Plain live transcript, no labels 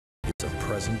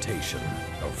presentation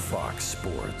of Fox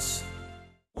Sports.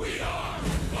 We are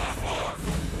Baltimore.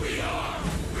 We are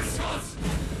Wisconsin.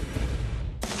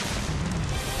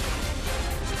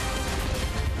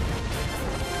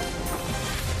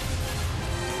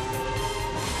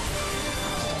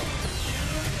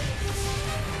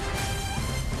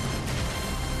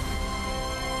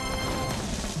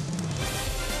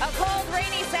 A cold,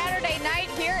 rainy Saturday night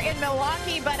here in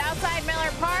Milwaukee, but outside Miller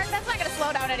Park, that's not going to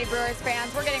slow down any Brewers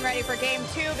fans. We're getting ready for Game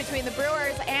 2 between the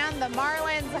Brewers and the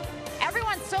Marlins.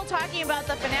 Everyone's still talking about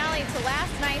the finale to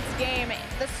last night's game.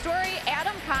 The story,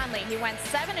 Adam Conley, he went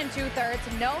 7 2/3,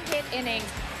 no-hit innings,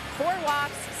 4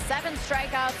 walks, 7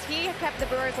 strikeouts. He kept the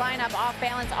Brewers lineup off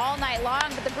balance all night long,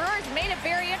 but the Brewers made it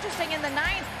very interesting in the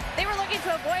ninth. They were looking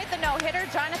to avoid the no-hitter.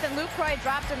 Jonathan Lucroy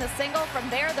dropped in the single. From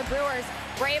there, the Brewers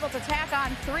were able to tack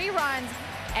on 3 runs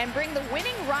and bring the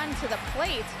winning run to the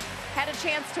plate. Had a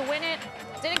chance to win it.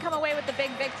 Didn't come away with the big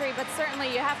victory, but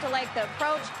certainly you have to like the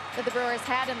approach that the Brewers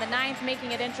had in the ninth,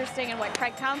 making it interesting. And what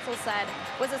Craig Counsell said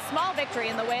was a small victory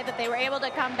in the way that they were able to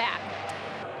come back.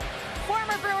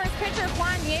 Former Brewers pitcher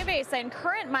Juan Nieves and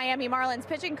current Miami Marlins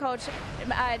pitching coach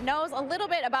knows a little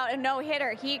bit about a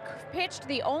no-hitter. He pitched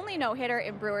the only no-hitter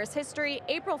in Brewers history,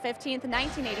 April 15th,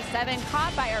 1987,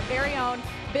 caught by our very own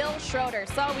Bill Schroeder.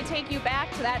 So we take you back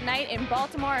to that night in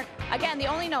Baltimore. Again, the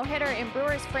only no-hitter in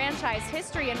Brewers franchise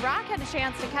history. And Rock had a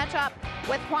chance to catch up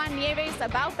with Juan Nieves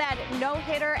about that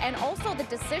no-hitter and also the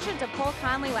decision to pull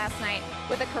Conley last night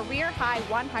with a career-high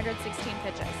 116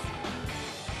 pitches.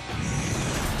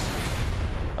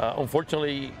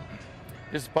 Unfortunately,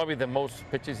 this is probably the most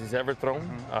pitches he's ever thrown.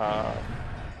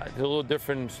 It's a little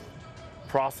different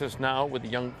process now with the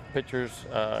young pitchers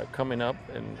coming up,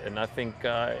 and I think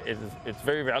it's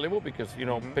very valuable because, you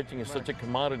know, pitching is such a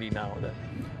commodity now that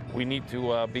we need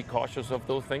to be cautious of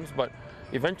those things. But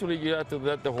eventually, you have to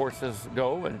let the horses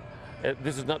go, and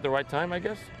this is not the right time, I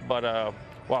guess. But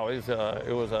wow, it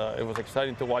was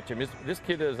exciting to watch him. This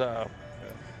kid is,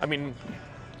 I mean,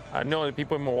 I know the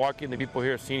people in Milwaukee and the people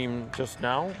here have seen him just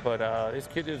now, but this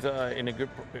kid is in a good.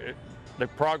 The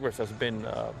progress has been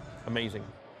amazing.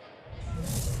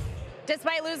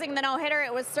 Despite losing the no-hitter,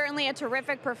 it was certainly a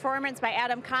terrific performance by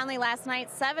Adam Conley last night.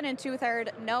 7 2/3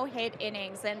 no-hit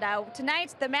innings. And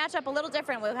tonight, the matchup a little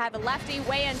different. We'll have a lefty,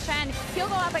 Wei-Yin Chen. He'll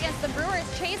go up against the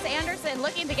Brewers' Chase Anderson,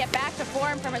 looking to get back to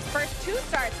form from his first 2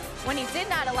 starts when he did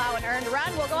not allow an earned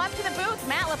run. We'll go up to the booth.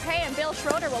 Matt LePay and Bill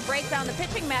Schroeder will break down the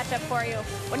pitching matchup for you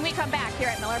when we come back here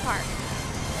at Miller Park.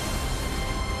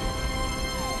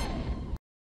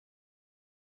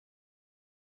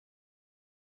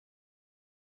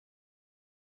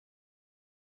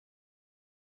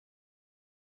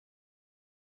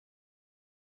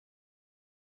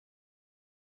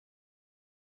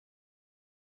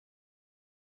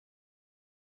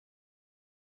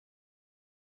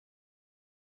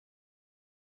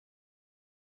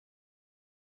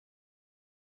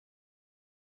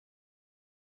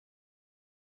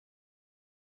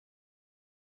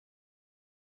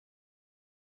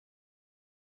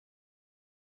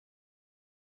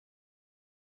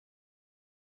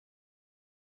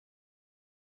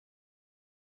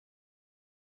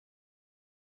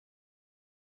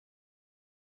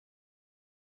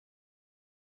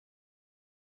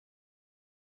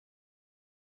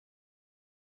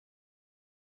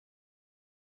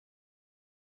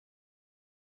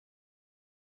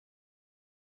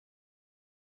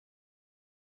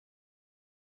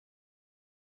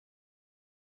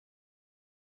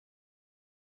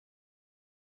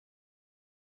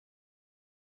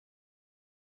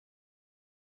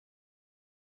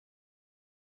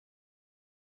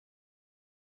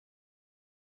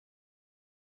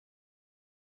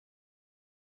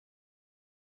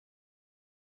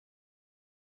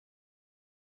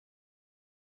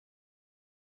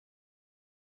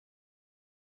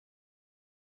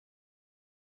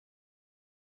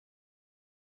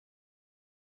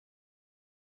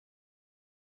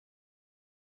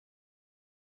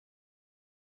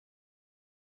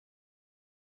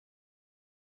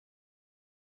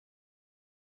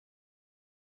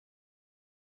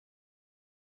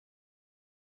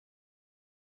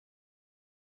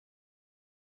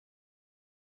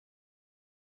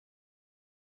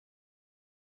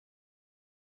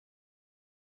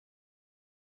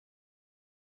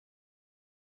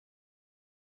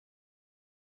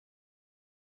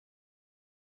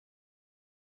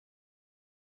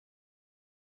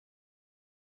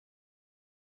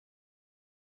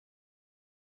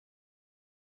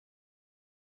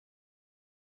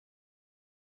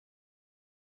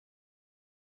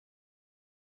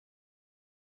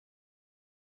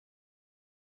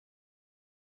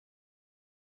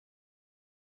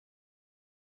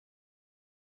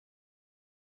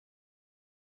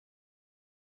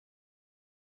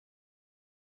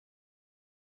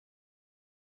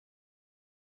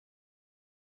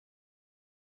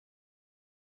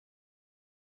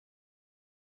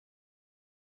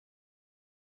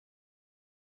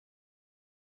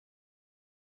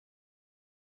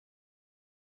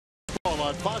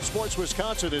 Baseball on Fox Sports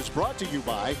Wisconsin is brought to you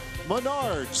by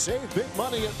Menards. Save big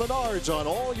money at Menards on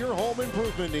all your home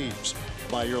improvement needs.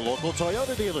 By your local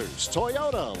Toyota dealers.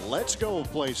 Toyota, let's go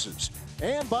places.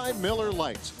 And by Miller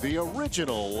Lite, the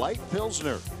original light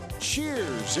Pilsner.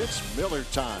 Cheers, it's Miller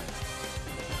time.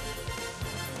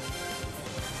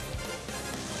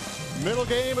 Middle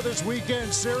game of this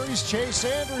weekend series. Chase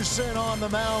Anderson on the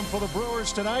mound for the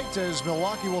Brewers tonight as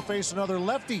Milwaukee will face another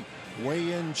lefty.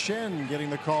 Wei-Yin Chen getting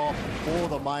the call for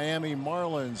the Miami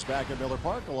Marlins back at Miller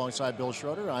Park alongside Bill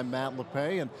Schroeder. I'm Matt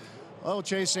LePay. And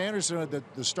Chase Anderson,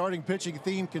 the starting pitching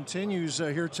theme continues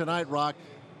here tonight, Rock.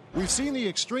 We've seen the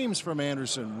extremes from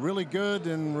Anderson, really good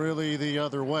and really the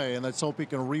other way, and let's hope he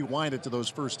can rewind it to those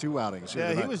first two outings.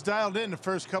 Yeah, he was dialed in the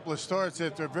first couple of starts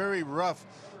after a very rough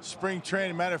spring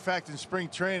training. Matter of fact, in spring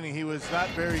training, he was not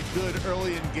very good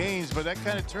early in games, but that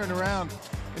kind of turned around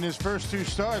in his first two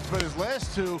starts. But his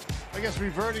last two, I guess,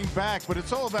 reverting back. But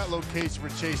it's all about location for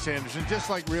Chase Anderson, just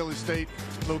like real estate.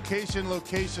 Location,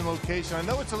 location, location. I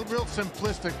know it's a real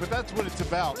simplistic, but that's what it's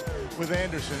about with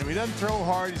Anderson. If he doesn't throw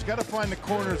hard, he's got to find the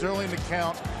corners early in the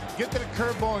count, get to the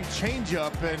curveball and change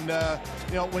up. And,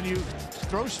 you know, when you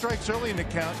throw strikes early in the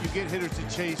count, you get hitters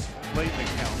to chase late in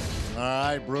the count. All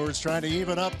right, Brewers trying to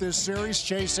even up this series.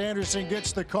 Chase Anderson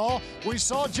gets the call. We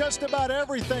saw just about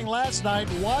everything last night.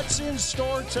 What's in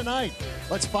store tonight?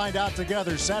 Let's find out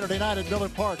together. Saturday night at Miller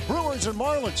Park. Brewers and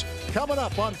Marlins coming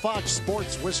up on Fox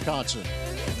Sports Wisconsin.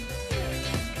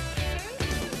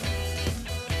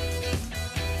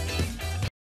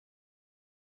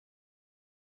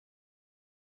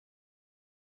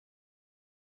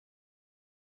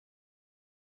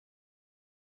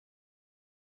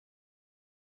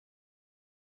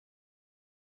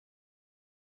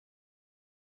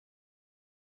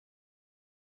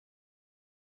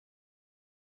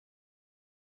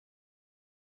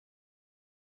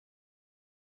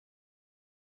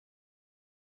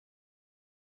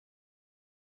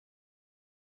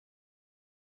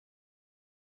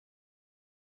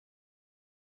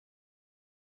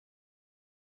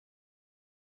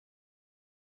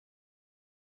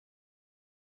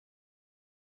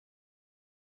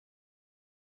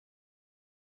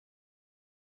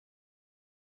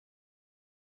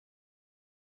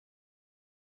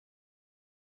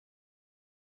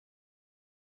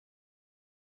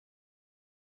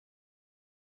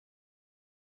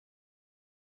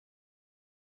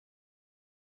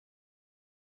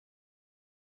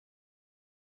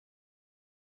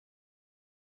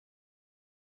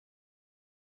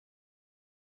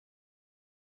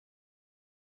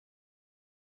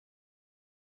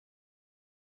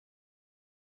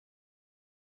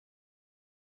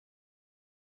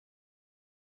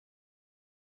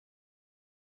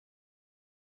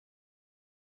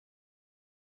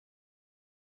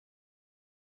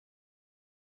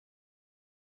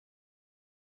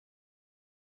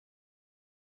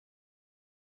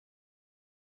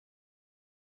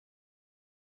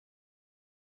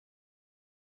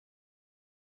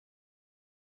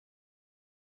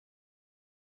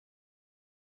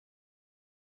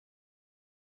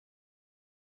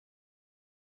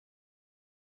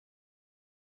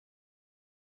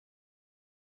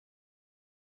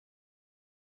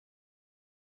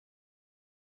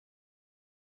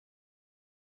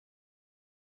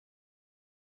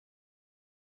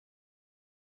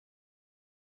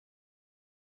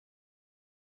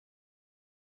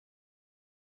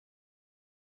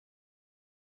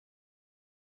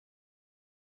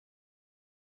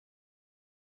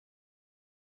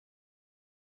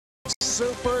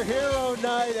 Superhero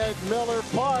night at Miller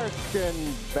Park,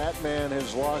 and Batman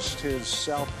has lost his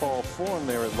southpaw form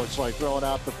there. It looks like throwing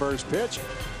out the first pitch,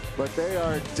 but they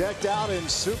are decked out in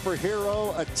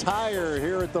superhero attire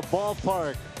here at the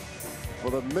ballpark for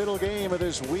the middle game of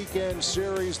this weekend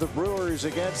series. The Brewers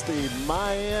against the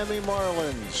Miami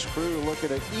Marlins. Crew looking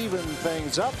to even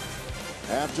things up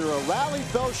after a rally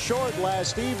fell short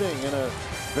last evening in a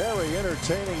very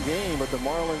entertaining game, but the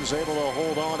Marlins able to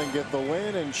hold on and get the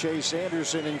win, and Chase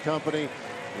Anderson and company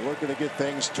looking to get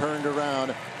things turned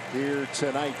around here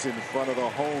tonight in front of the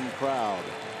home crowd.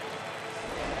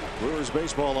 Brewers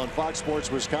baseball on Fox Sports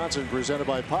Wisconsin, presented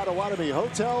by Potawatomi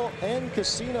Hotel and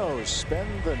Casinos.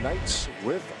 Spend the nights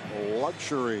with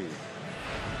luxury.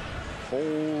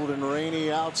 Cold and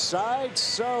rainy outside,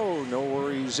 so no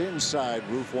worries inside.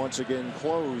 Roof once again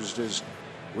closed as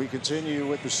we continue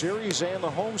with the series and the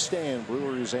homestand.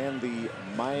 Brewers and the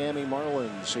Miami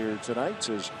Marlins here tonight,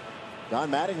 as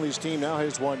Don Mattingly's team now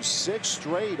has won 6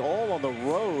 straight, all on the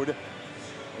road.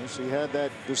 Yes, he had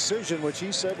that decision, which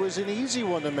he said was an easy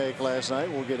one to make last night.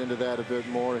 We'll get into that a bit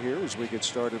more here as we get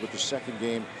started with the second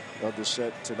game of the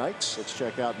set tonight. Let's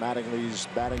check out Mattingly's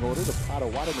batting order. The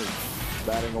Potawatomi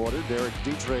batting order. Derek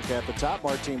Dietrich at the top.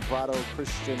 Martin Prado,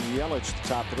 Christian Yelich, the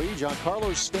top three.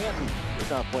 Giancarlo Stanton did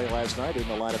not play last night in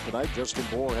the lineup tonight. Justin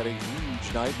Bour had a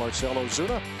huge night. Marcelo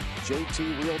Zuna,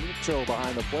 JT Realmuto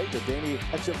behind the plate. Danny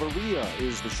Echeverria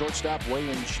is the shortstop.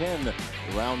 Wei-Yin Chen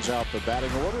rounds out the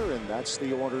batting order, and that's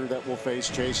the order that will face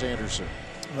Chase Anderson.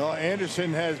 Well,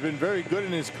 Anderson has been very good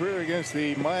in his career against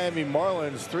the Miami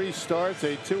Marlins. 3 starts,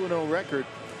 a 2-0 record,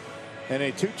 and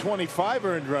a .225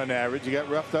 earned run average. He got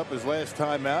roughed up his last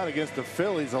time out against the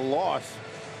Phillies, a loss.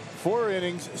 4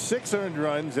 innings, 6 earned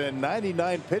runs, and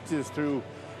 99 pitches through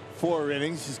 4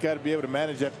 innings. He's got to be able to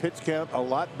manage that pitch count a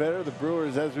lot better. The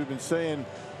Brewers, as we've been saying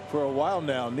for a while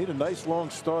now, need a nice long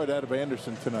start out of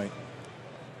Anderson tonight.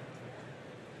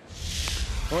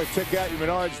 All right, check out your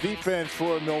Menards defense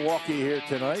for Milwaukee here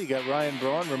tonight. You got Ryan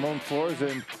Braun, Ramon Flores,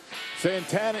 and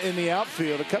Santana in the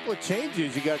outfield. A couple of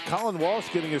changes. You got Colin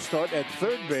Walsh getting a start at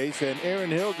third base, and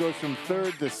Aaron Hill goes from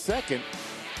third to second.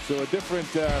 So a different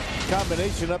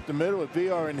combination up the middle with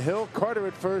VR and Hill. Carter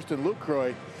at first and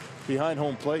Lucroy behind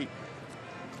home plate.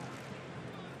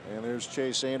 And there's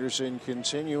Chase Anderson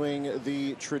continuing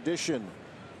the tradition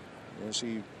as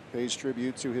he pays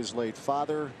tribute to his late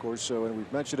father. Of course, and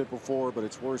we've mentioned it before, but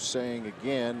it's worth saying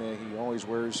again. He always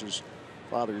wears his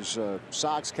father's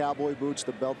socks, cowboy boots,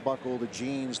 the belt buckle, the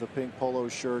jeans, the pink polo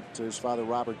shirt. His father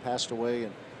Robert passed away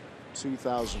in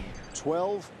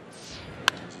 2012.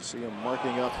 As you see him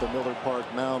marking up the Miller Park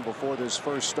mound before this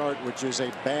first start, which is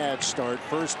a bad start.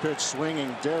 First pitch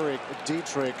swinging. Derek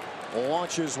Dietrich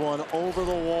launches one over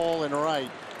the wall and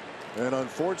right. And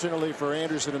unfortunately for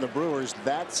Anderson and the Brewers,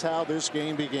 that's how this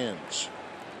game begins.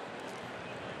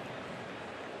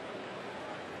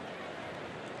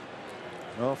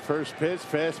 Well, first pitch,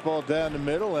 fastball down the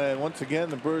middle, and once again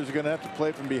the Brewers are going to have to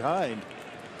play from behind.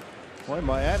 Boy,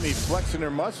 Miami flexing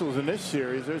their muscles in this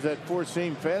series. There's that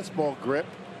four-seam fastball grip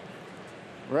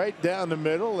right down the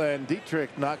middle, and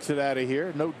Dietrich knocks it out of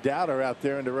here. No doubter out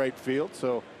there in the right field.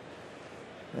 So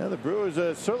yeah, the Brewers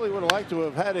certainly would have liked to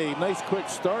have had a nice quick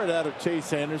start out of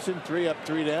Chase Anderson. 3 up,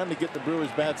 3 down to get the Brewers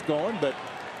bats going, but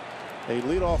a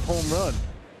leadoff home run.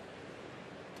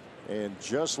 And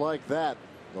just like that,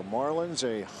 the Marlins,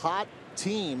 a hot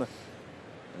team,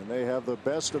 and they have the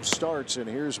best of starts. And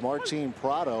here's Martin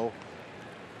Prado.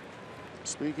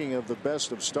 Speaking of the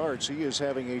best of starts, he is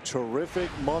having a terrific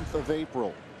month of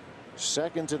April.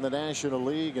 Second in the National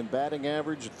League in batting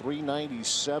average,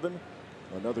 .397.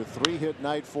 Another 3-hit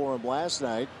night for him last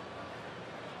night,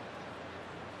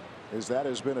 as that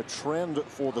has been a trend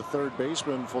for the third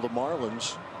baseman for the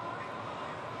Marlins.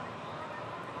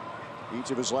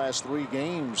 Each of his last 3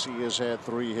 games, he has had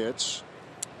 3 hits.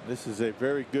 This is a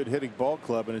very good hitting ball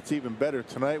club, and it's even better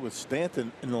tonight with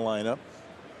Stanton in the lineup.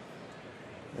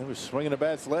 They was swinging the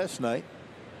bats last night.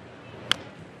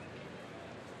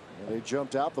 They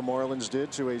jumped out, the Marlins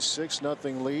did, to a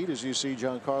 6-0 lead. As you see,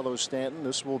 Giancarlo Stanton,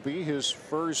 this will be his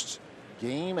first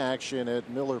game action at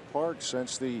Miller Park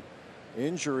since the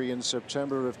injury in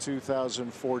September of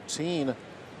 2014.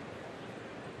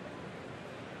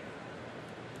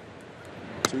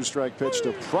 2-strike pitch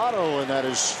to Prado, and that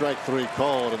is strike 3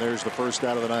 called, and there's the first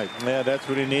out of the night. Yeah, that's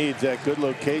what he needs, that good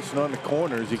location on the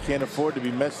corners. He can't afford to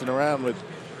be messing around with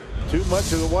too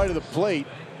much of the wide of the plate.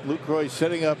 Lucroy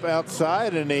setting up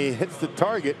outside, and he hits the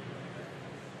target.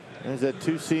 There's that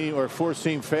 2-seam or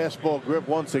 4-seam fastball grip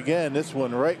once again. This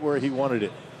one right where he wanted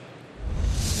it.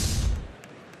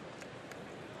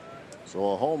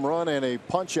 So a home run and a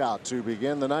punch out to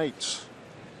begin the night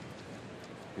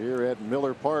here at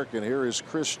Miller Park. And here is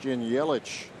Christian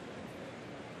Yelich.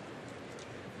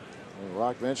 And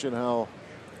Rock mentioned how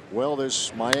well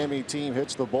this Miami team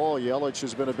hits the ball. Yelich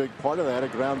has been a big part of that. A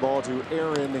ground ball to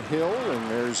Aaron Hill,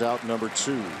 and there's out number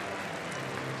 2.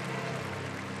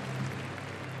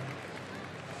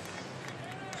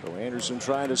 So Anderson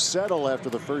trying to settle after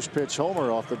the first pitch homer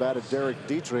off the bat of Derek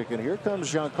Dietrich, and here comes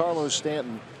Giancarlo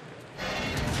Stanton.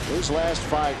 His last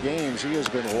 5 games, he has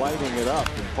been lighting it up,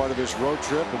 and part of this road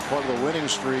trip and part of the winning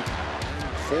streak.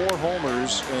 4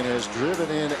 homers and has driven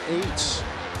in 8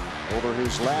 over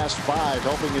his last 5,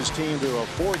 helping his team to a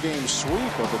 4-game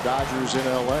sweep of the Dodgers in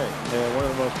L.A. Yeah, one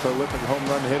of the most prolific home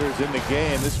run hitters in the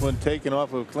game. This one taken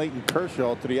off of Clayton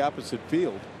Kershaw to the opposite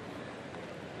field.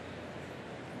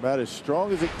 About as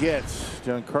strong as it gets,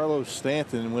 Giancarlo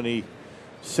Stanton, when he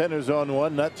centers on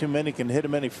one. Not too many can hit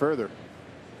him any further.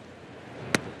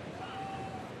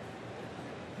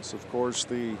 This, of course,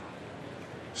 the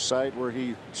site where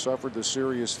he suffered the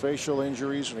serious facial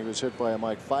injuries when he was hit by a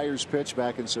Mike Fiers pitch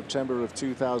back in September of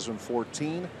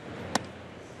 2014.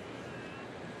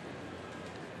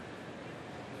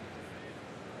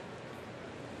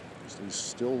 He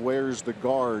still wears the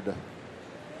guard. We're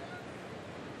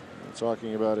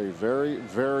talking about a very,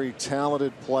 very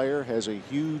talented player, has a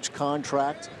huge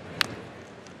contract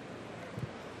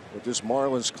with this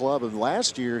Marlins club, and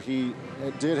last year he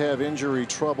did have injury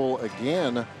trouble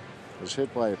again. Was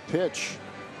hit by a pitch,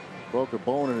 broke a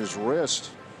bone in his wrist,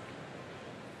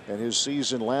 and his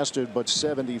season lasted but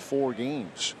 74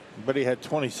 games. But he had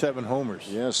 27 homers.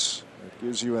 Yes, it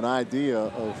gives you an idea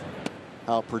of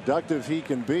how productive he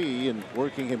can be, and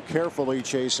working him carefully,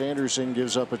 Chase Anderson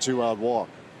gives up a 2-out walk.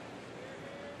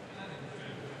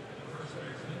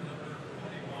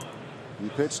 You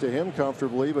pitch to him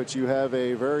comfortably, but you have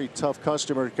a very tough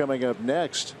customer coming up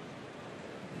next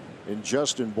in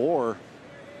Justin Bour.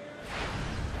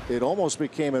 It almost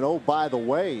became an oh by the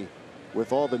way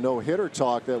with all the no-hitter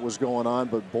talk that was going on,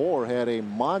 but Bour had a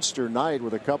monster night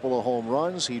with a couple of home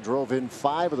runs. He drove in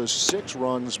 5 of the 6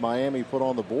 runs Miami put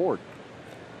on the board.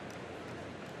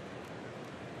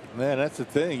 Man, that's the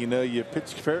thing. You know, you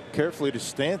pitch carefully to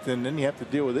Stanton, then you have to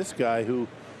deal with this guy who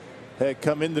had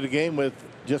come into the game with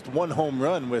just 1 home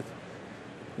run, with,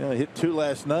 you know, hit 2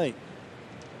 last night.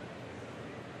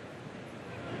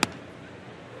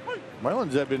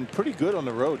 Marlins have been pretty good on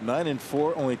the road,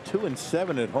 9-4, only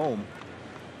 2-7 at home.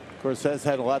 Of course, that's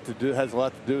had a lot to do. Has a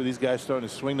lot to do with these guys starting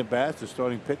to swing the bats. The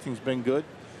starting pitching's been good.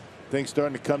 Things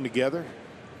starting to come together.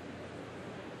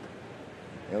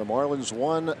 And the Marlins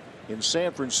won in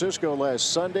San Francisco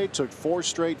last Sunday, took 4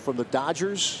 straight from the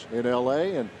Dodgers in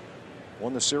LA, and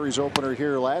won the series opener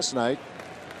here last night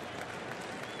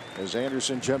as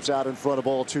Anderson jumps out in front of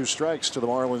ball 2 strikes to the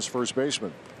Marlins first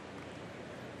baseman.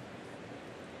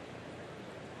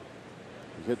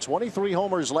 He hit 23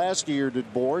 homers last year,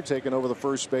 did Bour, taking over the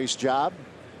first base job.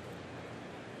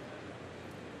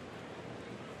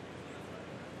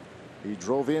 He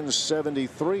drove in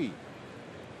 73.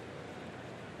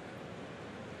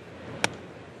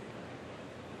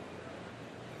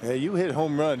 Yeah, you hit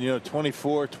home run, you know,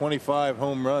 24, 25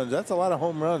 home runs. That's a lot of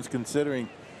home runs considering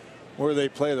where they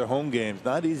play their home games.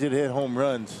 Not easy to hit home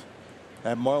runs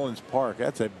at Marlins Park.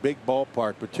 That's a big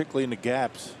ballpark, particularly in the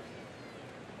gaps.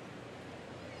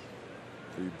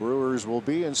 The Brewers will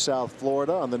be in South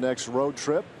Florida on the next road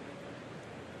trip.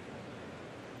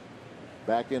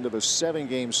 Back into the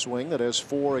 7-game swing that has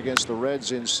 4 against the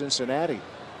Reds in Cincinnati.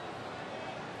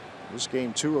 This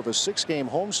game 2 of a 6-game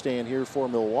homestand here for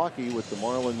Milwaukee, with the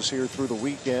Marlins here through the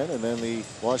weekend, and then the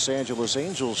Los Angeles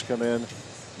Angels come in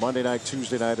Monday night,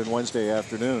 Tuesday night, and Wednesday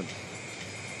afternoon.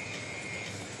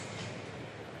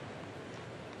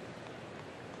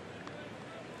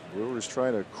 Brewers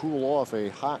trying to cool off a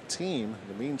hot team.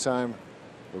 In the meantime,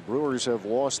 the Brewers have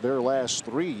lost their last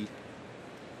 3.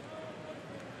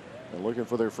 And looking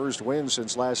for their first win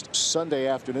since last Sunday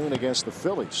afternoon against the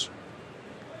Phillies.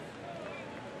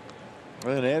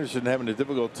 And Anderson having a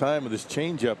difficult time with his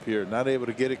changeup here, not able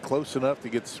to get it close enough to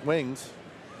get swings.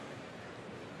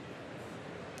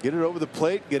 Get it over the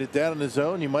plate, get it down in the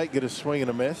zone, you might get a swing and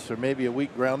a miss, or maybe a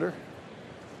weak grounder.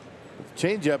 The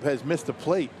changeup has missed the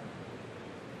plate.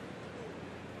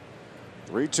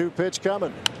 3-2 pitch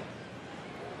coming.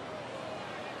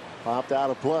 Popped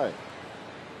out of play.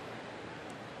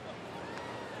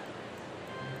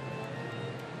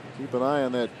 Keep an eye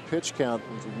on that pitch count.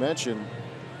 As we mentioned,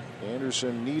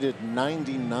 Anderson needed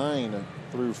 99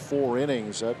 through 4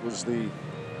 innings. That was the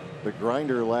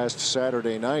grinder last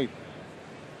Saturday night.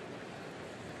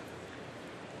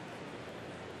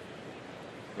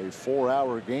 A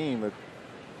 4-hour game that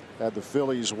had the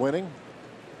Phillies winning.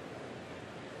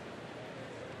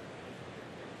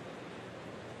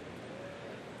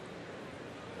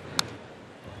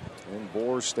 And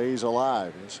Bour stays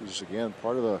alive. This is again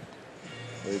part of the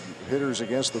hitters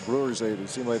against the Brewers. They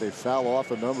seem like they foul off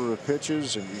a number of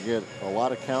pitches, and you get a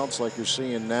lot of counts like you're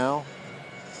seeing now.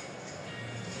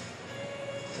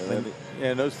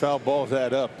 And those foul balls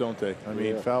add up, don't they? I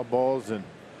mean, foul balls and,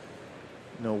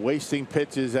 you know, wasting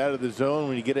pitches out of the zone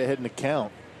when you get ahead in the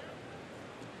count.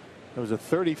 It was a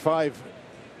 35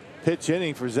 pitch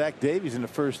inning for Zach Davies in the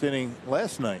first inning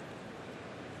last night.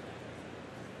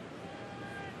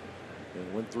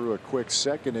 And went through a quick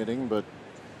second inning, but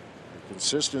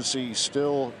consistency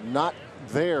still not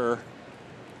there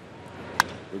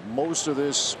with most of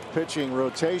this pitching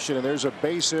rotation. And there's a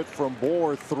base hit from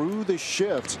Bour through the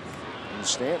shift, and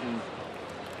Stanton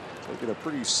Taking a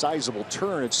pretty sizable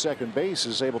turn at second base,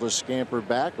 is able to scamper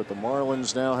back, but the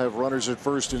Marlins now have runners at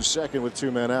first and second with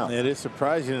 2 men out. It is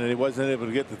surprising that he wasn't able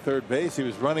to get to third base. He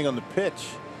was running on the pitch,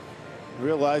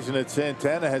 realizing that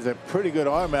Santana has a pretty good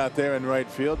arm out there in right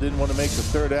field. Didn't want to make the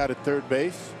third out at third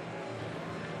base.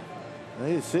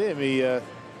 And you see him, he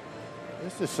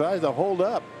just decides to hold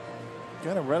up,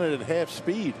 kind of running at half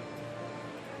speed.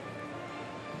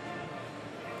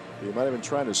 He might have been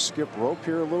trying to skip rope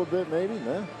here a little bit, maybe.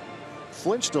 No.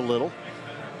 Flinched a little.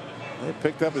 They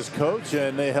picked up his coach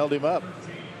and they held him up.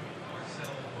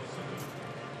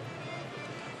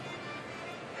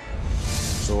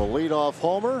 So a leadoff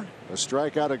homer, a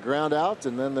strikeout, a ground out,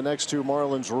 and then the next two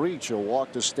Marlins reach. A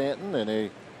walk to Stanton and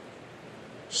a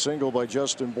single by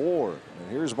Justin Bour.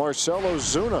 And here's Marcell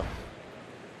Ozuna.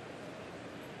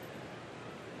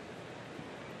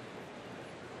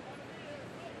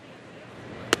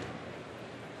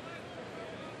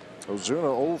 Ozuna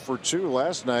 0 for 2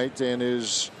 last night and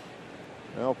is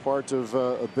now part of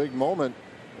a big moment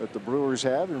that the Brewers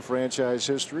have in franchise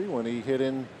history when he hit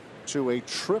into a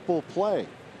triple play,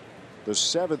 the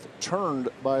 7th turned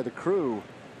by the Crew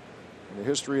in the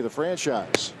history of the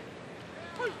franchise.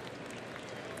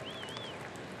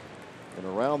 An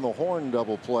around the horn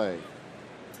double play.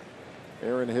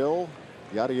 Aaron Hill,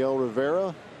 Yadiel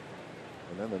Rivera,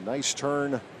 and then the nice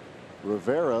turn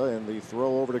Rivera and the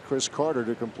throw over to Chris Carter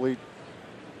to complete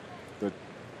the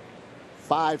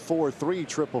 5-4-3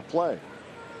 triple play.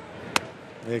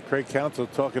 Yeah, Craig Counsell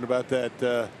talking about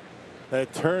that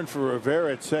that turn for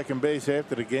Rivera at second base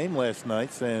after the game last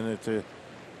night, saying it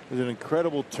was an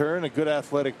incredible turn, a good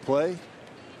athletic play.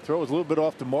 Throw was a little bit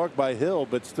off the mark by Hill,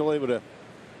 but still able to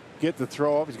get the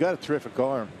throw off. He's got a terrific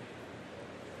arm.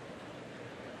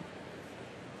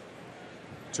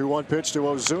 2-1 pitch to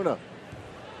Ozuna.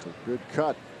 It's a good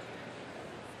cut.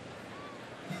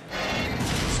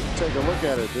 Let's take a look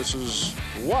at it. This is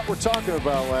what we're talking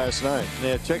about last night.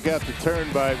 Yeah, check out the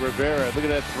turn by Rivera. Look at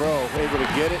that throw. Able to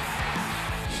get it,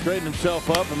 straighten himself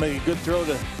up, and make a good throw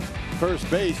to first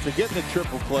base to get in the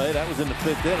triple play. That was in the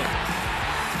 5th inning.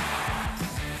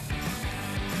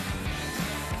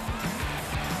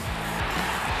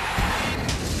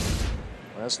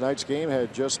 Last night's game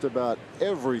had just about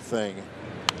everything.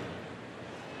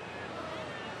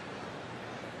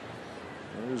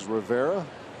 There's Rivera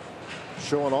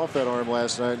showing off that arm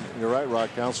last night. You're right,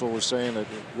 Rock. Counsell was saying that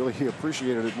really he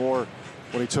appreciated it more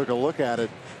when he took a look at it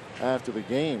after the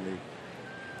game.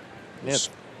 Yes,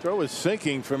 throw was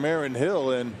sinking from Aaron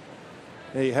Hill, and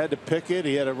he had to pick it.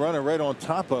 He had a runner right on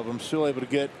top of him, still able to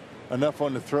get enough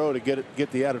on the throw to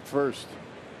get the out at first.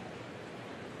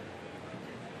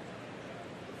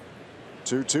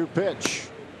 2-2 pitch.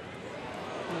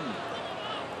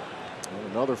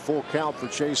 And another full count for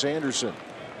Chase Anderson.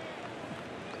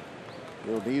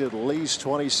 He'll need at least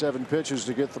 27 pitches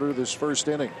to get through this first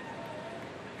inning.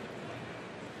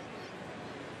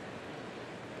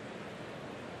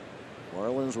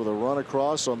 Marlins with a run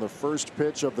across on the first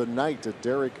pitch of the night, a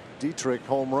Derek Dietrich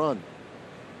home run.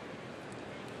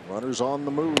 Runners on the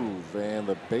move, and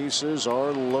the bases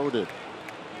are loaded.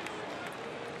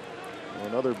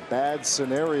 Another bad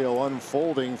scenario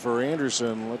unfolding for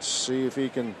Anderson. Let's see if he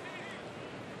can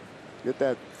get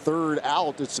that third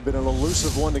out. It's been an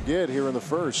elusive one to get here in the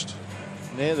first.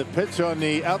 Yeah, the pitch on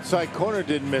the outside corner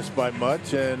didn't miss by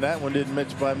much, and that one didn't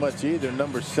miss by much either.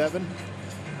 Number 7, and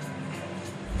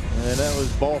that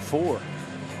was ball 4.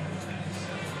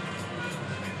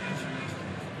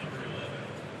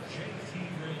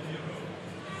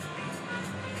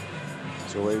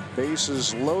 So a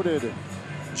bases loaded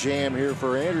jam here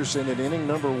for Anderson in inning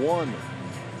number 1.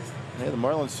 Yeah, the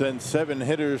Marlins sent 7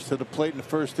 hitters to the plate in the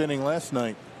first inning last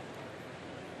night.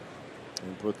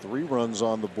 And put 3 runs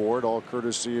on the board, all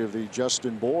courtesy of the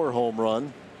Justin Bour home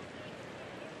run.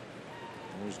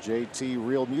 There's JT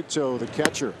Realmuto, the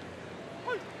catcher.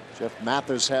 Jeff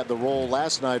Mathis had the role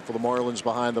last night for the Marlins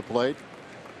behind the plate.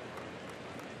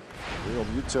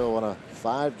 Realmuto on a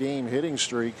 5-game hitting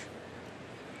streak.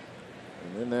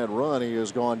 And in that run, he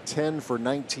has gone 10 for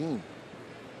 19.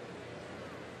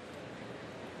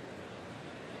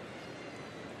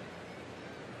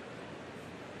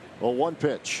 Well, 1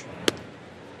 pitch.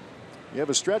 You have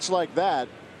a stretch like that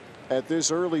at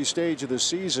this early stage of the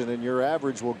season, and your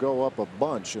average will go up a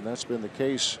bunch, and that's been the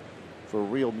case for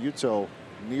Realmuto.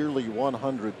 Nearly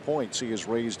 100 points. He has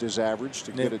raised his average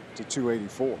to get it to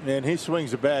 284. And he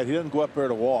swings the bat. He doesn't go up there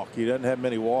to walk. He doesn't have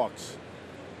many walks.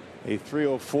 A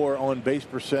 304 on base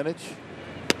percentage.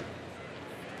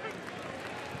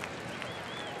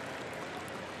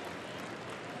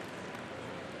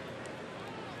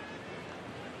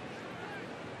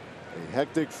 A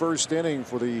hectic first inning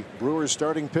for the Brewers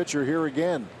starting pitcher here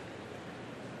again.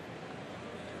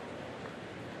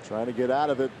 Trying to get out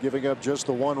of it, giving up just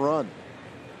the 1 run.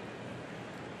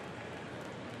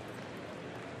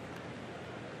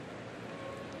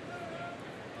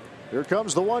 Here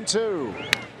comes the 1-2.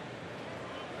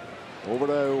 Over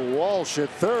to Walsh at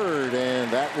third, and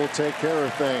that will take care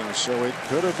of things. So it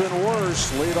could have been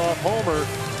worse. Leadoff homer.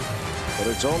 But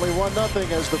it's only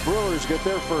 1-0 as the Brewers get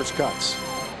their first cuts.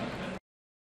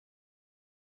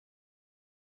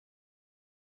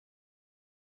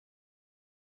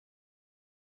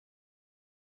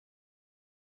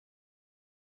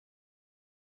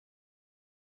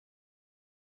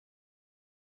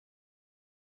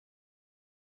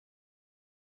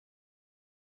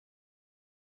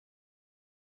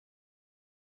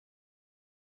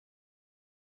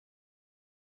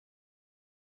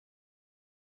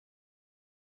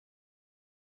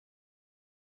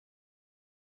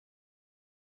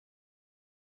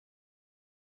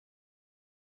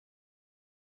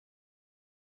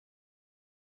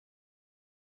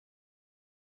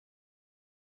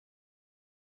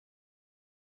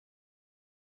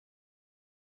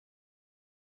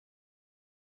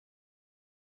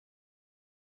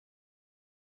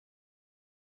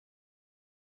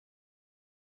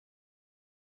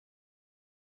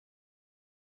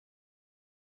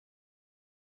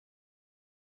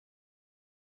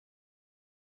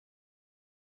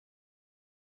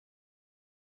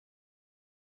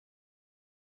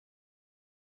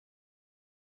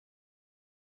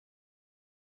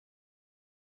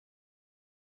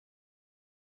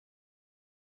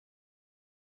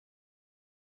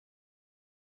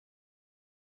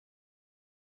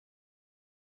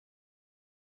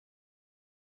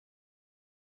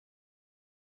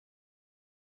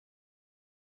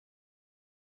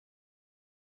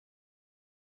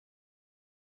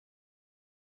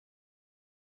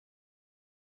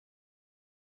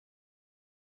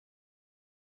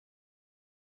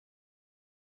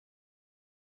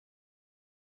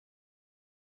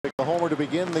 The homer to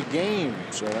begin the game.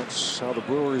 So that's how the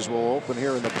Brewers will open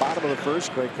here in the bottom of the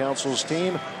first. Craig Counsell's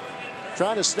team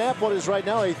trying to snap what is right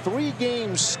now a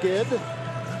 3-game skid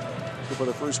for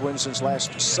the first win since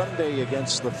last Sunday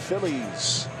against the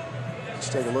Phillies. Let's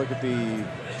take a look at the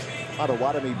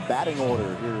Potawatomi batting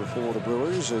order here for the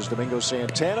Brewers as Domingo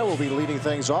Santana will be leading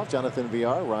things off. Jonathan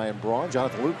Villar, Ryan Braun,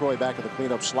 Jonathan Lucroy back in the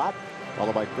cleanup slot,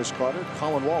 followed by Chris Carter,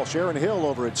 Colin Walsh, Aaron Hill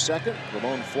over at second,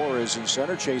 Ramon Flores in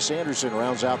center. Chase Anderson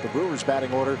rounds out the Brewers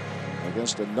batting order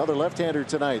against another left-hander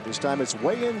tonight. This time it's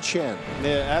Wei-Yin Chen.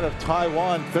 Yeah, out of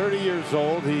Taiwan, 30 years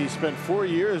old. He spent 4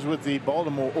 years with the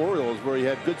Baltimore Orioles where he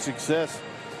had good success.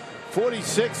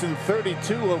 46 and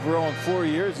 32 overall in 4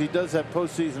 years. He does have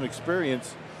postseason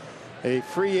experience. A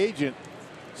free agent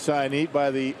signee by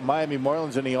the Miami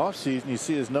Marlins in the offseason. You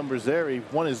see his numbers there. He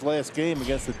won his last game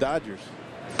against the Dodgers.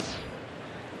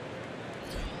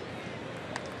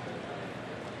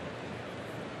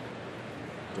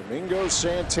 Domingo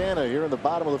Santana here in the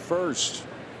bottom of the first.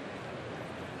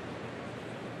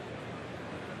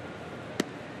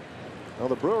 Well,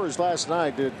 the Brewers last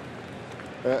night did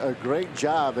a great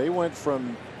job. They went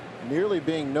from nearly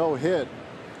being no hit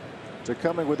to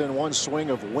coming within one swing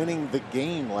of winning the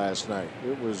game last night.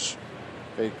 It was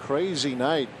a crazy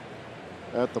night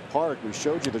at the park. We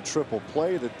showed you the triple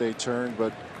play that they turned,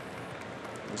 but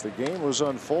as the game was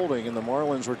unfolding and the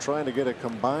Marlins were trying to get a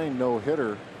combined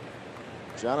no-hitter,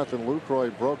 Jonathan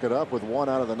Lucroy broke it up with 1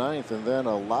 out of the 9th, and then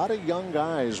a lot of young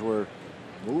guys were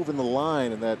moving the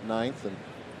line in that 9th, and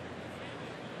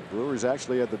the Brewers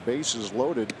actually had the bases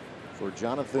loaded for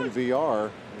Jonathan Villar.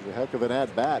 It was a heck of an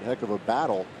at-bat, heck of a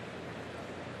battle.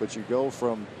 But you go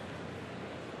from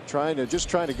trying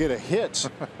to get a hit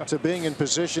to being in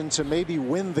position to maybe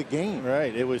win the game.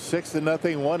 Right. It was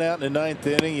 6-0, 1 out in the 9th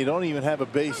inning. You don't even have a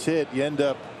base hit. You end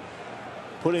up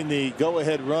putting the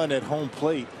go-ahead run at home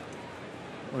plate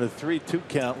with a 3-2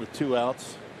 count with 2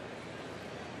 outs.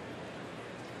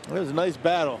 It was a nice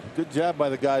battle. Good job by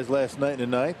the guys last night in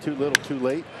the 9th. Too little, too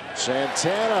late.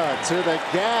 Santana to the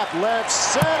gap, left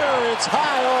center. It's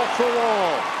high off the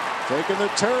wall. Taking the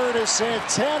turn is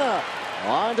Santana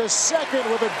on to second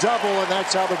with a double, and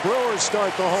that's how the Brewers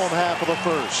start the home half of the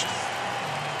first.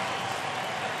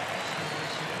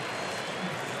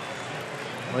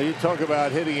 Well, you talk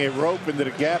about hitting a rope into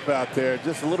the gap out there.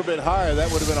 Just a little bit higher, that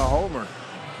would have been a homer.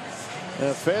 And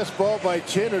a fastball by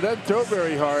Chin, who doesn't throw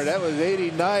very hard. That was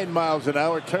 89 miles an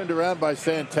hour. Turned around by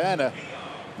Santana.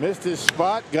 Missed his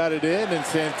spot, got it in, and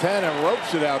Santana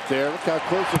ropes it out there. Look how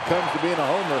close it comes to being a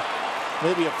homer.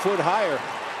 Maybe a foot higher.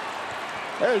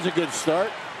 There's a good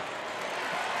start.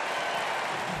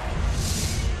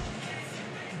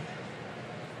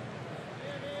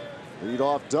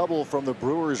 Leadoff double from the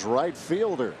Brewers right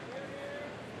fielder.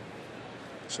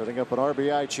 Setting up an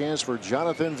RBI chance for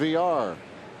Jonathan VR.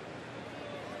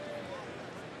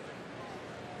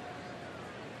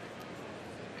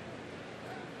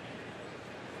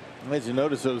 As you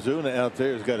notice, Ozuna out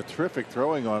there has got a terrific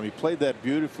throwing arm. He played that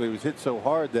beautifully. He was hit so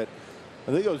hard that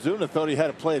I think Ozuna thought he had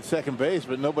to play at second base,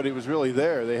 but nobody was really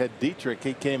there. They had Dietrich.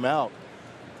 He came out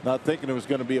not thinking it was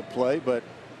going to be a play, but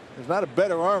there's not a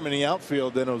better arm in the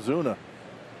outfield than Ozuna.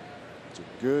 It's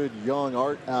a good young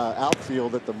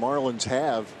outfield that the Marlins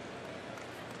have,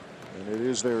 and it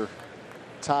is their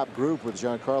top group with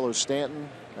Giancarlo Stanton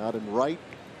out in right.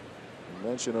 You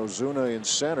mentioned Ozuna in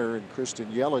center, and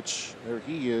Christian Yelich, there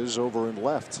he is over in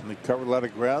left. And they covered a lot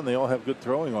of ground. They all have good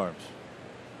throwing arms.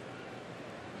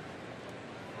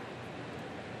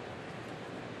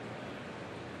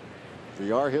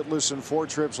 VR hitless in 4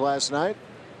 trips last night.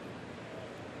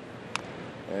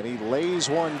 And he lays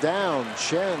one down.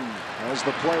 Chen has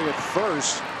the play at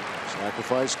first.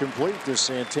 Sacrifice complete as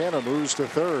Santana moves to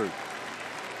third.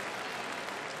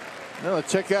 Now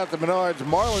let's check out the Menards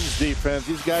Marlins defense.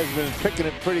 These guys have been picking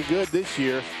it pretty good this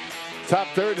year. Top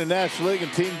third in the National League in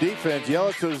team defense.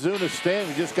 Yelich, Ozuna, Stanton.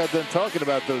 We just got done talking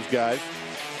about those guys.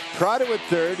 Trotter at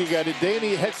third. You got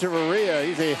Adani Hechavarria.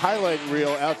 He's a highlight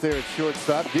reel out there at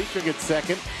shortstop. Dietrich at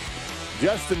second.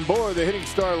 Justin Bour, the hitting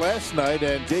star last night,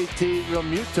 and JT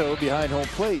Realmuto behind home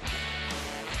plate.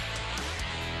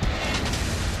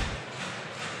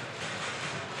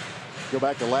 Go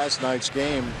back to last night's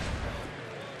game.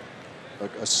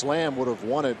 A slam would have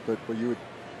won it, but you would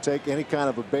take any kind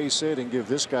of a base hit and give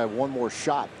this guy one more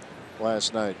shot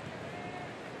last night.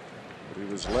 But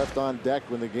he was left on deck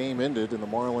when the game ended, and the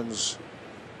Marlins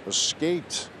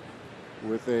escaped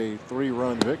with a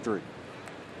 3-run victory.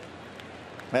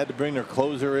 Had to bring their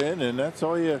closer in, and that's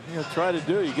all you try to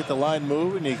do. You get the line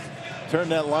moving, you turn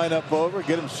that lineup over,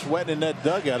 get them sweating in that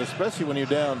dugout, especially when you're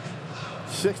down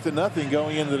 6-0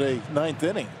 going into the 9th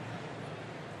inning.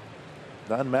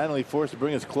 Don Mattingly forced to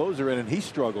bring his closer in, and he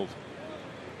struggled.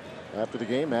 After the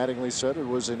game, Mattingly said it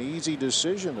was an easy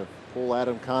decision to pull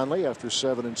Adam Conley after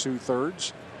 7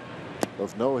 2/3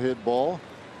 of no-hit ball.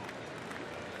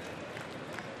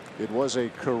 It was a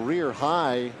career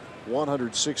high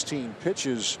 116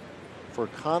 pitches for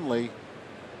Conley.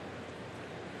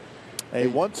 A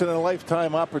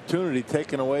once-in-a-lifetime opportunity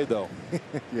taken away, though.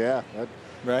 Yeah,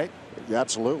 right? Yeah,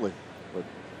 absolutely.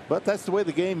 But that's the way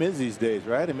the game is these days,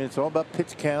 right? I mean, it's all about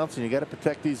pitch counts, and you got to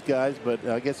protect these guys. But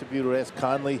I guess if you would ask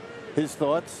Conley his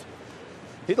thoughts,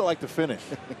 he'd like to finish.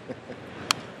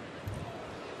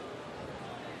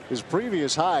 His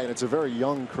previous high, and it's a very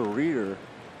young career,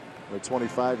 a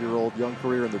 25-year-old young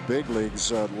career in the big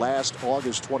leagues, last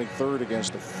August 23rd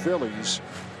against the Phillies.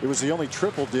 It was the only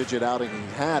triple-digit outing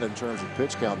he had in terms of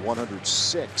pitch count,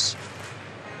 106.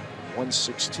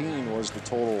 116 was the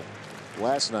total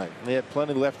last night. He had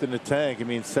plenty left in the tank. I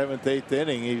mean, 7th, 8th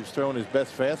inning, he was throwing his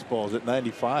best fastballs at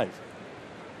 95.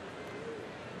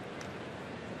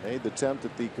 Made the attempt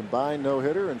at the combined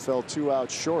no-hitter and fell 2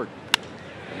 outs short.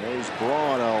 And there's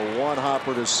Braun, a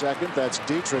one-hopper to second. That's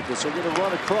Dietrich. So going to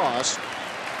run across.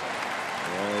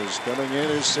 As coming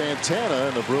in is Santana,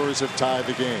 and the Brewers have tied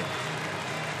the game.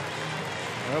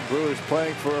 Well, Brewers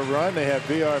playing for a run. They have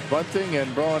VR bunting,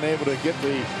 and Braun able to get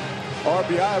the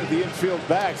RBI with the infield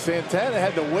back. Santana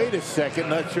had to wait a second.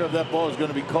 Not sure if that ball is going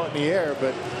to be caught in the air,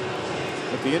 but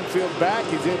with the infield back,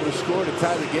 he's able to score to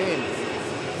tie the game.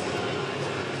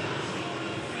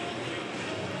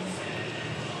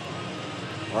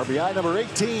 RBI number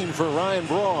 18 for Ryan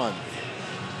Braun.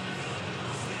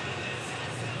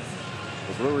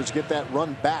 The Brewers get that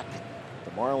run back.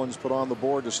 The Marlins put on the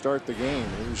board to start the game.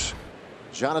 Here's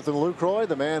Jonathan Lucroy,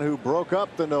 the man who broke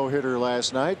up the no-hitter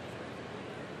last night.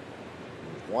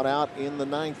 1 out in the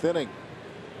 9th inning.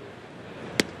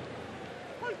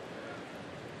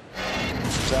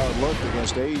 This is how it looked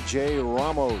against A.J.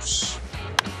 Ramos.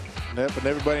 Yep, and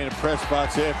everybody in the press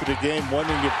box after the game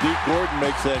wondering if Dee Gordon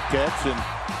makes that catch. And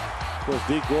of course,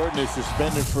 Dee Gordon is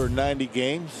suspended for 90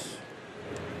 games.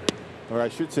 Or I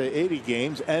should say 80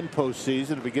 games and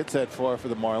postseason if he gets that far for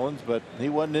the Marlins. But he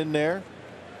wasn't in there.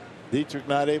 Dietrich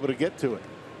not able to get to it.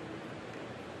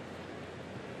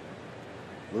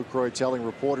 Lucroy telling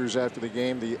reporters after the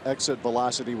game the exit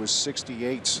velocity was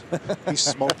 68. He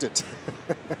smoked it.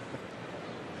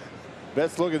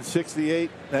 Best looking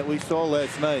 68 that we saw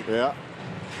last night. Yeah.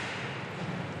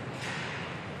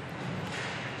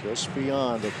 Just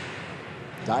beyond a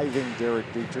diving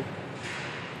Derek Dietrich.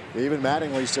 Even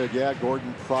Mattingly said, yeah,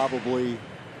 Gordon probably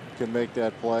can make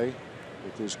that play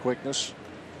with his quickness.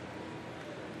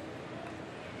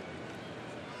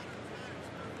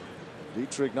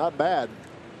 Dietrich, not bad.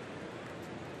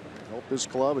 Help this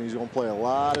club, and he's going to play a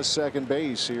lot of second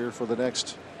base here for the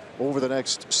next over the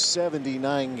next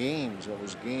 79 games. That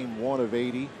was game 1 of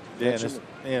 80. Yeah,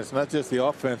 it's not just the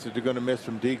offense that they're going to miss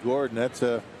from D. Gordon. That's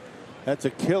a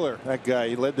killer. That guy,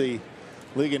 he led the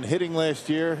league in hitting last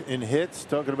year, in hits.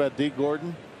 Talking about D.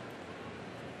 Gordon.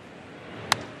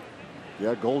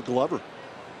 Yeah, Gold Glover.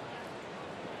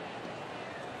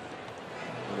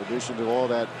 In addition to all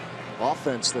that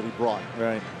offense that he brought.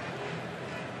 Right.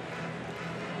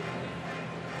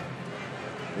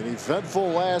 An eventful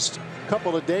last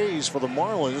couple of days for the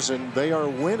Marlins, and they are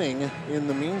winning in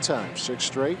the meantime. 6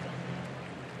 straight.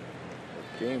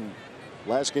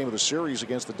 Last game of the series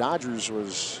against the Dodgers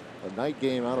was a night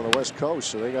game out on the West Coast,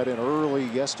 so they got in early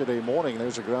yesterday morning.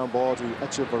 There's a ground ball to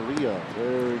Echeverria.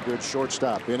 Very good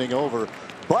shortstop. Inning over,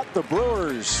 but the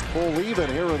Brewers pull even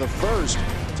here in the first.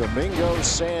 Domingo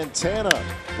Santana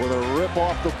with a rip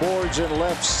off the boards in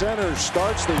left center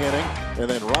starts the inning, and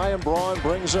then Ryan Braun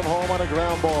brings him home on a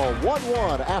ground ball.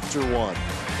 1-1 after 1.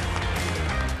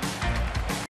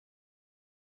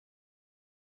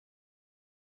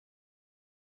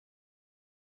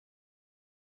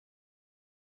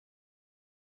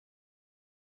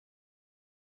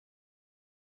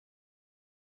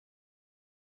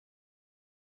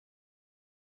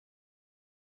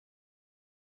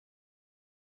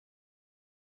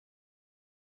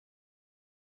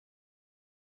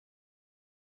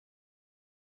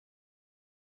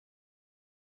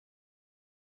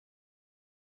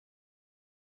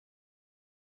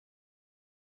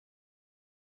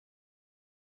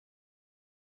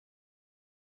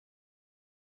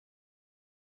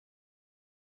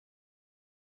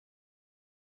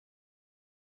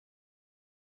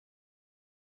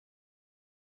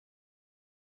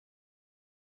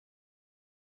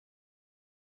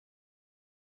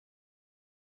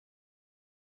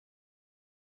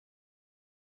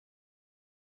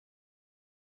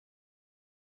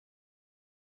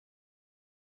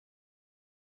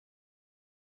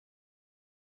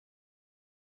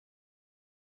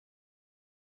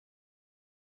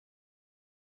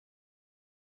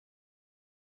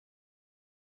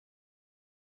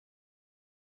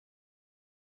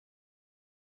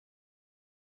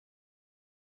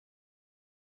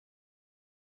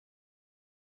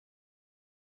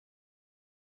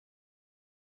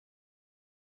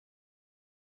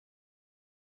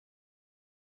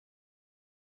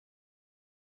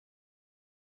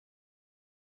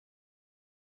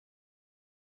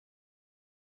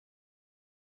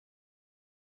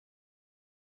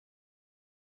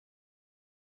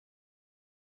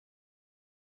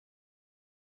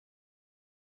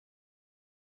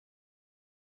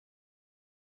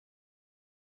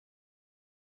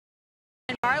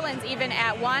 Marlins even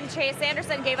at 1. Chase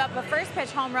Anderson gave up a first pitch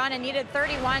home run and needed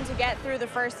 31 to get through the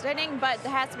first inning, but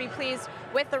has to be pleased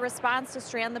with the response to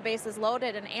strand the bases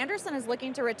loaded. And Anderson is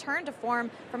looking to return to form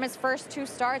from his first 2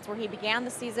 starts, where he began the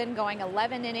season going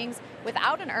 11 innings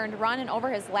without an earned run, and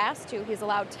over his last 2 he's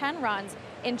allowed 10 runs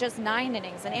in just 9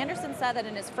 innings. And Anderson said that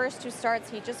in his first 2 starts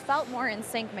he just felt more in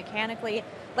sync mechanically,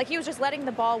 like he was just letting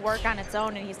the ball work on its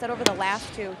own. And he said over the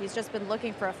last 2 he's just been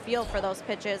looking for a feel for those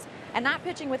pitches and not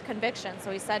pitching with conviction.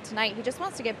 So he said tonight he just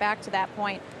wants to get back to that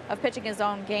point of pitching his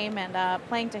own game and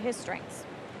playing to his strengths.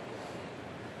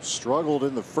 Struggled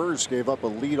in the first, gave up a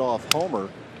leadoff homer,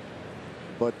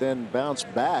 but then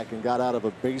bounced back and got out of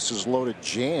a bases loaded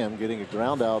jam, getting a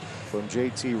ground out from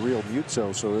JT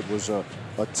Realmuto. So it was a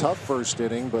tough first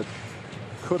inning, but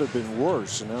could have been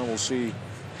worse. And now we'll see,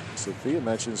 Sophia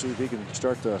mentioned, see if he can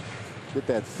start to get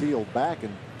that feel back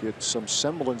and get some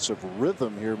semblance of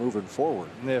rhythm here moving forward.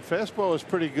 Yeah, fastball was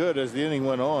pretty good as the inning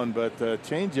went on, but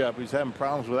changeup, he's having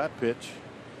problems with that pitch.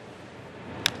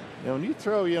 You know, when you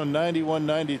throw 91,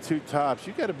 92 tops,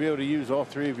 you got to be able to use all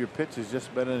 3 of your pitches just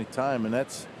about any time, and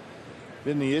that's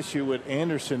been the issue with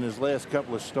Anderson his last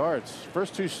couple of starts.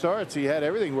 First 2 starts he had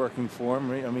everything working for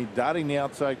him. I mean, dotting the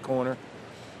outside corner,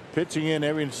 pitching in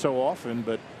every so often,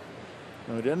 but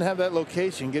he doesn't have that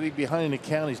location getting behind the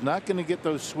count. He's not going to get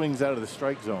those swings out of the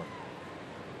strike zone.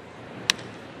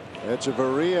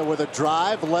 Echeverria with a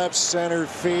drive left center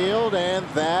field, and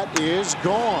that is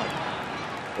gone.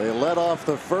 They led off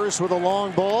the first with a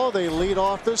long ball. They lead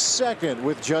off the second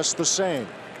with just the same.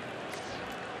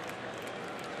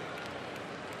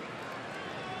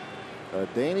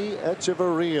 Adeiny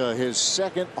Echeverria, his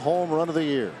 2nd home run of the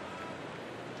year.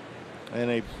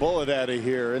 And a bullet out of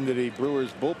here into the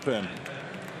Brewers bullpen.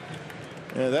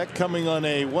 Yeah, that coming on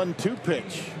a 1-2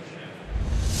 pitch.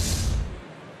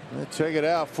 Check it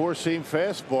out, 4-seam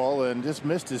fastball, and just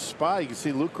missed his spot. You can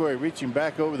see Lucroy reaching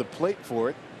back over the plate for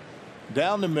it.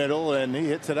 down the middle, and he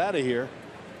hits it out of here.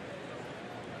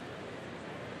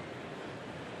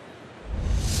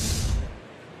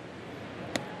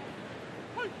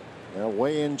 Now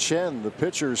Wei-Yin Chen, the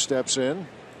pitcher, steps in.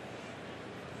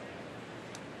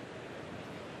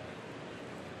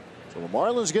 So the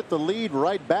Marlins get the lead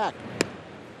right back.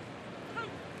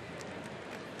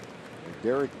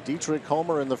 Derek Dietrich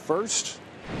homer in the first.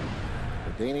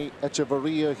 Danny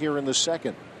Echeverria here in the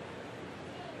second.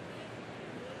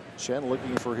 Chen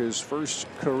looking for his first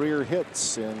career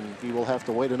hits, and he will have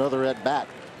to wait another at bat.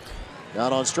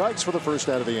 Down on strikes for the first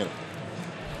out of the inning.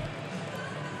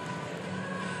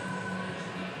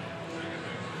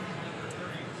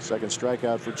 Second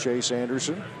strikeout for Chase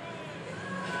Anderson.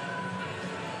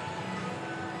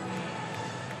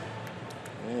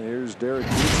 And here's Derek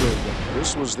Dietrich.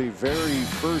 This was the very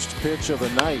first pitch of the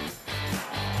night,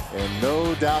 and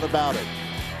no doubt about it.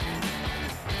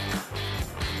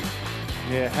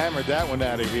 Yeah, hammered that one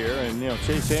out of here, and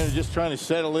Chase Anderson just trying to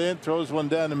settle in, throws one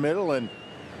down the middle, and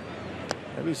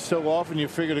every so often you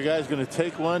figure the guy's going to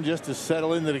take one just to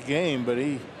settle into the game, but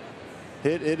he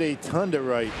hit it a ton to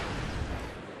right.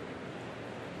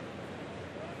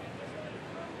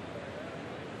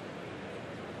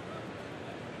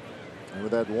 And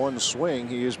with that one swing,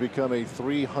 he has become a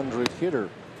 300 hitter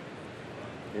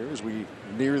here as we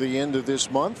near the end of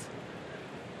this month.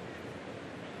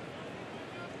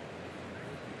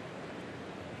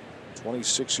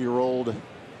 '26-year-old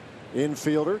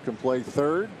infielder can play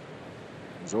third.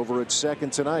 He's over at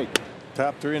second tonight.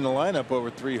 Top three in the lineup over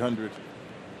 300.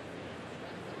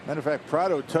 Matter of fact,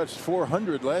 Prado touched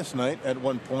 400 last night at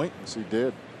one point. Yes, he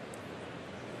did.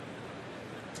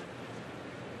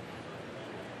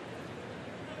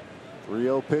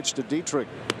 Rio pitch to Dietrich.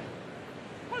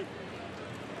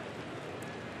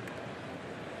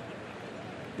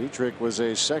 Dietrich was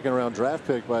a second-round draft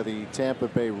pick by the Tampa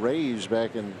Bay Rays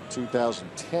back in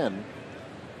 2010.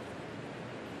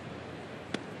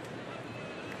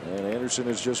 And Anderson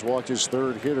has just walked his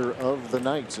third hitter of the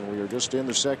night, and we are just in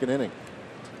the second inning.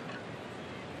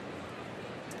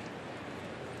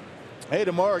 Hey,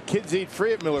 tomorrow kids eat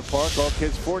free at Miller Park. All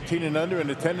kids 14 and under in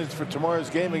attendance for tomorrow's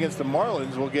game against the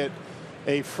Marlins will get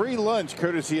a free lunch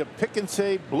courtesy of Pick and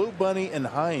Save, Blue Bunny, and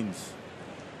Heinz.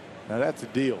 Now that's a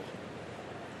deal.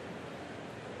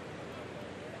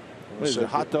 What is it?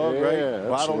 Hot dog, yeah, right? Absolutely.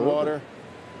 Bottled water,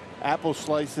 apple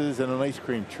slices, and an ice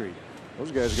cream treat.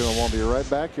 Those guys are going to want to be right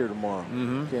back here tomorrow.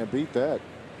 Mm-hmm. Can't beat that.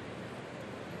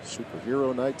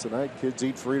 Superhero night tonight. Kids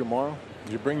eat free tomorrow.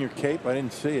 Did you bring your cape? I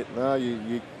didn't see it. No,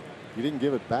 you didn't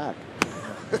give it back.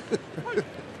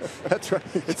 That's right.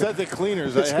 It's at the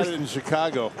cleaners. I had it in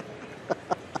Chicago.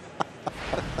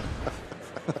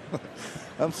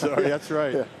 I'm sorry. That's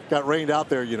right. Yeah. Got rained out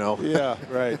there, you know. Yeah,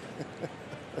 right.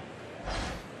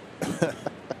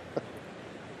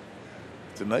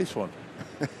 It's a nice one.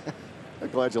 I'm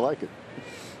glad you like it.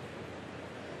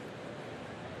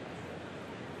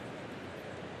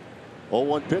 Oh,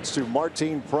 1 pitch to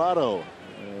Martin Prado,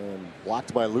 and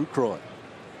blocked by Lucroy.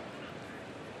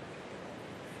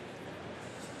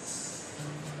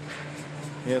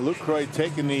 Yeah, Lucroy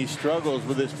taking these struggles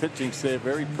with his pitching staff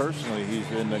very personally. He's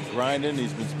been grinding.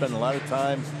 He's been spending a lot of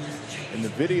time in the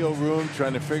video room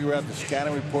trying to figure out the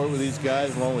scouting report with these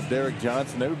guys, along with Derek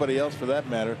Johnson, everybody else for that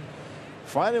matter,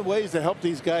 finding ways to help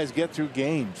these guys get through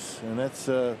games. And that's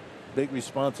a big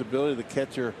responsibility the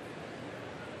catcher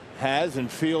has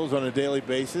and feels on a daily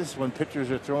basis. When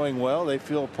pitchers are throwing well, they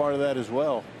feel a part of that as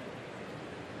well.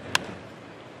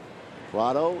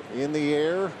 Prado in the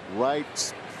air,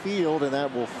 right field, and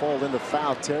that will fall into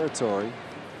foul territory.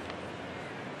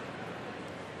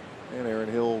 And Aaron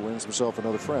Hill wins himself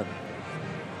another friend.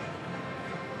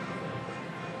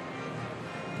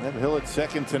 And Hill at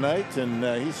second tonight, and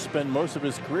he's spent most of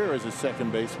his career as a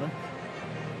second baseman.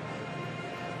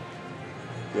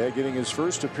 Yeah, getting his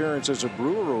first appearance as a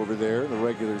Brewer over there in the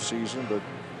regular season, but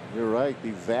you're right,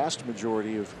 the vast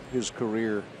majority of his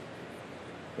career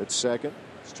at second.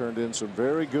 He's turned in some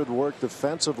very good work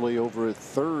defensively over at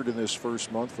third in this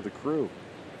first month for the Crew.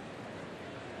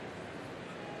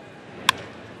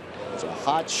 It's a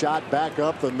hot shot back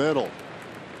up the middle.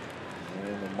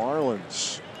 And the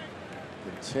Marlins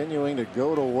continuing to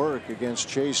go to work against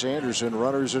Chase Anderson.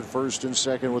 Runners at first and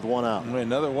second with one out.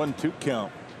 Another 1-2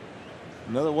 count.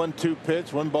 Another 1-2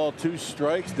 pitch. 1 ball, 2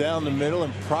 strikes down the middle,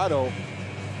 and Prado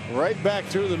right back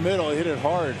through the middle. Hit it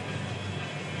hard.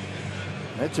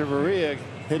 Echeverria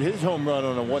hit his home run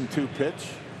on a 1-2 pitch.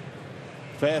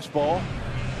 Fastball.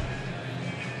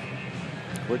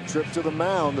 Quick trip to the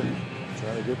mound.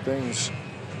 Trying to get things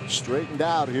straightened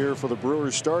out here for the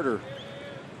Brewers starter.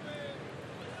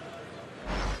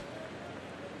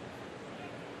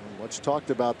 Much talked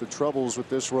about the troubles with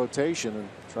this rotation and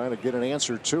trying to get an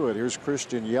answer to it. Here's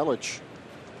Christian Yelich.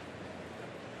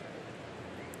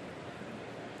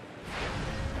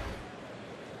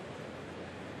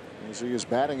 You see his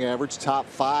batting average, top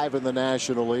 5 in the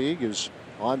National League. His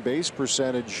on-base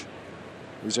percentage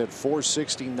is at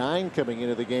 .469 coming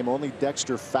into the game. Only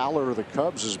Dexter Fowler of the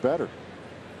Cubs is better.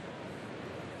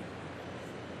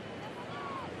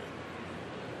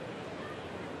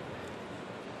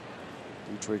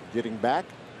 Dietrich getting back.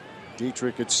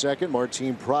 Dietrich at second.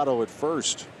 Martin Prado at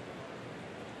first.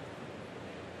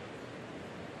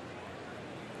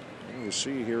 And you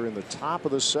see here in the top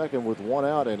of the second with 1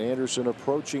 out, and Anderson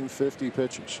approaching 50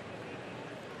 pitches.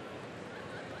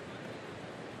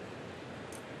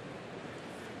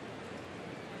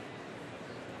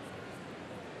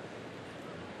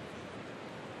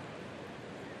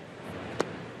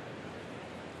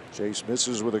 Chase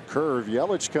misses with a curve.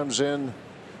 Yelich comes in.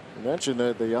 I mentioned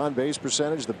that the on-base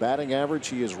percentage, the batting average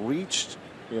he has reached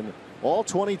in all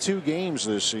 22 games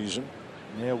this season.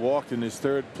 Yeah, walked in his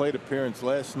 3rd plate appearance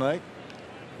last night.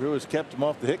 Brewers kept him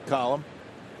off the hit column.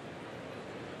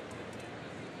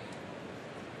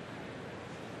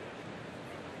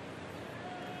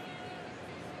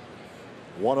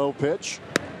 .1-0 pitch.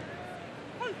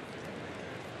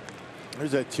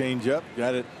 There's that changeup.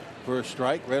 Got it for a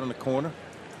strike right on the corner.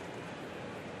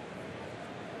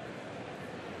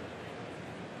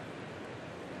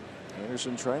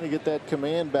 Anderson trying to get that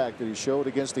command back that he showed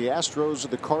against the Astros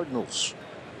and the Cardinals.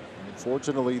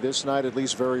 Unfortunately, this night, at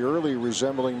least very early,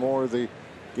 resembling more of the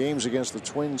games against the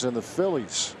Twins and the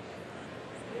Phillies.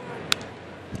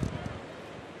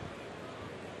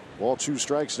 Ball 2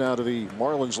 strikes now to the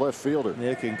Marlins left fielder.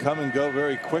 It can come and go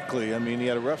very quickly. I mean, he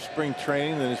had a rough spring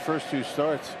training, and his first 2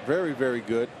 starts very, very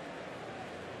good.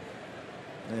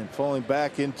 And falling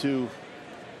back into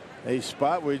a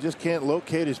spot where he just can't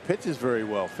locate his pitches very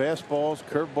well. Fastballs,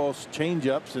 curveballs,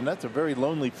 changeups, and that's a very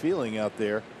lonely feeling out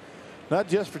there. Not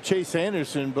just for Chase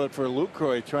Anderson, but for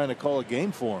Lucroy trying to call a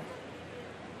game for him.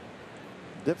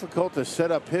 Difficult to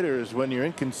set up hitters when you're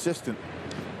inconsistent.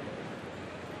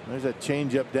 There's that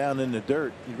changeup down in the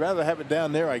dirt. You'd rather have it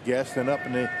down there, I guess, than up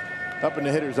in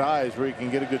the hitter's eyes where you can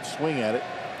get a good swing at it.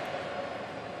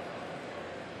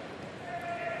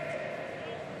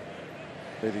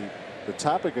 The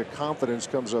topic of confidence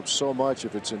comes up so much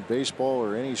if it's in baseball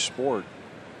or any sport.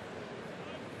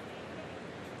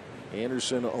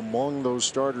 Anderson among those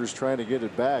starters trying to get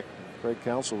it back. Craig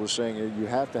Counsell was saying you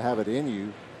have to have it in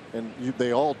you, and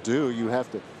they all do. You have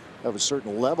to have a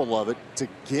certain level of it to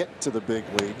get to the big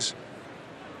leagues.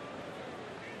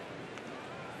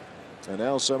 And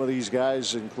now some of these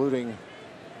guys, including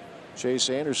Chase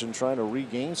Anderson, trying to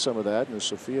regain some of that, and as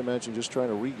Sophia mentioned, just trying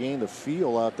to regain the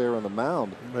feel out there on the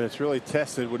mound. But it's really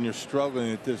tested when you're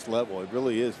struggling at this level. It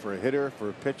really is, for a hitter, for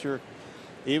a pitcher.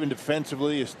 Even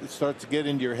defensively, it starts to get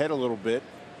into your head a little bit.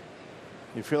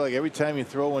 You feel like every time you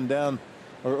throw one down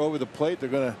or over the plate, they're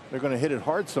gonna hit it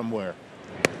hard somewhere.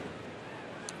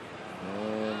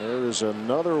 And there is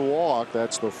another walk.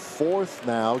 That's the 4th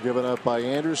now given up by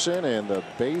Anderson, and the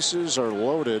bases are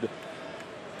loaded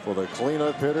for the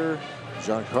cleanup hitter,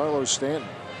 Giancarlo Stanton.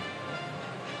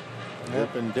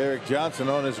 Yep, and Derek Johnson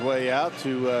on his way out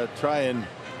to try and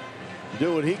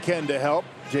do what he can to help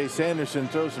Chase Anderson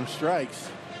throw some strikes.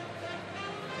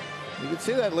 You can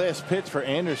see that last pitch for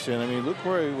Anderson. I mean, look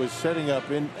where he was setting up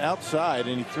outside,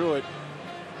 and he threw it.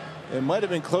 It might have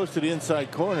been close to the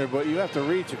inside corner, but you have to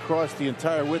reach across the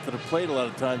entire width of the plate a lot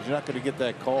of times. You're not going to get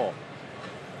that call.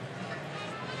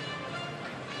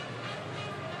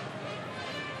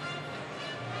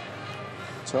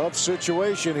 Tough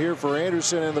situation here for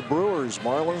Anderson and the Brewers.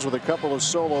 Marlins with a couple of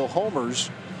solo homers.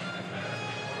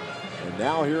 And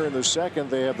now here in the second,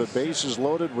 they have the bases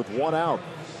loaded with 1 out.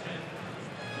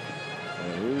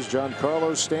 And here's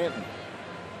Giancarlo Stanton.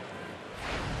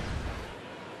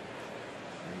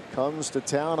 He comes to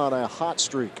town on a hot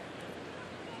streak.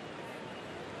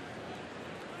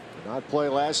 Did not play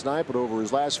last night, but over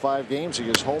his last 5 games, he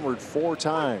has homered 4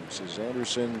 times as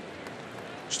Anderson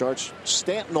starts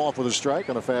Stanton off with a strike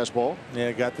on a fastball.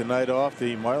 Yeah, got the night off.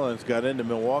 The Marlins got into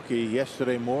Milwaukee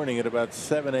yesterday morning at about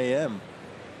 7 a.m.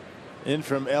 in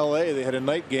from L.A. They had a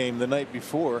night game the night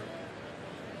before.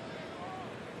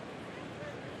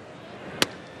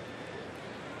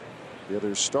 The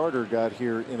other starter got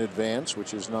here in advance,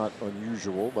 which is not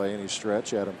unusual by any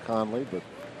stretch, Adam Conley, but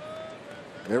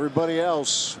everybody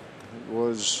else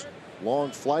was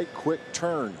long flight, quick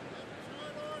turn.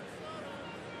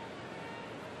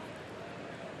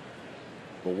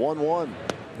 The 1-1.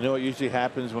 You know what usually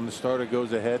happens when the starter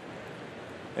goes ahead?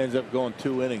 ends up going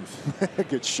 2 innings.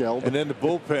 Gets shelled. And then the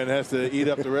bullpen has to eat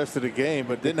up the rest of the game.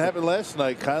 But didn't happen last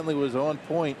night. Conley was on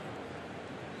point.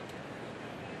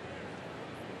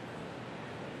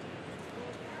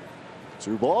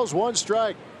 Two balls, one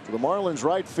strike for the Marlins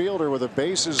right fielder with the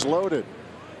bases loaded.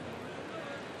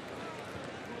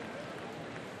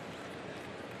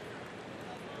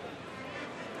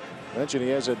 Mentioned he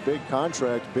has that big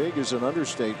contract. Big is an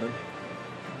understatement.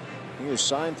 He is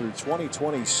signed through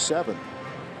 2027.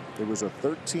 It was a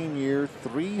 13-year,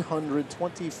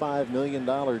 $325 million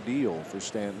deal for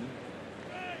Stanton.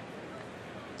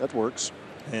 That works.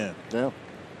 Yeah. Yeah.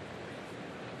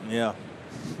 Yeah.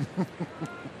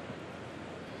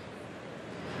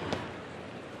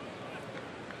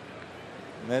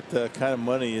 That kind of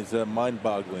money is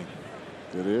mind-boggling.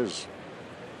 It is.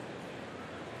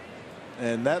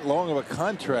 And that long of a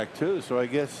contract too. So I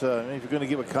guess if you're going to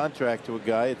give a contract to a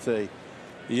guy, it's a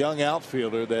young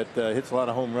outfielder that hits a lot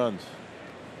of home runs.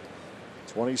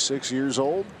 26 years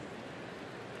old.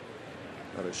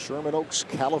 Out of Sherman Oaks,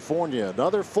 California.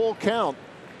 Another full count.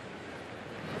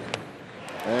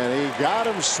 And he got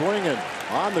him swinging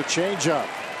on the changeup.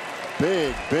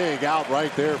 Big out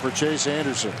right there for Chase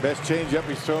Anderson. Best changeup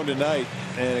he's thrown tonight,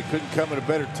 and it couldn't come at a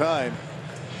better time.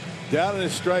 Down in the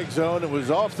strike zone, it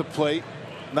was off the plate,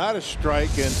 not a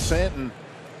strike, and Stanton,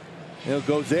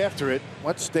 goes after it.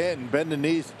 What's Stanton? Bend the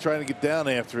knees trying to get down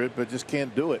after it, but just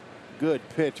can't do it. Good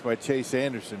pitch by Chase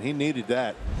Anderson. He needed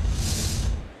that.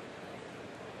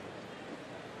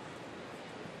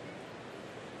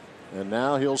 And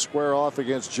now he'll square off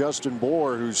against Justin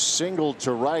Bour, who's singled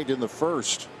to right in the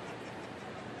first.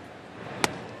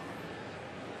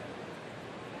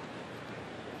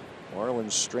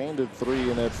 Marlins stranded 3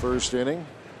 in that first inning.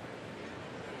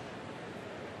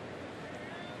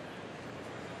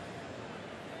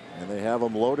 And they have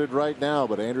him loaded right now,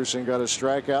 but Anderson got a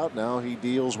strikeout. Now he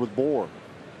deals with Bour.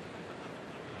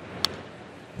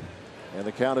 And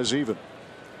the count is even.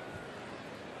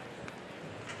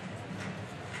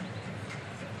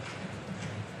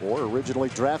 Bour originally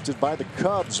drafted by the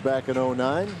Cubs back in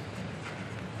 '09.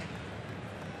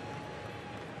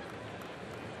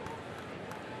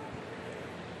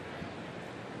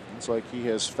 Looks like he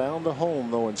has found a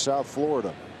home, though, in South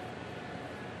Florida.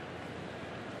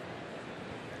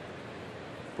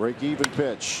 Break-even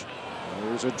pitch.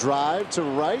 There's a drive to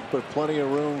right, but plenty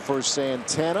of room for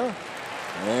Santana.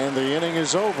 And the inning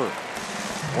is over.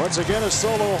 Once again, a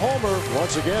solo homer.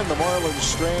 Once again, the Marlins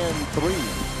strand 3.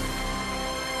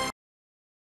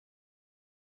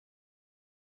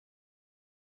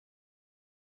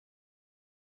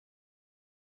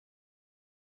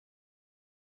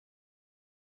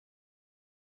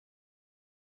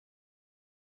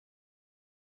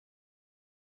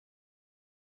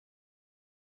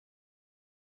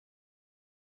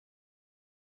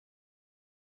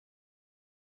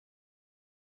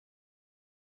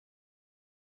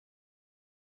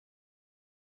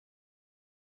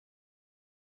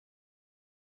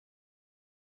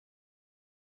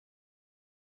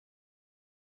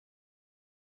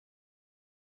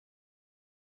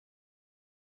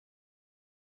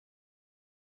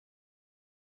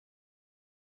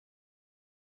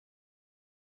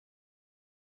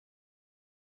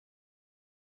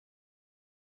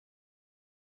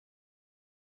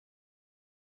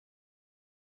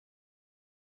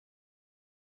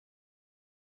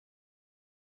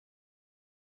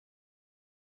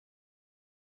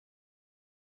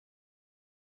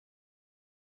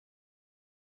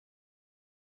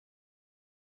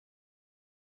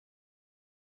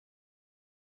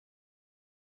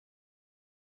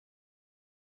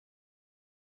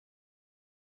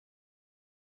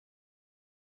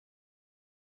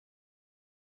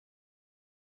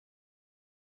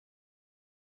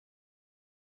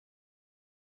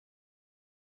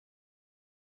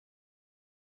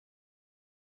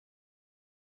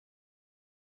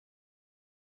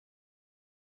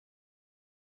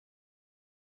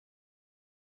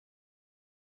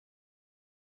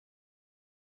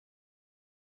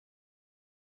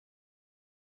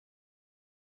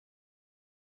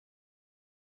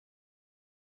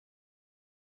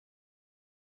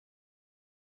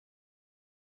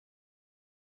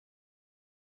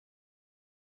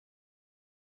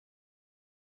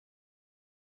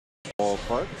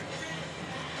 Ballpark.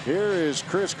 Here is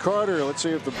Chris Carter. Let's see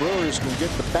if the Brewers can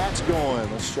get the bats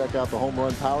going. Let's check out the home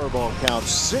run Powerball count.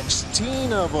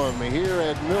 16 of them here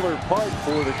at Miller Park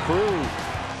for the Crew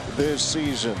this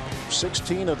season.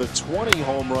 16 of the 20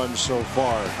 home runs so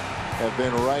far have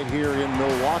been right here in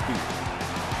Milwaukee.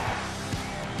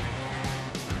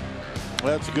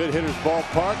 Well, it's a good hitter's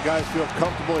ballpark. Guys feel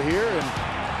comfortable here, and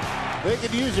They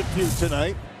could use a few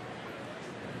tonight.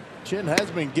 Chin has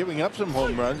been giving up some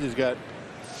home runs. He's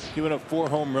given up 4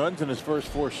 home runs in his first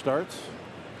 4 starts.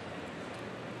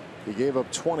 He gave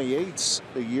up 28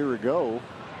 a year ago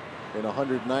in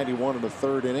 191 in the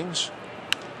 3rd innings.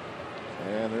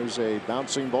 And there's a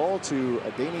bouncing ball to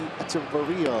Adeiny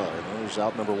Echeverria, and there's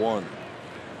out number 1.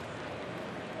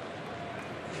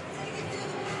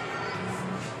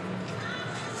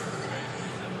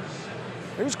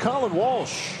 Here's Colin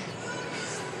Walsh.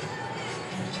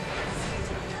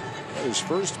 His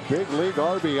first big league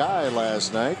RBI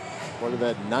last night, part of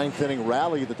that 9th inning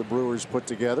rally that the Brewers put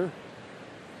together.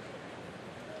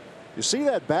 You see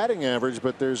that batting average,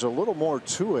 but there's a little more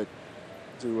to it,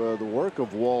 to the work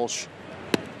of Walsh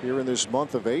here in this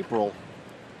month of April,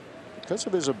 because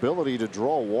of his ability to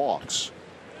draw walks,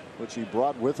 which he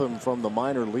brought with him from the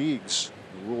minor leagues.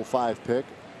 The Rule 5 pick.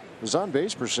 His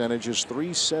on-base percentage is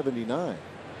 .379.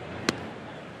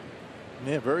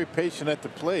 Yeah, very patient at the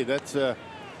plate. That's a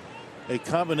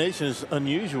combination is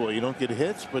unusual. You don't get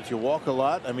hits, but you walk a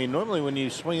lot. I mean, normally when you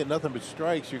swing at nothing but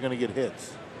strikes, you're going to get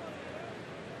hits.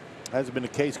 Hasn't been the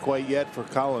case quite yet for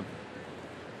Colin.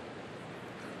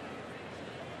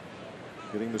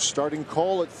 Getting the starting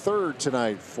call at 3rd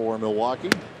tonight for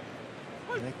Milwaukee.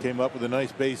 He came up with a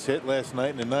nice base hit last night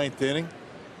in the 9th inning.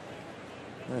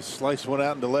 And sliced one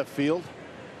out into left field.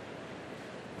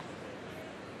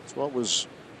 That's what was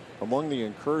among the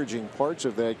encouraging parts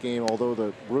of that game, although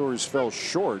the Brewers fell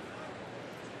short.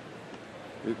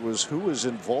 It was who was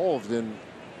involved in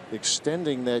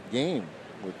extending that game,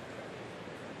 with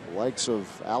the likes of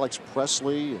Alex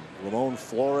Presley and Ramon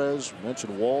Flores.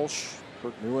 Mentioned Walsh,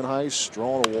 Kirk Neuenhuis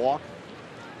drawing a walk.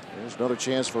 There's another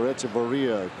chance for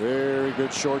Echeverria. Very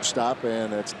good shortstop,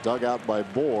 and it's dug out by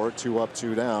Bohr. 2 up,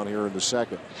 2 down here in the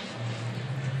 2nd.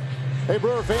 Hey,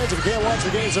 Brewer fans, if you can't watch the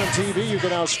games on TV, you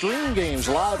can now stream games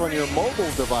live on your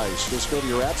mobile device. Just go to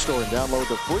your app store and download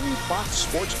the free Fox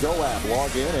Sports Go app.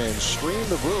 Log in and stream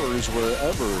the Brewers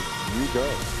wherever you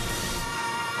go.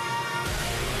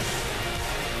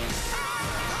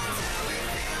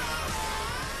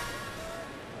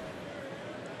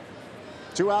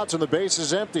 Two outs and the base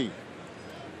is empty.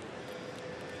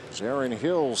 As Aaron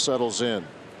Hill settles in.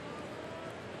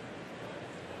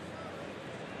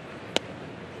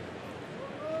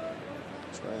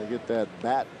 Trying to get that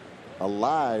bat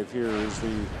alive here is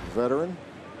the veteran.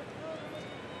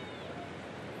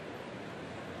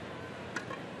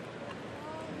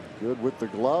 Good with the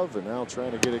glove, and now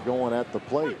trying to get it going at the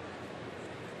plate.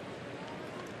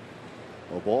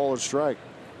 A ball, a strike.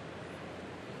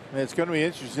 It's going to be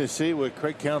interesting to see what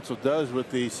Craig Counsell does with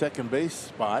the second base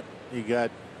spot. You got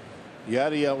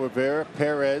Yadiel Rivera,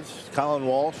 Perez, Colin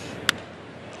Walsh.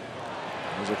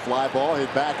 There's a fly ball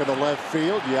hit back in the left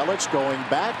field. Yelich going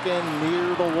back and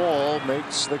near the wall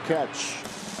makes the catch.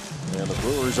 And the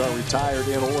Brewers are retired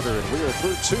in order, and we are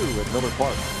through 2 at Miller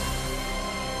Park.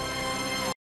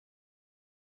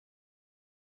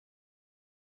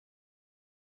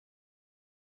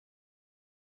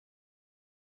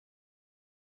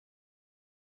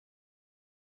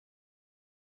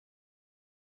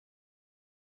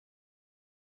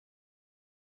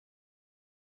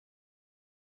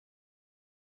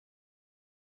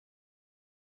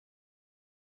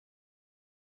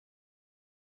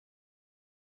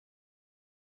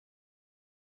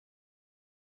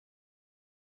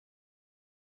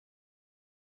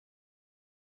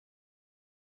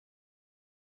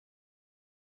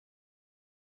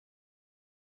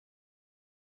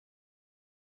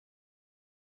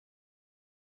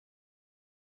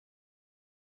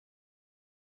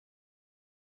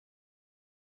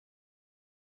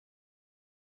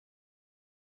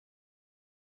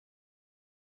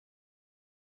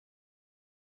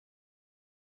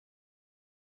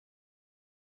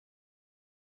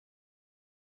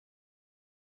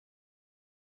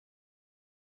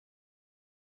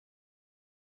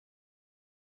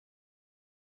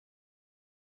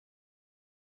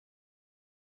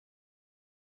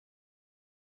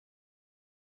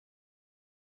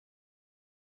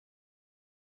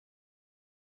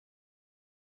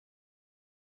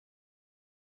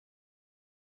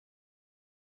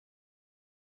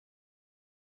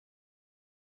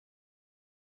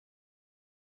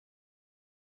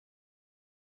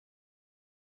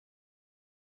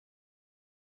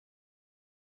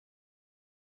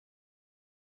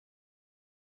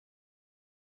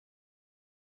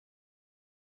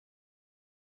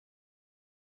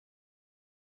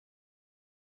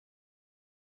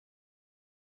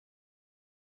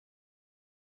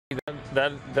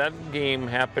 That game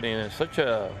happening is such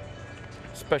a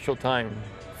special time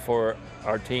for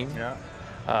our team. Yeah.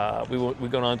 We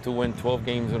gone on to win 12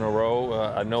 games in a row.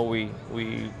 I know we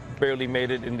barely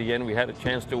made it in the end. We had a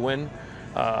chance to win,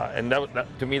 and that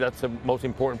to me that's the most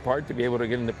important part, to be able to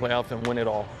get in the playoffs and win it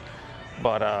all.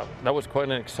 But that was quite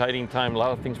an exciting time. A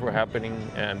lot of things were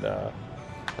happening, and I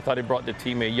thought it brought the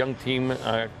team, a young team,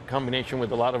 combination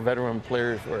with a lot of veteran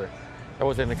players. That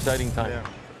was an exciting time. Yeah.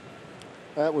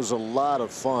 That was a lot of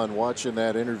fun watching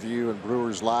that interview in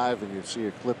Brewers Live, and you see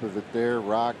a clip of it there.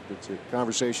 Rock, it's a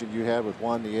conversation you had with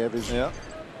Juan Nieves. Yeah.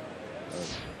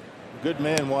 Good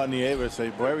man, Juan Nieves,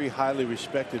 a very highly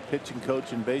respected pitching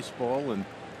coach in baseball, and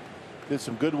did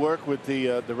some good work with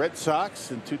the Red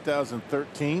Sox in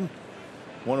 2013.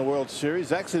 Won a World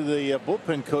Series. Actually, the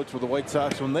bullpen coach with the White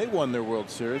Sox when they won their World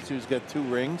Series. He's got 2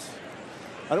 rings.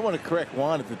 I don't want to correct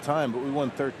Juan at the time, but we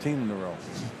won 13 in a row.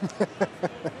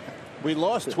 We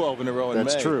lost 12 in a row in May.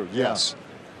 That's true. Yes.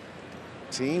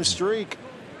 Yeah. Team streak.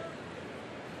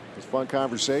 It's a fun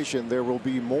conversation. There will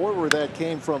be more where that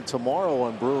came from tomorrow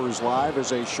on Brewers Live,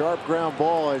 as a sharp ground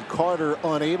ball and Carter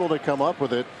unable to come up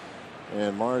with it.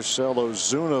 And Marcell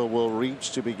Ozuna will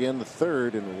reach to begin the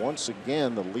 3rd. And once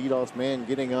again, the leadoff man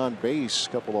getting on base. A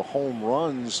couple of home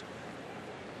runs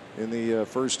in the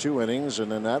first 2 innings.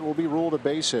 And then that will be ruled a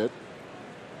base hit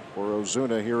for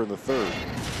Ozuna here in the 3rd.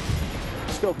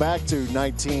 Let's go back to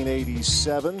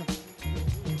 1987.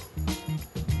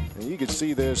 And you could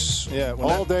see this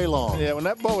all day long. Yeah, when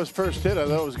that ball was first hit, I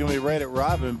thought it was going to be right at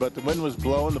Robin, but the wind was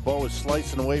blowing. The ball was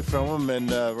slicing away from him,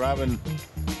 and Robin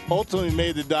ultimately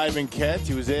made the diving catch.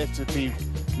 He was asked if he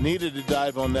needed to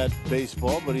dive on that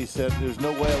baseball, but he said there's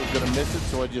no way I was going to miss it,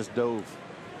 so I just dove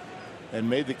and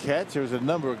made the catch. There was a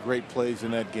number of great plays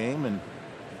in that game, and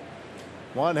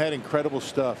Juan had incredible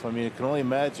stuff. I mean, you can only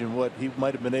imagine what he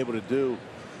might have been able to do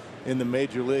in the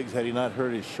major leagues had he not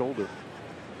hurt his shoulder.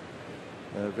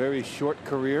 A very short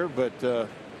career, but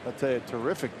I'll tell you, a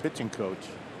terrific pitching coach.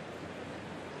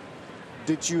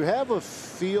 Did you have a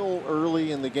feel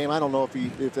early in the game? I don't know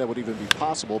if that would even be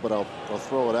possible, but I'll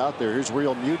throw it out there. Here's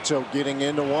Real Muto getting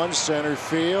into one, center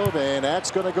field, and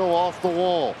that's going to go off the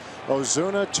wall.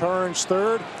 Ozuna turns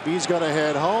 3rd. He's going to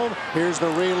head home. Here's the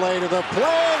relay to the plate,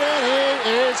 and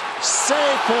he is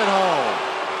safe at home.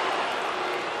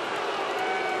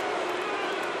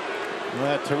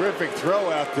 A terrific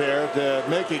throw out there to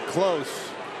make it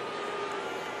close.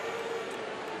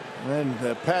 And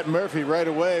Pat Murphy right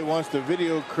away wants the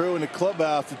video crew in the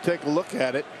clubhouse to take a look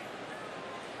at it.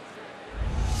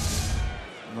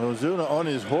 Ozuna on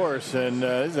his horse, and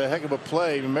this is a heck of a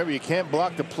play. Remember, you can't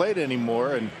block the plate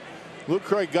anymore, and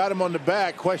Lucroy got him on the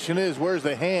back. Question is, where's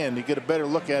the hand? You get a better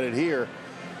look at it here.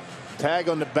 Tag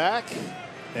on the back,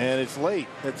 and it's late.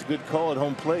 That's a good call at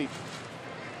home plate.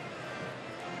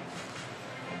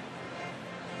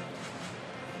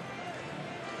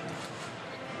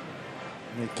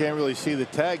 You can't really see the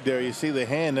tag there. You see the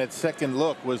hand. That second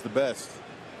look was the best.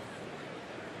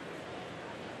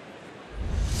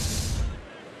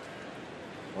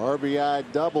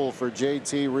 RBI double for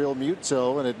JT Real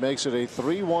Muto, and it makes it a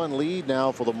 3-1 lead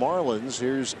now for the Marlins.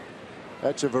 Here's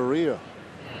Echeverria.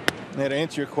 Yeah, to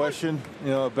answer your question,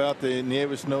 about the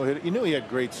Nieves no-hitter, you knew he had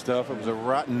great stuff. It was a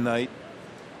rotten night,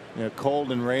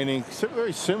 cold and raining,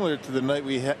 very similar to the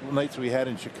nights we had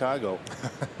in Chicago.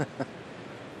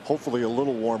 Hopefully a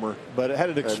little warmer. But it had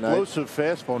an explosive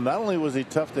fastball. Not only was he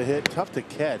tough to hit, tough to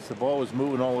catch. The ball was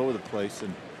moving all over the place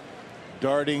and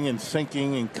darting and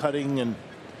sinking and cutting and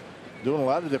doing a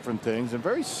lot of different things. And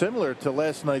very similar to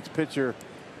last night's pitcher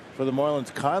for the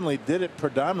Marlins, Conley, did it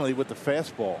predominantly with the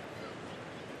fastball.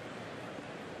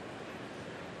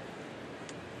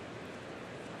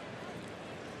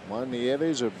 Juan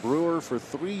Nieves, a Brewer for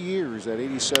 3 years, that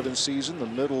 87 season, the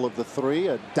middle of the 3.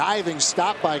 A diving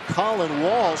stop by Colin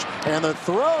Walsh, and the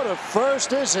throw to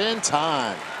first is in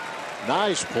time.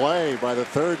 Nice play by the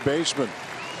 3rd baseman.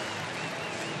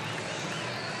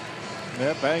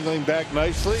 Yep, angling back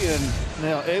nicely and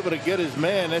now able to get his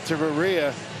man.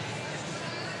 Echeverria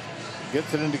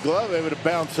gets it into glove, able to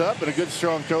bounce up, and a good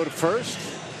strong throw to first.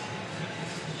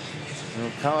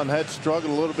 Colin had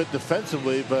struggled a little bit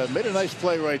defensively, but made a nice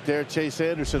play right there. Chase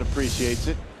Anderson appreciates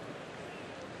it.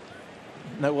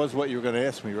 That was what you were going to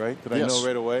ask me, right? Did I know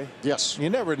right away? Yes. You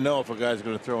never know if a guy's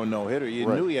going to throw a no-hitter. You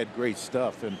knew he had great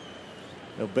stuff, and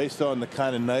based on the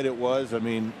kind of night it was, I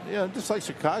mean, just like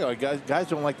Chicago, guys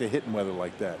don't like the hitting weather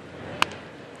like that.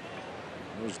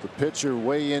 There's the pitcher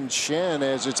Wei-Yin Chen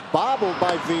as it's bobbled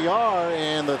by VR,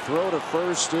 and the throw to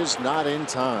first is not in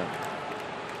time.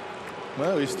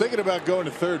 Well, he's thinking about going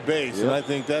to third base, and I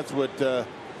think that's what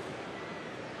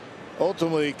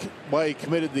ultimately why he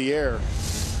committed the error.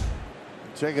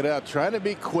 Check it out, trying to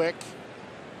be quick,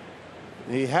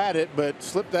 He had it, but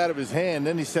slipped out of his hand.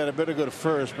 Then he said, I better go to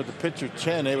first. But the pitcher,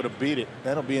 Chen, able to beat it.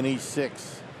 That'll be an E6.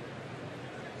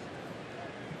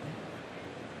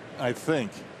 I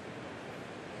think.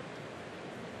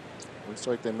 Looks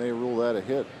like they may rule that a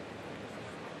hit.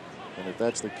 And if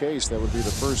that's the case, that would be the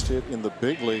first hit in the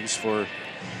big leagues for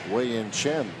Wei-Yin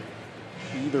Chen.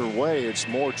 Either way, it's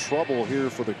more trouble here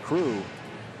for the Crew.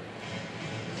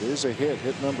 There's a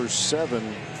hit number 7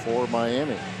 for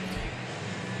Miami.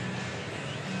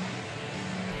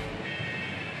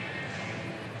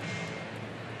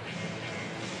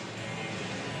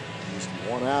 Just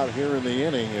one out here in the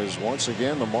inning as once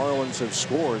again the Marlins have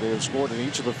scored. They have scored in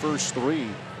each of the first 3.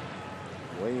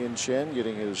 Wei-Yin Chen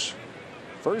getting his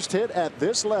first hit at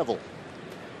this level.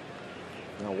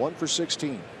 Now 1 for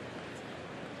 16.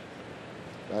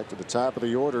 Back to the top of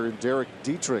the order in Derek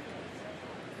Dietrich.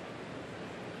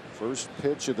 First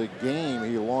pitch of the game,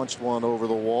 he launched one over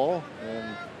the wall,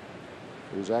 and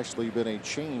there's actually been a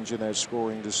change in that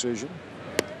scoring decision.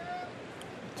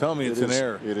 Tell me it's an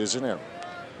error. It is an error.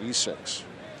 E6.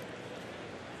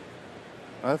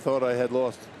 I thought I had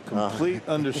lost complete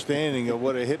understanding of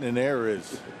what a hit and an error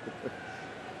is.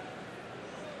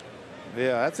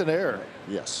 Yeah, that's an error.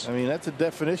 Yes. I mean, that's a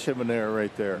definition of an error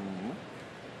right there.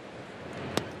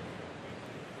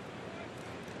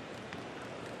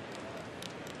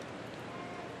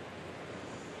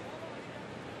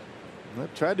 I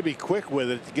tried to be quick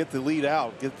with it to get the lead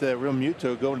out, get the Real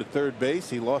Muto going to third base.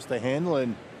 He lost the handle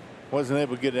and wasn't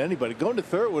able to get anybody. Going to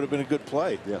third would have been a good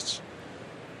play. Yes.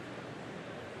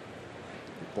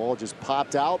 The ball just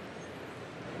popped out.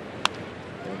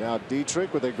 And now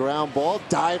Dietrich with a ground ball.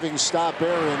 Diving stop,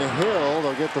 Aaron Hill.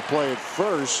 They'll get the play at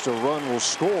first. A run will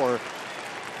score.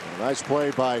 A nice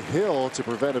play by Hill to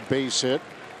prevent a base hit.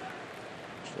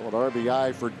 Still an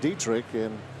RBI for Dietrich,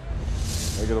 and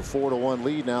they get a 4-1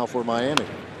 lead now for Miami.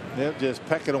 Yep, just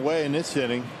pecking away in this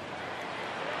inning.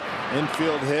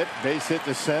 Infield hit, base hit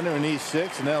to center, and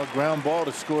E6, and now a ground ball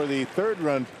to score the 3rd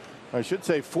run, or I should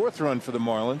say 4th run for the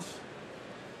Marlins.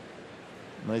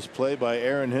 Nice play by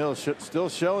Aaron Hill, still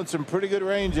showing some pretty good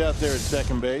range out there at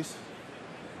second base.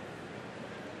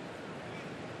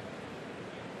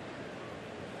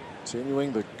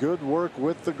 Continuing the good work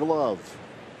with the glove.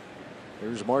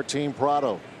 Here's Martin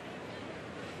Prado.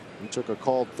 He took a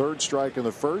called 3rd strike in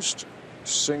the first,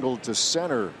 singled to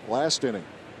center last inning.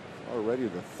 Already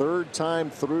the 3rd time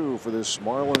through for this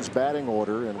Marlins batting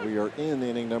order, and we are in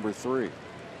inning number 3.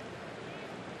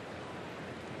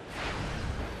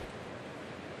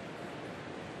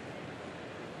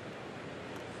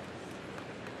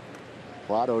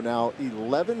 Prado now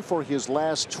 11 for his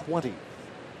last 20.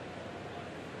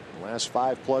 The last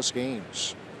 5+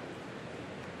 games.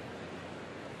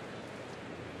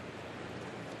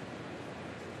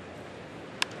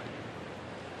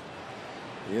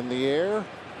 In the air,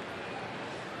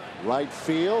 right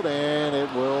field, and it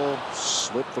will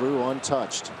slip through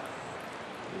untouched.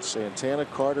 With Santana,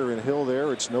 Carter, and Hill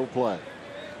there, it's no play.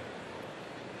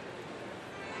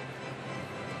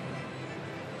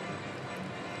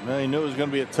 Well, he knew it was going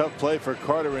to be a tough play for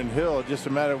Carter and Hill. Just a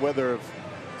matter of whether if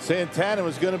Santana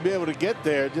was going to be able to get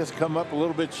there, just come up a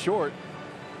little bit short.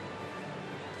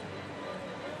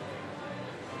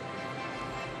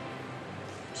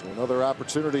 So another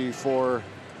opportunity for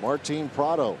Martin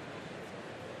Prado.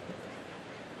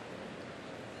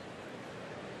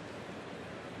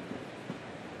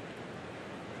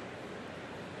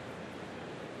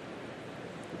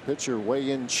 The pitcher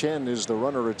Wei-Yin Chen is the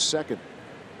runner at second.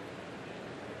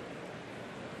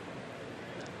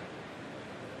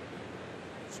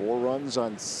 Four runs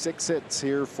on 6 hits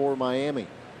here for Miami.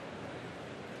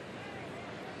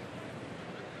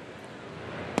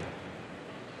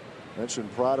 Mentioned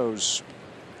Prado's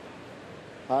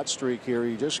hot streak here.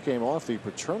 He just came off the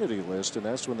paternity list, and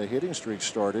that's when the hitting streak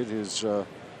started. His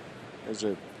as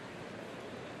a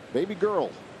baby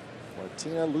girl,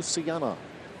 Martina Luciana,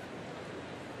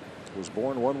 was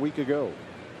born 1 week ago.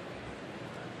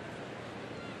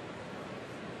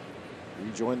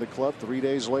 He joined the club 3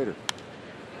 days later.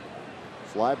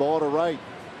 Fly ball to right.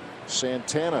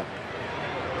 Santana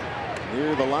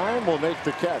near the line will make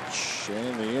the catch,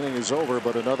 and the inning is over,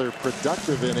 but another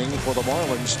productive inning for the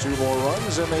Marlins. 2 more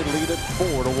runs and they lead it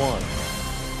 4-1.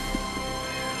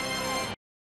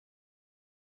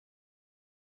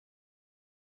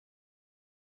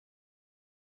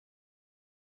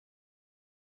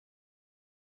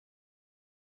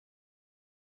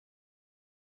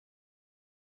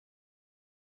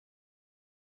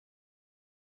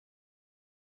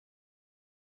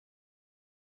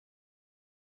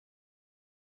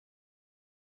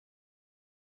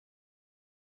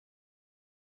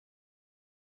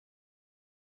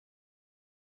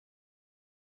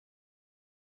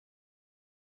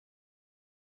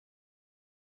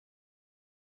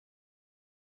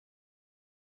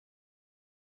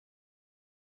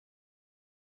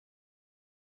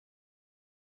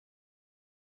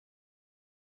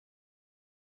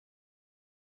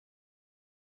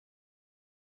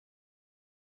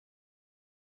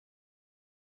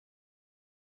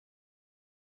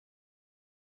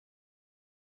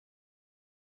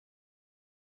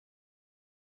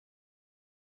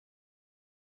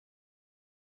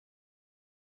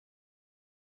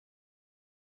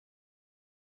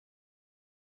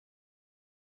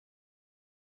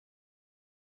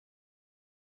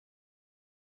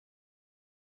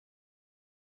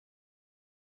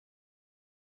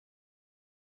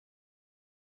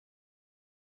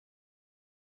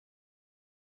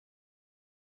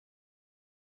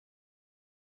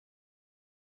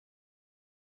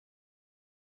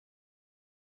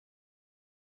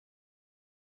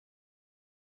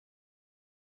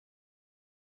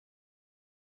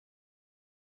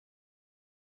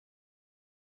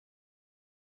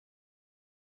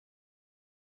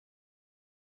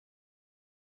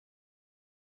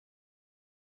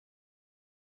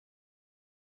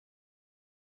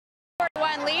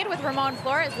 lead with Ramon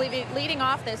Flores leading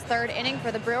off this third inning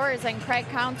for the Brewers, and Craig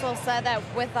Counsell said that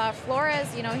with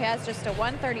Flores, you know, he has just a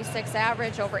 136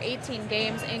 average over 18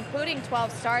 games, including 12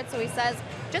 starts. So he says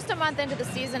just a month into the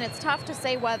season, it's tough to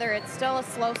say whether it's still a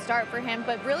slow start for him,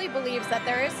 but really believes that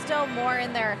there is still more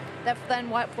in there than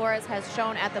what Flores has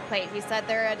shown at the plate. He said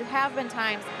there have been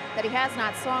times that he has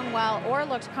not swung well or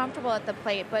looked comfortable at the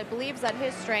plate, but believes that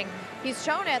his strength, he's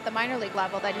shown at the minor league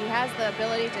level that he has the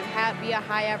ability to be a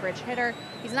high average hitter.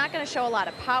 He's not going to show a lot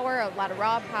of power, a lot of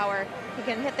raw power. He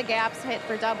can hit the gaps, hit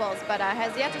for doubles, but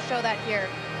has yet to show that here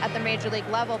at the major league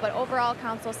level. But overall,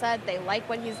 Counsell said they like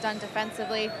what he's done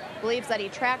defensively, believes that he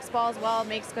tracks balls well,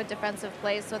 makes good defensive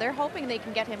plays, so they're hoping they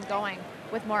can get him going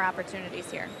with more opportunities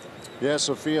here. Yeah,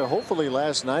 Sophia, hopefully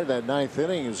last night, that ninth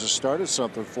inning, has just started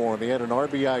something for him. He had an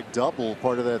RBI double,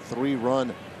 part of that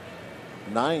 3-run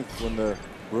ninth, when the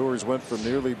Brewers went from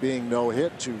nearly being no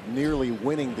hit to nearly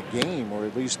winning the game, or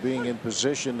at least being in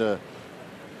position to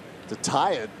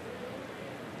tie it.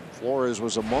 Flores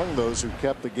was among those who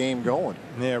kept the game going.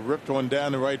 Yeah, ripped one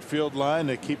down the right field line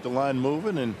to keep the line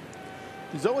moving, and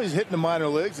he's always hitting the minor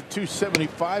leagues, a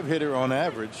 275 hitter on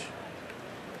average.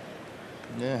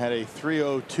 Yeah, had a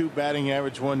 302 batting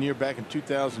average one year back in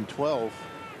 2012.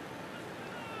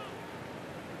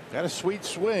 Got a sweet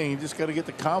swing. You just got to get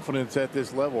the confidence at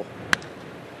this level.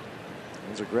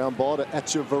 There's a ground ball to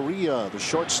Echeverria, the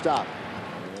shortstop.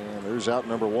 And there's out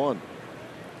number one.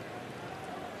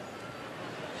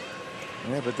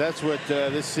 Yeah, but that's what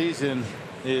this season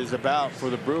is about for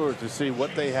the Brewers, to see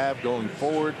what they have going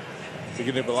forward. They're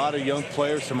going to have a lot of young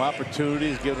players, some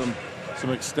opportunities, give them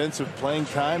some extensive playing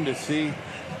time to see, you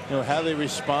know, how they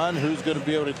respond, who's going to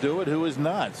be able to do it, who is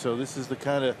not. So this is the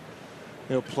kind of,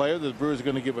 you know, player that the Brewers are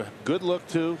going to give a good look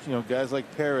to. You know, guys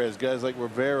like Perez, guys like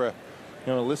Rivera.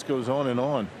 You know, the list goes on,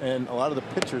 and a lot of the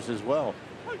pitchers as well.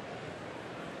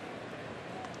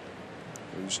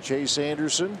 There's Chase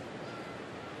Anderson.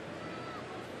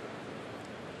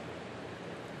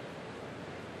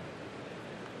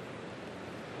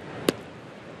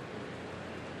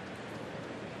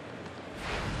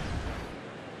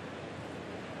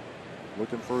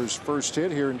 Looking for his first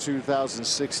hit here in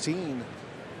 2016.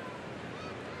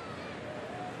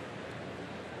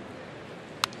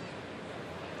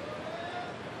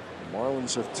 The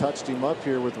Marlins have touched him up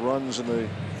here with runs in the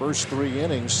first 3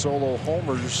 innings, solo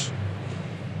homers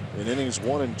in innings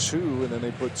 1 and 2, and then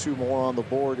they put 2 more on the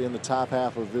board in the top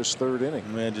half of this 3rd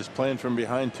inning. Man, just playing from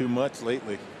behind too much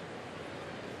lately.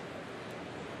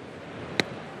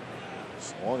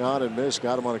 Swung on and missed,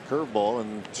 got him on a curveball,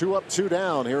 and 2 up, 2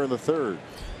 down here in the 3rd.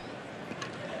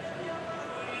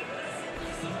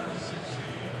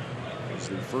 It's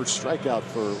the first strikeout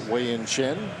for Wei-Yin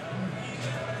Chen.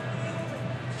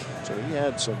 So he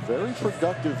had some very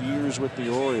productive years with the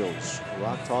Orioles.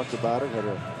 Rock talked about it, had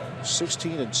a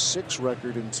 16-6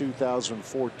 record in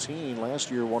 2014.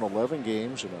 Last year won 11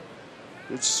 games and a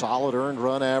good solid earned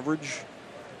run average.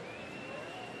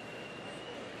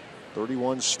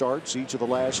 31 starts each of the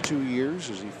last 2 years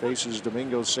as he faces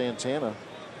Domingo Santana.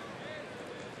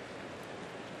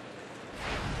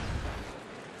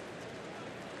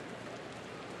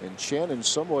 And Chen, in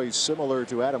some ways similar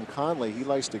to Adam Conley, he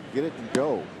likes to get it and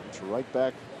go. It's right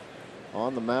back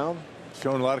on the mound.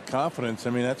 Showing a lot of confidence. I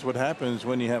mean, that's what happens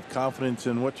when you have confidence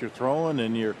in what you're throwing,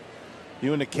 and you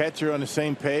and the catcher on the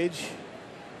same page.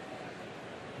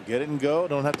 Get it and go.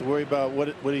 Don't have to worry about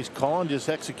what he's calling. Just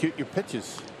execute your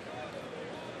pitches.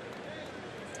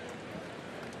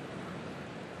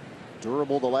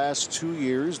 Durable the last 2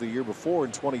 years. The year before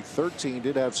in 2013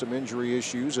 did have some injury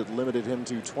issues. It limited him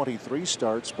to 23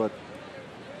 starts, but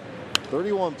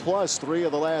 31 plus 3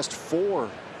 of the last 4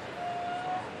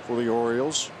 for the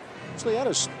Orioles. So they had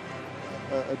a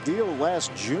deal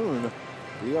last June.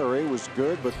 The ERA was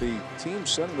good, but the team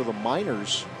sent him to the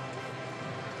minors.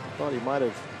 Thought he might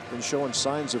have been showing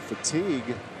signs of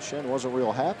fatigue. Chen wasn't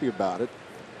real happy about it.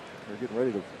 They're getting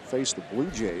ready to face the Blue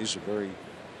Jays, a very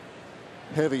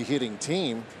heavy hitting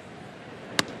team.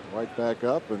 Right back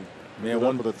up and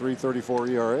up with a 3.34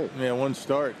 ERA. Yeah, 1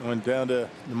 start. Went down to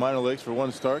the minor leagues for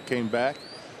 1 start, came back.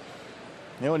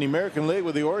 You know, in the American League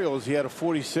with the Orioles, he had a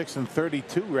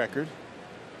 46-32 record.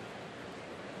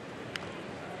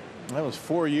 That was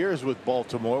 4 years with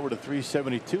Baltimore with a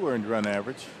 372 earned run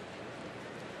average.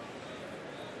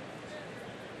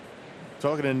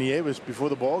 Talking to Nieves before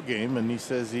the ball game, and he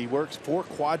says he works 4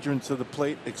 quadrants of the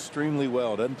plate extremely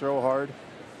well. Doesn't throw hard,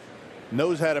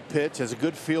 knows how to pitch, has a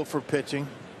good feel for pitching.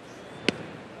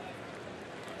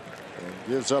 And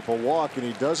gives up a walk, and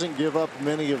he doesn't give up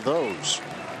many of those.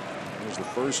 Here's the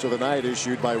first of the night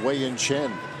issued by Wei-Yin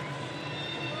Chen.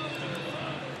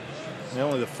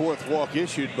 Only the 4th walk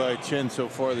issued by Chen so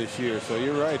far this year. So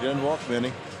you're right, he doesn't walk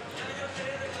many.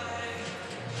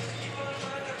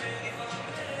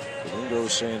 Domingo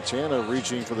Santana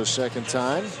reaching for the 2nd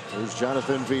time. There's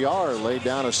Jonathan Villar, laid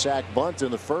down a sac bunt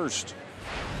in the 1st.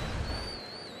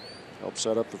 Helped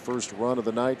set up the 1st run of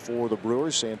the night for the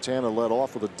Brewers. Santana led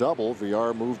off with a double.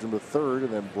 Villar moved him to 3rd, and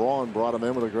then Braun brought him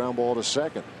in with a ground ball to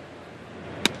 2nd.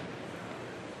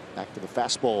 Back to the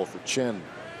fastball for Chen.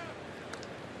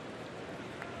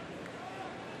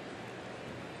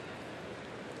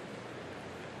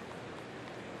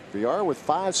 Villar with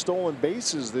 5 stolen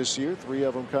bases this year, 3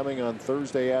 of them coming on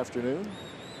Thursday afternoon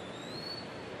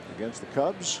against the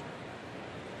Cubs.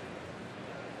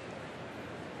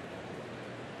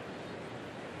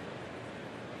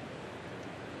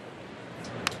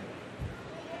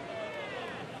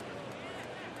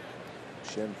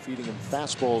 Chen feeding him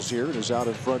fastballs here and is out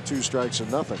in front, 2 strikes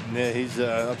and nothing. Yeah, he's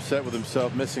upset with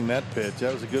himself missing that pitch.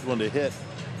 That was a good one to hit.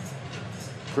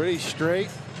 Pretty straight.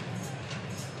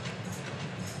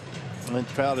 And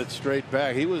fouled it straight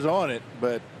back. He was on it,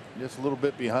 but just a little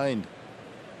bit behind.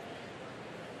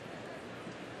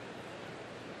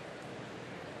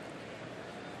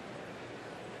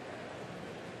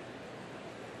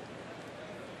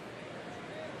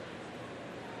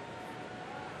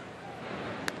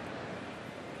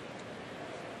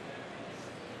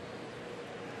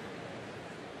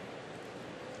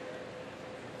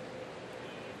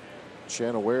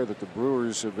 Chen aware that the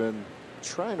Brewers have been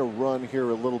trying to run here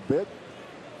a little bit.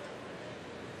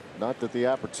 Not that the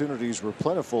opportunities were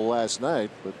plentiful last night,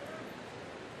 but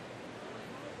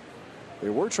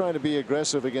they were trying to be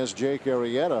aggressive against Jake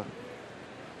Arrieta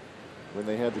when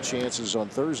they had the chances on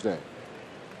Thursday.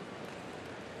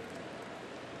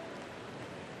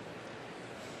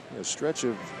 A stretch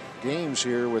of games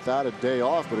here without a day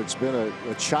off, but it's been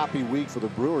a choppy week for the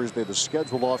Brewers. They had the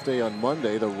scheduled off day on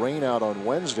Monday, the rain out on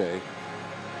Wednesday.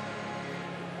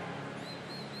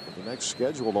 But the next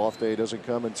scheduled off day doesn't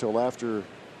come until after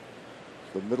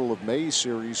the middle of May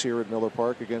series here at Miller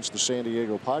Park against the San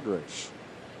Diego Padres.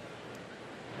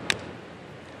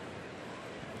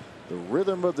 The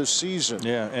rhythm of the season.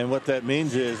 Yeah, and what that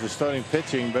means is the starting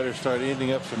pitching better start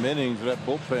eating up some innings. That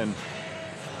bullpen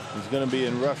is going to be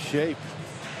in rough shape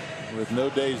with no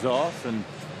days off, and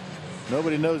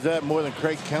nobody knows that more than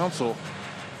Craig Counsell.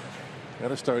 Got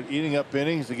to start eating up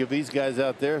innings to give these guys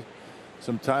out there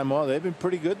some time off. They've been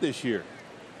pretty good this year,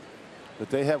 but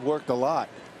they have worked a lot.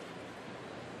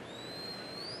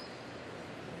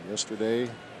 Yesterday,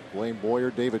 Blaine Boyer,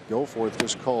 David Goforth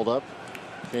just called up,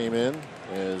 came in,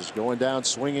 as going down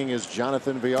swinging is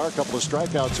Jonathan Villar. A couple of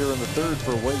strikeouts here in the 3rd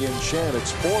for Wei-Yin Chen.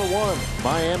 It's 4-1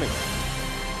 Miami.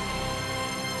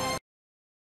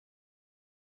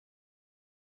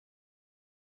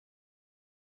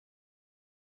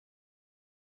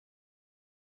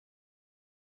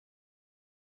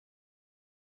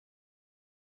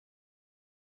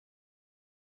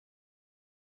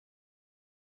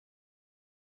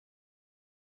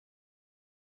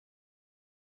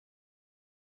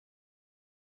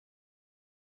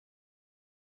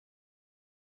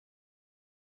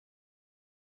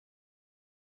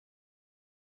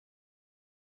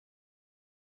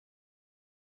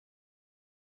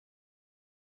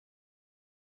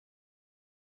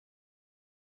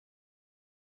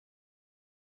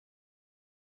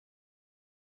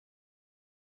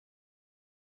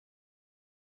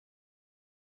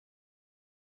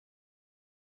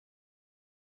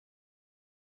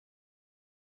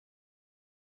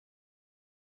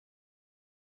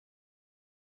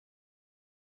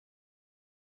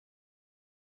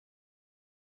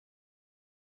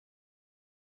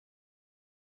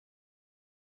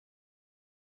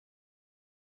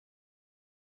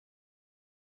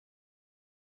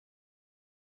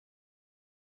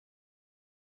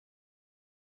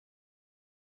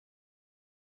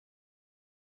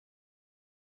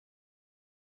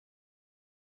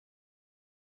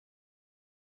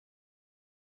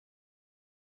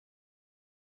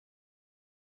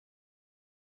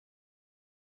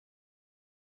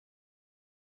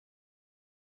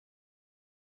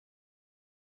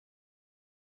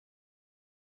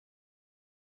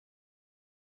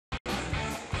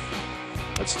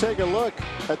 Let's take a look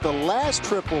at the last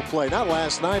triple play. Not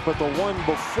last night, but the one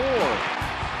before.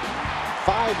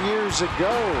 5 years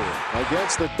ago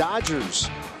against the Dodgers.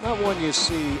 Not one you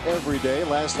see every day.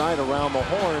 Last night around the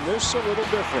horn. This a little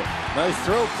different. Nice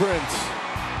throw, Prince.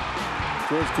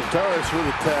 George Kataris with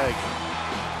a tag.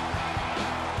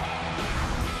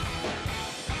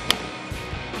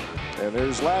 And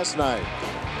there's last night.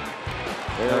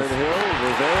 Aaron Hill,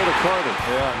 Rivera to Carter.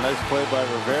 Yeah, nice play by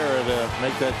Rivera to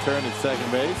make that turn at second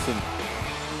base, and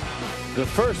The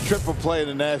first triple play in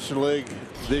the National League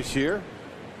this year.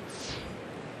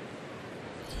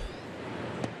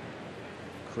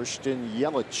 Christian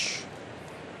Yelich.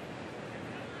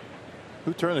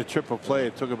 Who turned a triple play?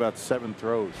 It took about 7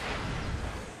 throws.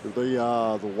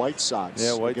 The White Sox,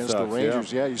 against the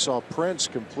Rangers. Yeah, you saw Prince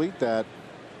complete that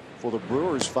for the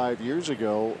Brewers 5 years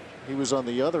ago. He was on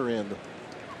the other end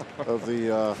of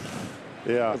the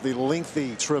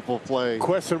lengthy triple play.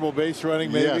 Questionable base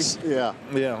running, maybe. Yes. Yeah.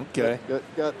 Yeah. Okay.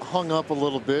 Got hung up a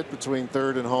little bit between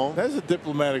third and home. That's a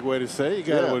diplomatic way to say it.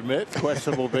 You got to admit,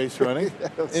 questionable base running,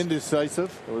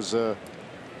 indecisive. It was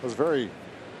very,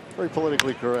 very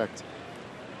politically correct.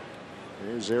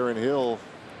 Here's Aaron Hill,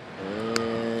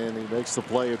 and he makes the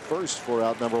play at first for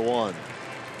out number 1.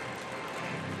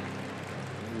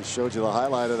 We showed you the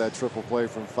highlight of that triple play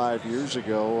from 5 years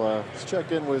ago. Let's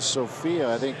check in with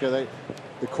Sophia. I think the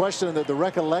question, the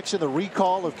recollection, the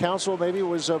recall of counsel maybe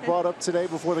was brought up today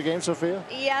before the game, Sophia?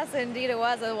 Yes, indeed it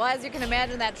was. Well, as you can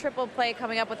imagine, that triple play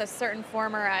coming up with a certain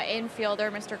former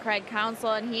infielder, Mr. Craig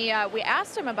Counsell, and we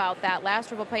asked him about that last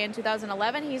triple play in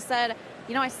 2011. He said,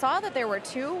 you know, I saw that there were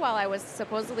 2 while I was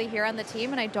supposedly here on the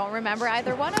team, and I don't remember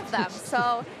either one of them.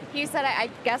 So he said, I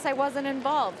guess I wasn't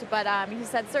involved. But he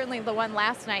said certainly the one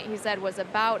last night, he said, was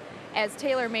about as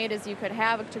tailor-made as you could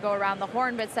have to go around the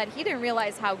horn, but said he didn't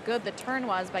realize how good the turn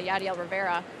was by Yadiel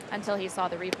Rivera until he saw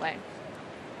the replay.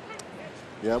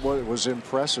 Yeah, well, it was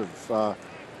impressive.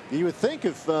 You would think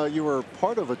if you were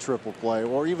part of a triple play,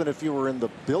 or even if you were in the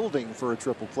building for a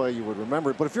triple play, you would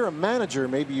remember it. But if you're a manager,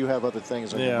 maybe you have other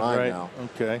things on your mind now.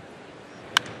 Okay.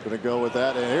 Going to go with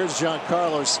that. And here's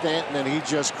Giancarlo Stanton, and he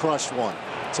just crushed one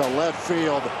to left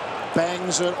field.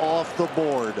 Bangs it off the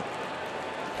board,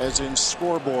 as in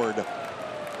scoreboard,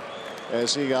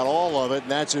 as he got all of it.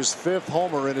 And that's his 5th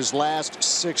homer in his last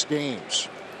 6 games.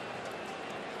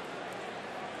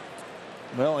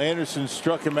 Well, Anderson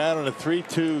struck him out on a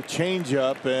 3-2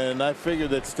 changeup, and I figured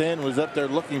that Stanton was up there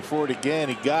looking for it again.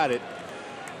 He got it,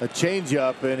 a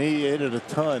changeup, and he hit it a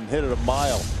ton, hit it a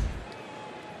mile.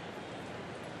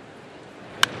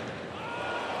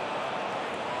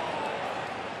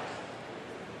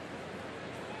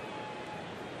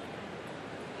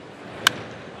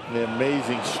 The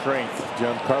amazing strength,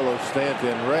 Giancarlo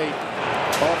Stanton, right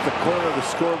off the corner of the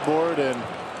scoreboard, and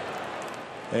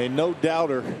a no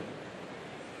doubter.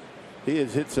 He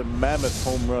has hit some mammoth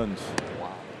home runs.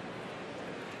 Wow.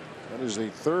 That is the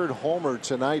 3rd homer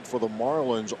tonight for the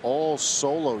Marlins, all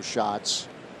solo shots.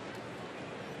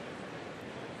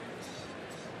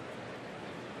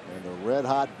 And the red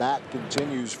hot bat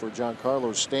continues for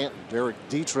Giancarlo Stanton. Derek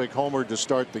Dietrich homered to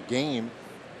start the game.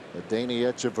 Adeiny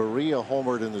Echeverria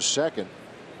homered in the 2nd.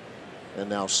 And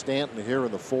now Stanton here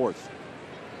in the 4th.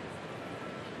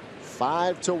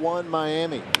 5-1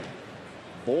 Miami.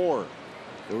 Bohr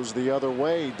goes the other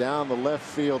way down the left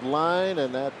field line,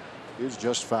 and that is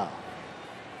just foul.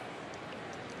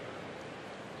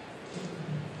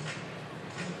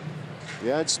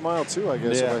 Yeah, I'd smile too, I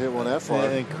guess, if I hit one that far.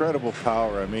 Incredible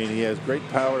power. I mean, he has great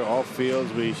power to all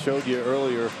fields. We showed you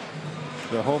earlier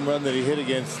the home run that he hit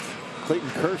against Clayton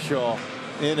Kershaw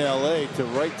in LA to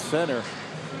right center.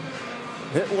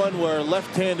 Hit one where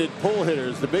left-handed pull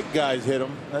hitters, the big guys, hit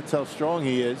him. That's how strong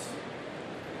he is.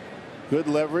 Good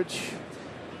leverage.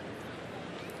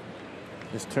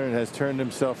 Has turned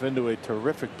himself into a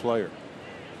terrific player.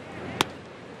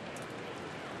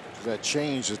 That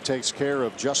change that takes care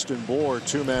of Justin Bohr.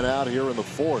 2 men out here in the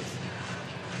 4th.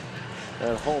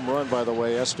 That home run, by the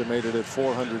way, estimated at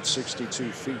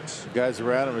 462 feet. The guys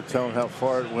around him are telling him how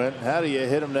far it went. How do you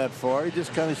hit him that far? He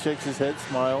just kind of shakes his head,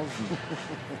 smiles.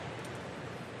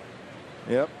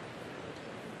 Yep.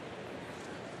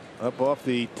 Up off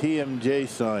the TMJ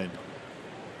sign.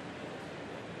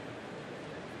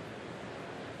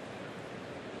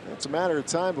 It's a matter of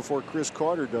time before Chris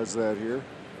Carter does that here.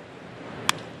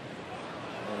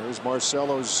 And there's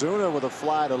Marcelo Zuna with a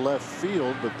fly to left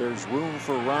field, but there's room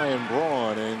for Ryan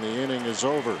Braun, and the inning is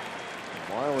over.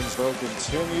 The Marlins, though,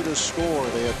 continue to score.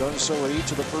 They have done so in each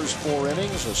of the first 4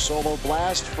 innings. A solo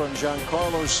blast from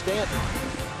Giancarlo Stanton.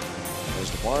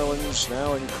 As the Marlins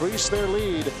now increase their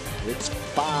lead, it's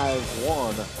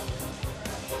 5-1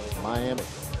 Miami.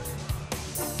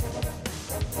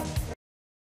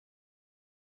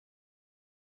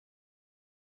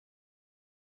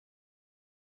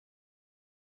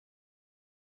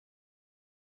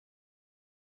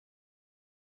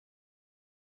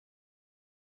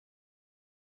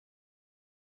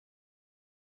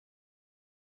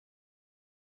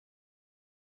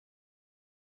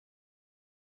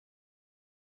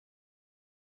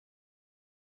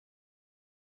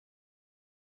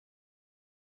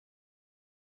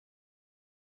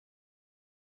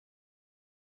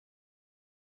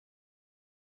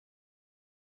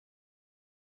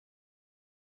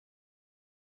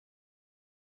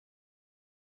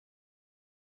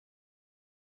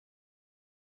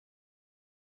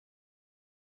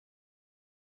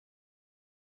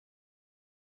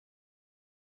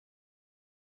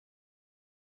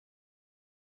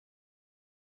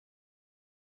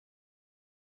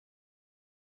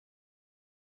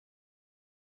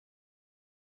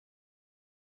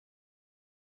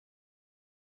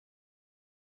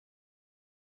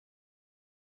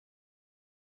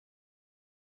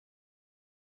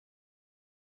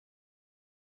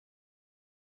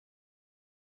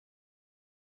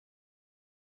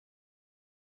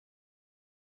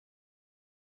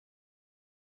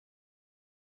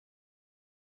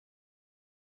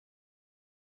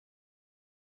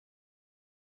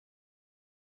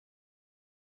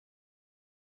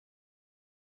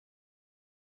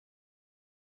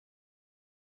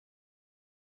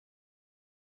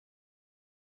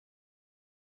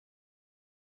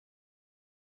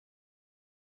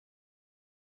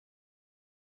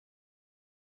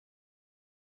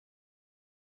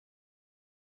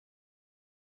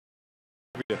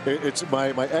 It's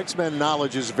my X-Men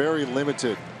knowledge is very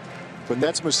limited, but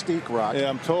that's Mystique, Rock. Yeah,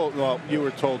 I'm told. Well, you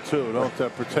were told too. Don't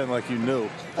pretend like you knew.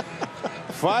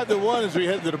 5-1 as we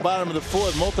head to the bottom of the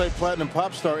fourth. Multi-platinum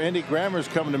pop star Andy Grammer is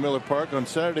coming to Miller Park on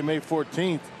Saturday, May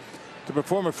 14th, to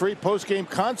perform a free post-game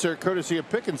concert courtesy of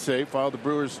Pick and Save. Following the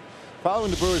Brewers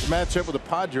matchup with the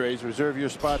Padres. Reserve your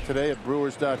spot today at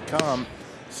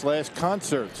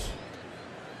brewers.com/concerts.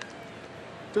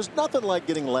 There's nothing like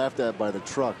getting laughed at by the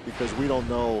truck because we don't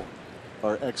know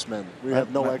our X-Men. We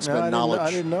have no X-Men knowledge. I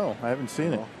didn't know. I haven't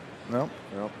seen it. No.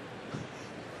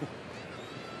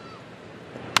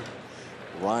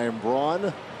 Ryan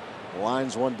Braun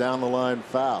lines one down the line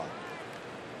foul.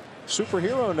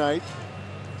 Superhero night.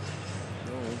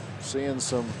 Seeing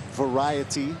some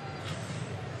variety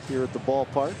here at the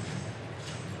ballpark.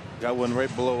 Got one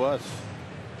right below us.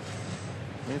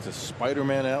 I think it's a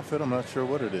Spider-Man outfit. I'm not sure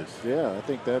what it is. Yeah, I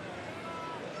think that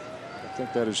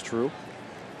is true.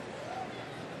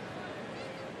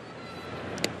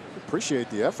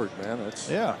 Appreciate the effort, man. It's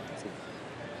a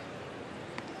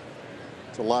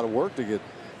lot of work to get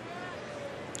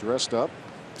dressed up.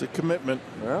 It's a commitment.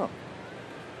 Yeah.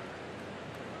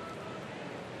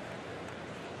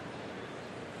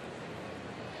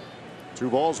 Two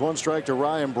balls, one strike to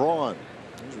Ryan Braun.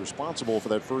 He's responsible for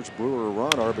that first Brewer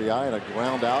run, RBI, and a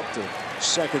ground out to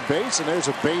second base, and there's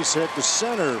a base hit to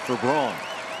center for Braun.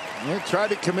 They tried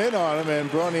to come in on him, and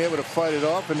Braun able to fight it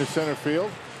off in the center field.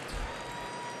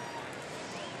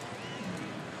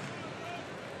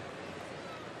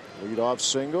 Leadoff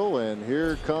single, and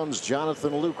here comes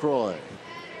Jonathan Lucroy.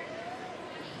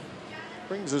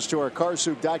 Brings us to our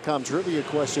Carsoup.com trivia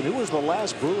question. Who was the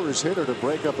last Brewers hitter to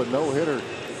break up a no-hitter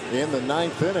in the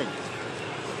ninth inning?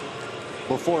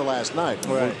 Before last night,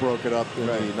 Luke broke it up in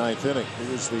the ninth inning.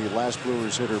 He was the last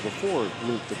Brewers hitter before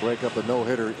Luke to break up a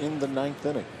no-hitter in the ninth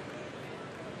inning.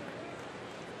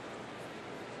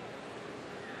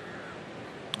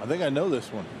 I think I know this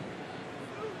one.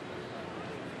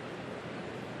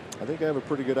 I think I have a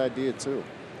pretty good idea too.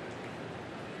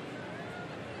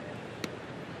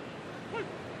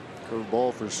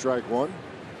 Curveball for strike one.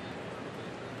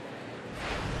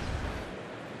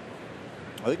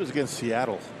 I think it was against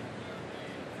Seattle.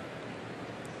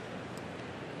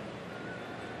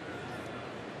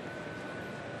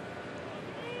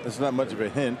 That's not much of a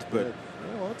hint, but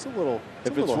well, it's a little.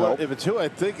 If it's who I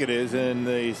think it is, and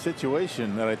the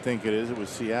situation that I think it is, it was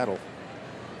Seattle.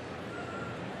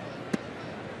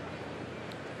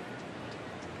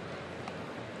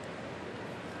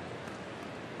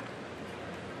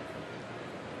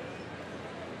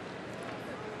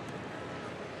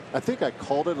 I think I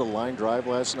called it a line drive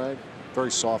last night.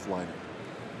 Very soft liner,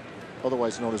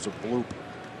 otherwise known as a bloop.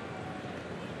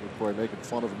 Probably making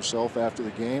fun of himself after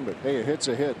the game, but hey, a hit's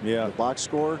a hit. Yeah. The box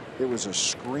score, it was a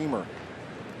screamer.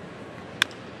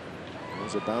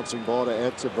 There's a bouncing ball to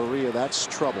Echeverria. That's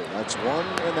trouble. That's one,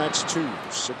 and that's two.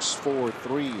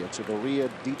 6-4-3.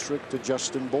 Echeverria, Dietrich to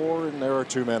Justin Bohr, and there are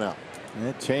two men out.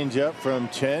 And change up from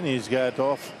Chen. He's got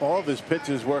all of his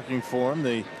pitches working for him.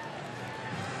 The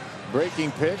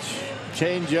breaking pitch,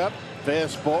 change up,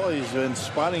 fastball. He's been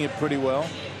spotting it pretty well.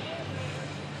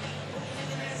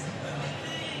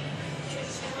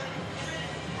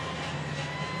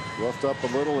 Roughed up a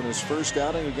little in his first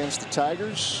outing against the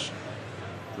Tigers.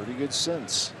 Pretty good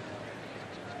sense.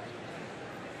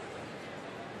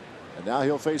 And now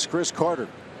he'll face Chris Carter.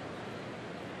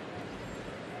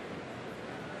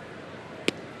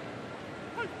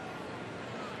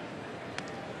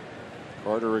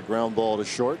 Carter a ground ball to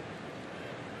short.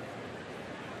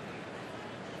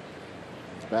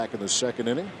 He's back in the second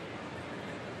inning.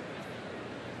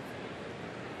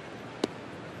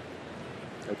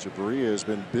 Echeverria has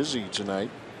been busy tonight.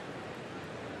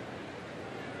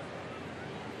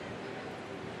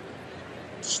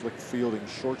 Slick fielding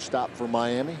shortstop for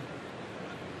Miami.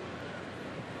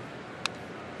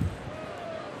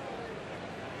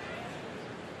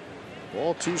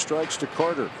 Ball, two strikes to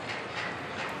Carter.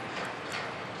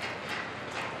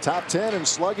 Top 10 in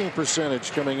slugging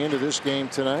percentage coming into this game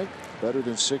tonight. Better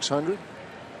than 600.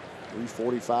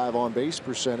 345 on base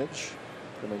percentage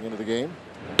coming into the game.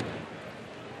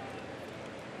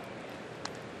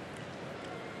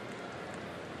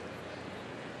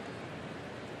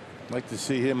 Like to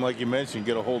see him, like you mentioned,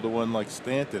 get a hold of one like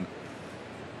Stanton.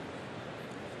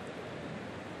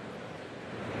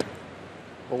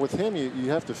 Well, with him, you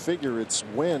have to figure it's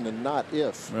when and not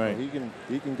if. Right. He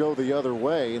can go the other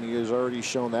way, and he has already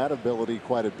shown that ability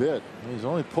quite a bit. He's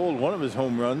only pulled one of his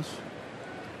home runs.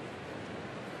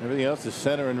 Everything else is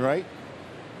center and right.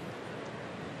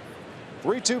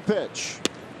 3-2 pitch.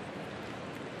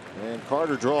 And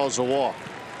Carter draws a walk.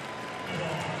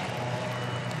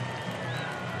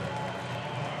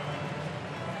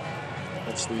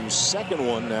 That's the second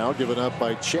one now given up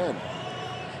by Chen.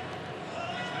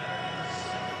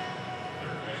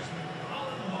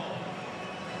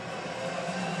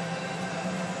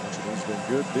 He's been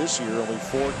good this year, only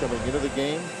 4 coming into the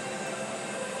game.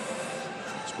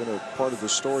 It's been a part of the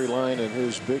storyline in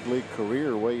his big league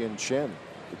career, Wei-Yin Chen.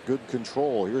 The good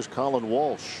control. Here's Colin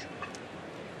Walsh.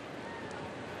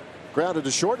 Grounded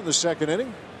to short in the second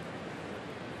inning.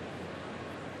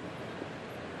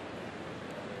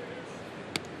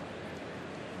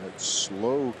 That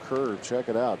slow curve, check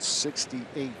it out,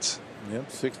 68.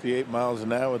 Yep, 68 miles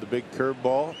an hour with a big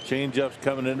curveball. Changeup's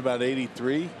coming in about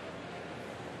 83.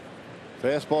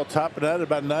 Fastball topping out at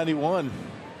about 91.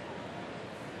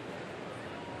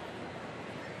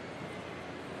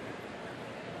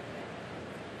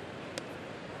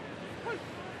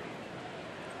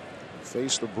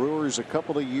 Faced the Brewers a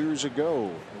couple of years ago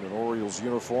in an Orioles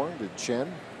uniform. Did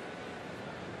Chen.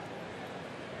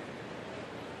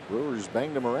 Brewers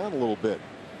banged him around a little bit.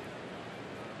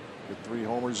 With 3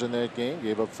 homers in that game,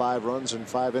 gave up 5 runs in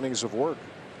 5 innings of work.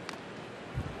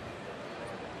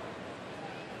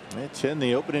 Chen,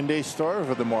 the opening day star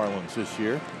for the Marlins this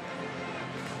year.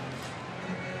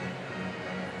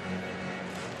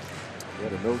 He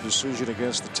had a no decision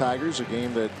against the Tigers, a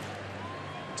game that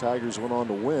the Tigers went on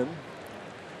to win.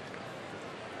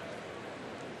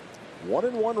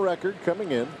 1-1 record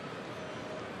coming in.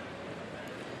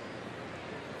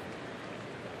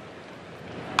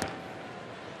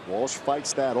 Walsh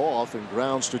fights that off and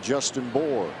grounds to Justin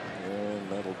Bour. And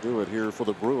that'll do it here for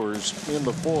the Brewers in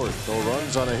the 4th. No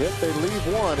runs on a hit. They leave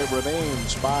 1. It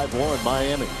remains 5-1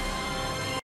 Miami.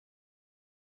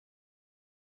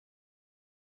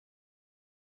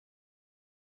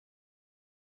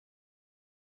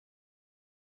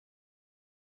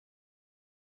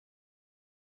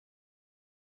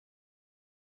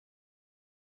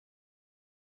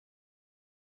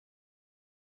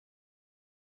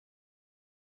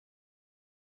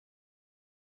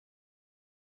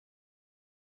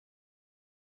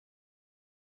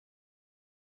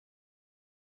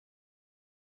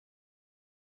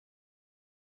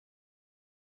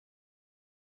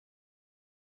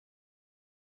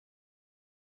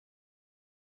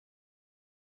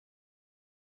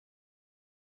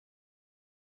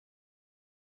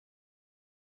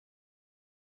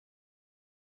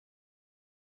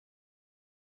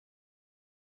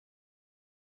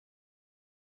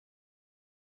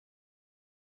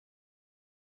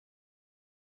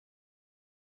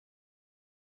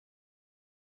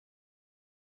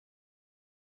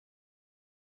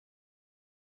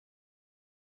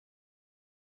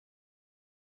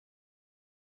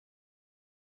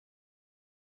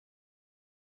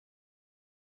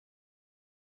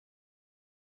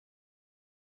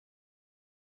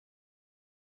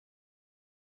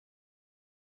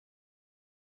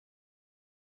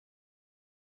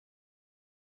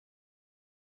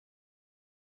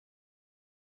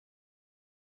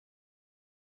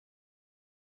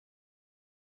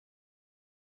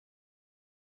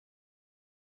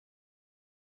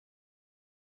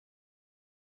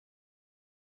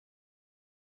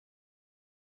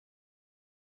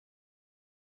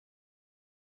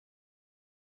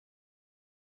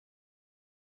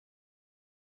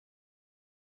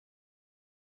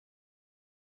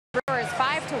 Brewers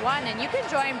 5-1, and you can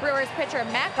join Brewers pitcher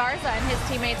Matt Garza and his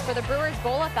teammates for the Brewers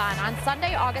Bowl-a-thon on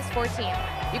Sunday, August 14th.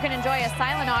 You can enjoy a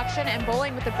silent auction and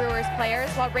bowling with the Brewers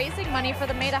players while raising money for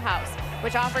the Maida House,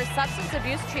 which offers substance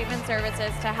abuse treatment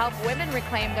services to help women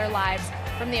reclaim their lives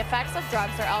from the effects of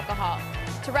drugs or alcohol.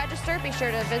 To register, be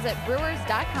sure to visit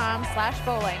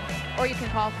brewers.com/bowling, or you can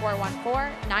call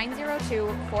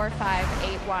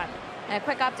 414-902-4581. And a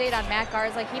quick update on Matt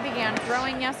Garza. He began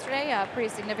throwing yesterday, a pretty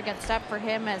significant step for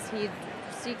him as he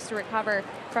seeks to recover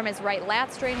from his right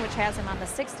lat strain, which has him on the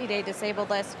 60-day disabled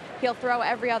list. He'll throw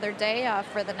every other day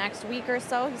for the next week or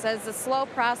so. He says it's a slow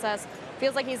process.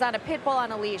 Feels like he's on a pit bull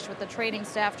on a leash with the training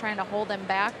staff trying to hold him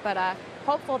back, but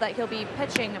hopeful that he'll be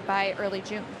pitching by early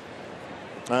June.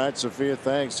 All right, Sophia,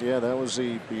 thanks. Yeah, that was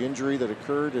the injury that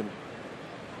occurred in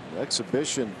the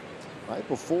exhibition right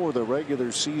before the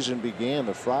regular season began.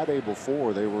 The Friday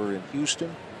before, they were in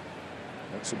Houston.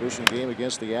 Exhibition game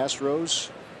against the Astros.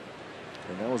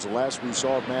 And that was the last we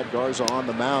saw of Matt Garza on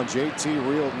the mound. JT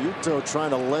Realmuto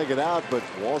trying to leg it out, but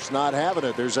Walsh not having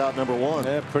it. There's out number 1.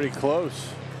 Yeah, pretty close.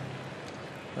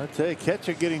 I tell you,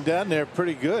 catcher getting down there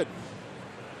pretty good.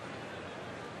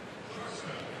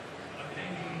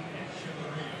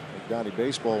 Donnie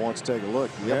Baseball wants to take a look.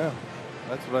 Yep. Yeah,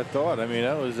 that's what I thought. I mean,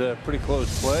 that was a pretty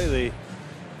close play. They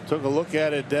took a look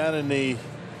at it down in the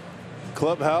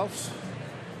clubhouse.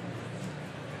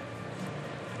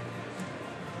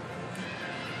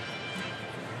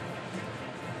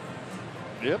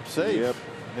 Yep, safe.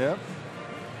 Yep.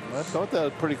 I thought that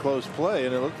was a pretty close play,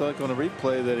 and it looked like on the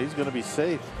replay that he's going to be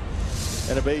safe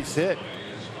and a base hit.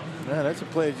 Man, that's a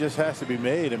play that just has to be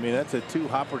made. I mean, that's a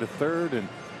 2-hopper to third, and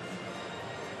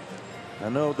I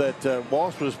know that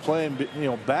Walsh was playing,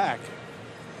 back,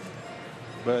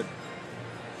 but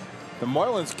the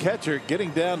Marlins catcher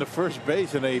getting down to first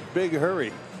base in a big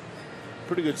hurry.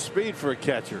 Pretty good speed for a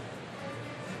catcher.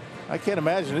 I can't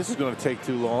imagine this is going to take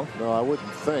too long. No, I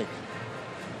wouldn't think.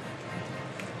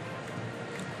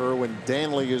 Erwin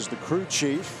Danley is the crew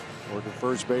chief, working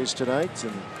first base tonight,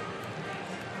 and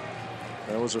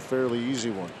that was a fairly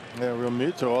easy one. Yeah,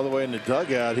 Realmuto all the way in the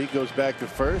dugout. He goes back to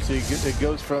first. It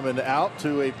goes from an out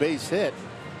to a base hit.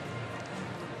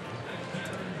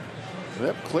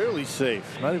 Yep, clearly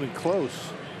safe. Not even close.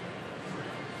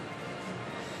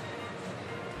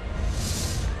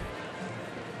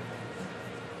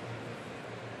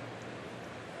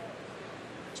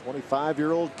 The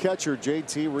 25-year-old catcher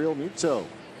JT Realmuto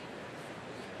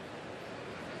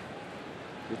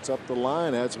gets up the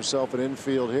line, adds himself an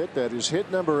infield hit. That is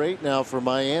hit number 8 now for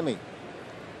Miami.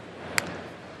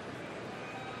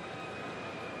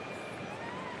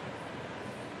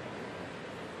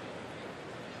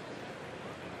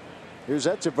 Here's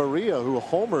Echeverria, who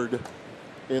homered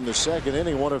in the second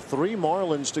inning. One of 3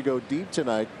 Marlins to go deep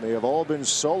tonight. They have all been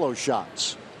solo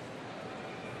shots.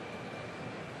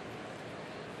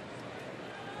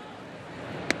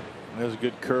 That was a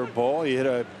good curveball. He hit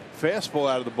a fastball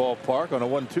out of the ballpark on a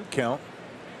 1-2 count.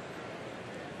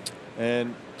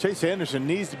 And Chase Anderson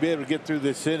needs to be able to get through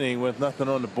this inning with nothing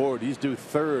on the board. He's due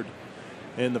third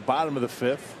in the bottom of the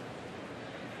 5th.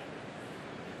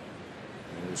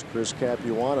 There's Chris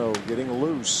Capuano getting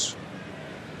loose.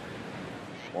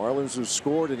 Marlins have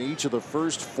scored in each of the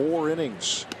first 4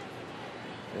 innings.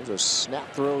 There's a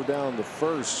snap throw down the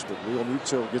first, but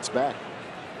Realmuto gets back.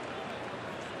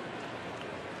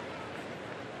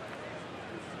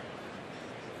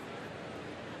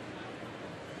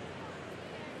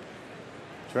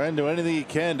 Trying to do anything he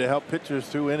can to help pitchers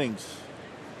through innings.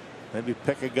 Maybe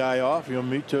pick a guy off.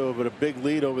 Realmuto with a big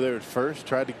lead over there at first.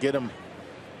 Tried to get him.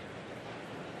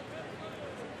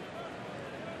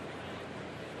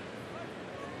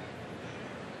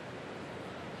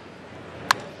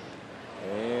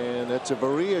 And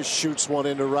Echeverria shoots one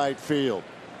into right field.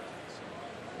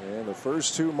 And the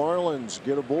first 2 Marlins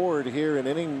get aboard here in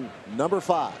inning number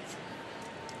 5.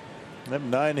 Them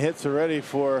 9 hits already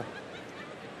for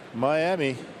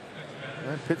Miami.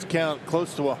 Pitch count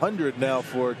close to 100 now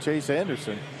for Chase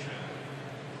Anderson.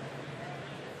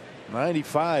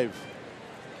 95.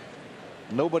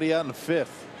 Nobody out in the 5th.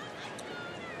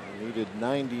 He needed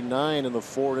 99 in the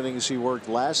 4 innings he worked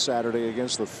last Saturday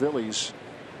against the Phillies,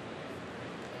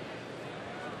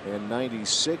 and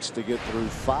 96 to get through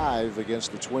 5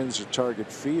 against the Twins at Target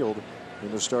Field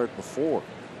in the start before.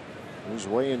 His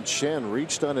Wei-Yin Chen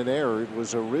reached on an error. It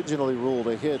was originally ruled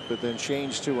a hit, but then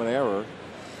changed to an error.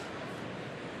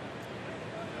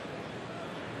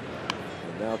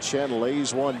 And now Chen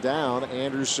lays one down.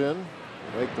 Anderson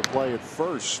will make the play at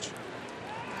first.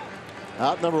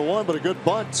 Out number 1, but a good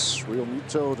bunt.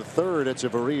 Realmuto to third.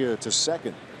 Echeverria to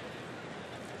second.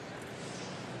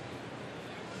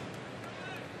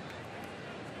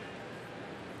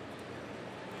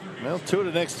 Well, 2 of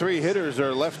the next 3 hitters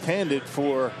are left-handed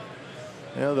for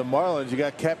the Marlins. You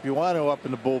got Capuano up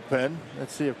in the bullpen.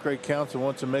 Let's see if Craig Counsell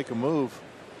wants to make a move.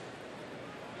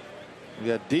 You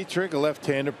got Dietrich, a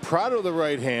left-hander. Prado, the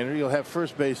right-hander. You'll have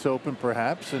first base open,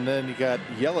 perhaps. And then you got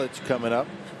Yelich coming up.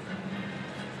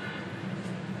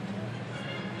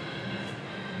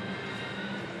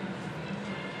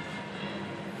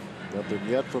 Nothing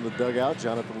yet from the dugout.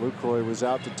 Jonathan Lucroy was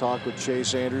out to talk with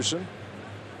Chase Anderson.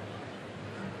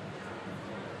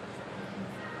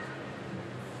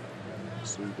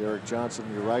 See Derek Johnson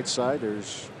on your right side.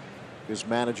 There's his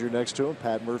manager next to him,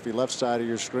 Pat Murphy, left side of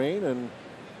your screen, and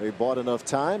they bought enough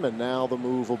time, and now the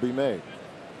move will be made.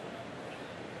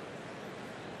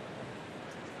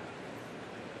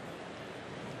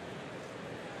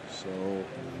 So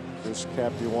Chris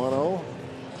Capuano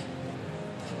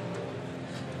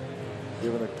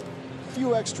given a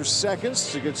few extra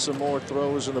seconds to get some more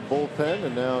throws in the bullpen,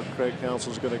 and now Craig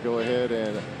Counsell's going to go ahead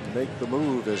and make the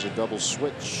move as a double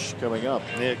switch coming up.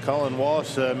 Yeah, Colin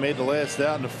Walsh made the last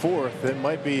out in the 4th. It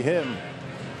might be him.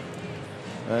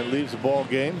 That leaves the ball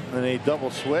game and a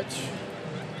double switch.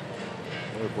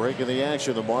 They're breaking the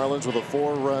action. The Marlins with a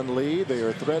 4-run lead. They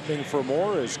are threatening for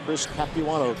more as Chris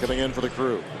Capuano coming in for the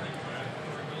Crew.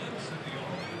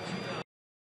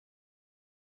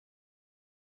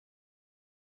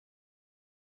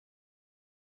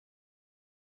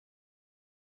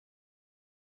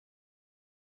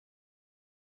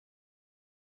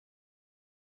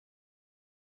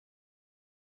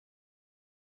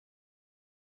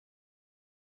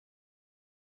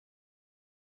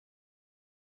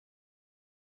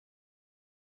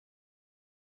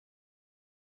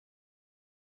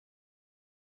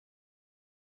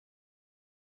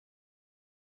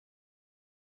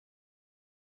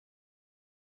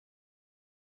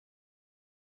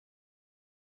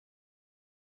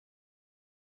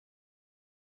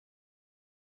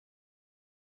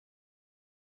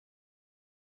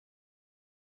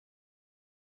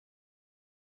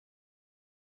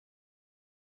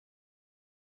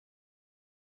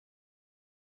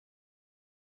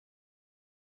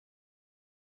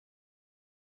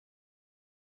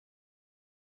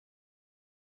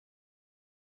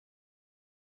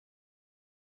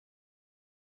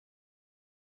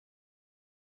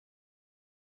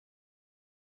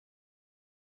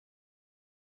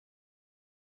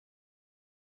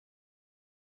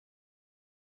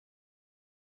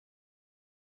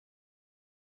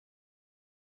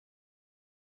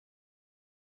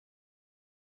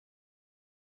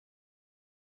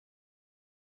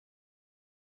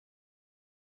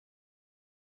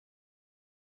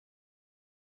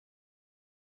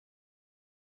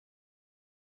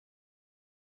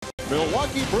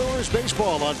 Milwaukee Brewers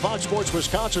baseball on Fox Sports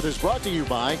Wisconsin is brought to you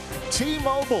by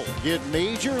T-Mobile. Get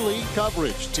major league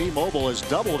coverage. T-Mobile has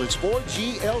doubled its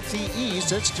 4G LTE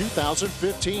since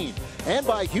 2015. And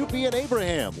by Hupy and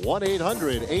Abraham,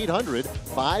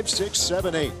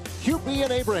 1-800-800-5678. Hupy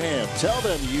and Abraham, tell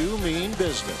them you mean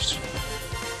business.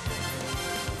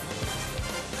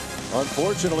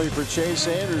 Unfortunately for Chase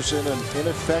Anderson, an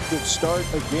ineffective start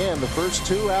again. The first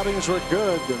 2 outings were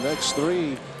good. The next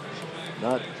 3,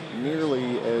 not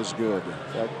nearly as good. In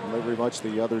fact, very much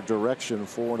the other direction.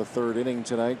 4 1/3 inning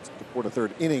tonight. 4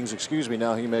 1/3 innings, excuse me.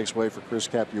 Now he makes way for Chris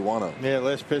Capuano. Yeah,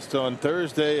 last pitched on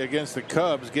Thursday against the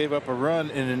Cubs. Gave up a run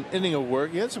in an inning of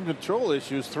work. He had some control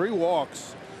issues. 3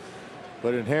 walks,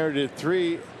 but inherited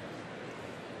 3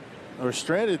 or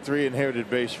stranded 3 inherited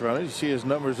base runners. You see his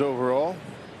numbers overall.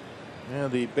 Yeah,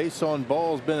 the base on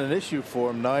ball has been an issue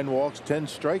for him. 9 walks, 10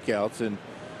 strikeouts, and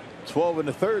 12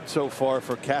 1/3 so far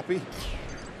for Cappy.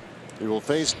 He will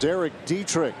face Derek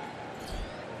Dietrich.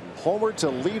 Homer to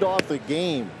lead off the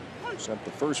game. Sent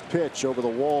the first pitch over the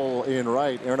wall in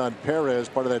right. Hernan Perez,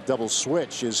 part of that double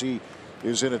switch, as he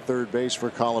is in at third base for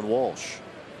Colin Walsh.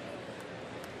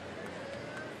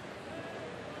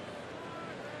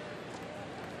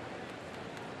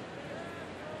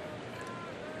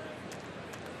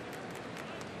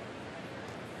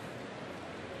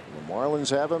 The Marlins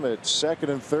have him at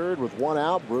second and third with 1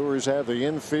 out. Brewers have the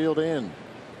infield in.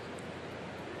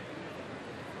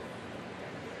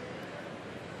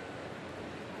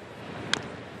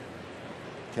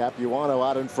 Capuano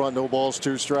out in front, no balls,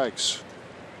 2 strikes.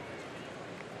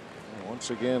 And once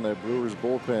again, that Brewers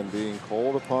bullpen being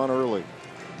called upon early.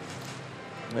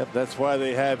 Yep, that's why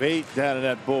they have 8 down in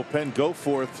that bullpen.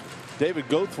 David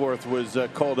Goforth was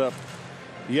called up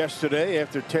yesterday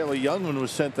after Taylor Youngman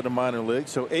was sent to the minor league.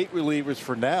 So 8 relievers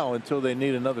for now until they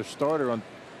need another starter on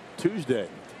Tuesday.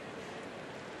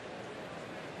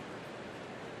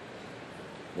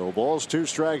 No balls, 2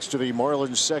 strikes to the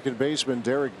Marlins second baseman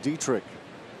Derek Dietrich.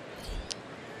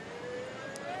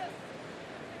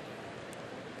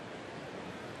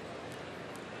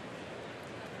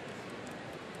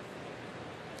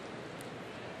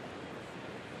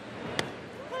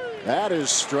 That is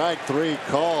strike 3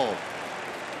 called.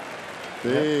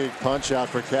 Big punch out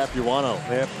for Capuano.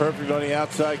 Yeah, perfect on the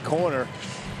outside corner.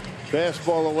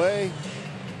 Fastball away,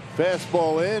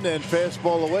 fastball in, and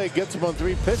fastball away. Gets him on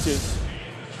 3 pitches.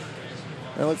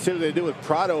 And let's see what they do with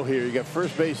Prado here. You got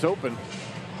first base open.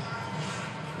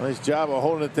 Nice job of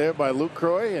holding it there by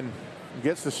Lucroy, and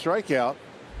gets the strikeout.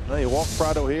 Now you walk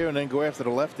Prado here and then go after the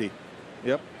lefty.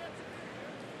 Yep.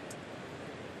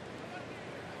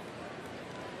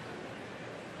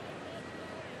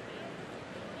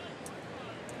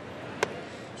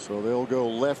 So they'll go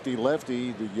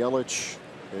lefty-lefty. The Yelich,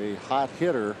 a hot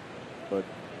hitter, but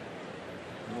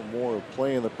a little more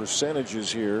playing the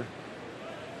percentages here.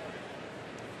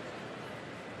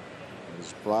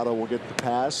 As Prado will get the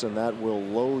pass, and that will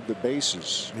load the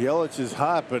bases. Yelich is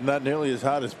hot, but not nearly as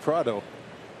hot as Prado.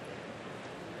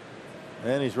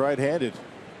 And he's right-handed.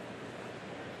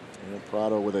 And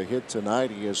Prado with a hit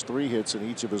tonight. He has 3 hits in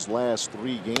each of his last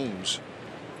 3 games.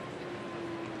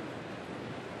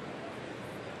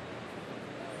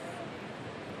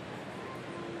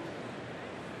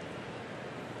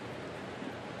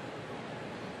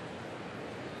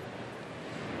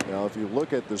 Now, if you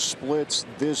look at the splits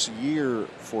this year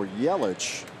for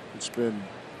Yelich, it's been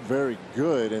very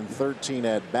good in 13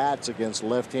 at-bats against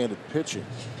left-handed pitching.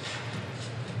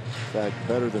 In fact,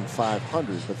 better than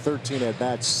 500, but 13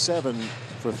 at-bats, 7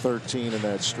 for 13 in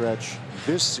that stretch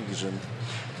this season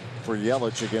for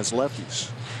Yelich against lefties.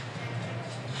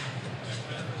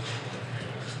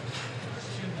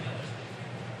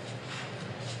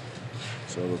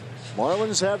 So the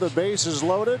Marlins have the bases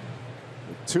loaded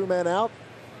with 2 men out.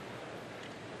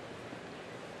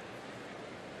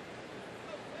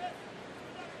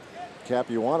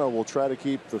 Capuano will try to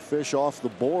keep the fish off the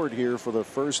board here for the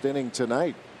first inning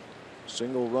tonight.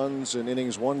 Single runs in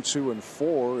innings 1, 2, and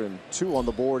 4, and 2 on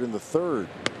the board in the 3rd.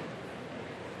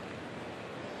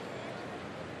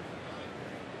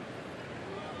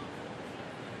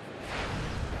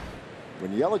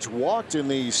 When Yelich walked in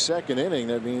the 2nd inning,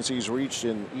 that means he's reached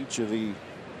in each of the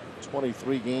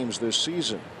 23 games this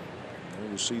season. And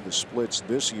you see the splits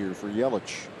this year for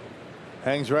Yelich.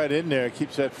 Hangs right in there,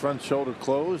 keeps that front shoulder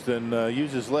closed, and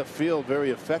uses left field very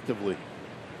effectively.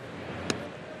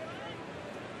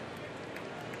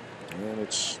 And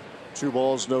it's 2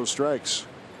 balls, no strikes.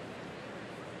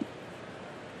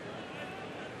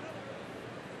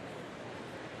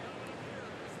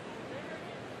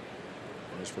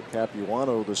 As for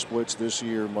Capuano, the splits this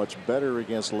year much better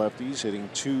against lefties, hitting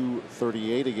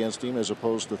 .238 against him as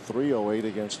opposed to .308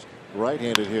 against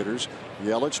right-handed hitters.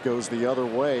 Yelich goes the other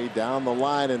way down the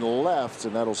line and left,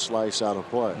 and that'll slice out of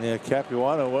play. Yeah,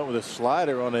 Capuano went with a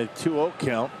slider on a 2-0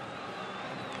 count.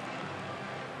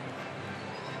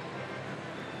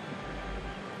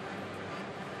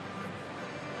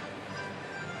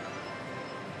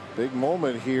 Big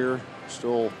moment here.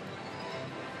 Still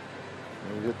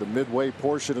we hit the midway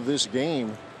portion of this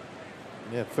game.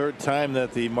 Yeah, third time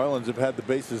that the Marlins have had the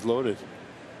bases loaded.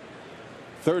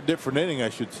 Third different inning, I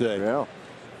should say. Yeah.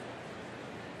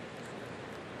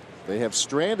 They have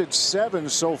stranded 7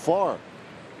 so far.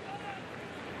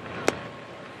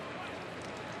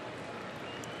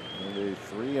 And a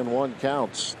 3-1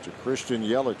 count to Christian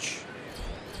Yelich.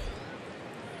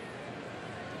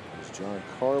 There's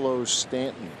Giancarlo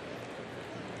Stanton.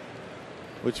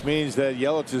 Which means that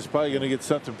Yelich is probably going to get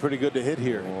something pretty good to hit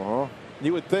here.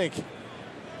 You would think.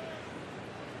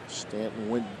 Stanton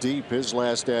went deep his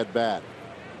last at bat.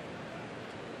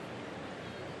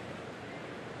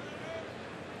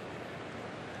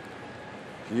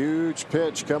 Huge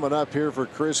pitch coming up here for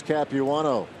Chris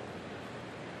Capuano.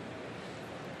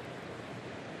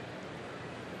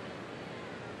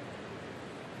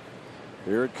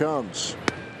 Here it comes.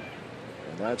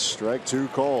 And that's strike 2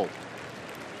 called.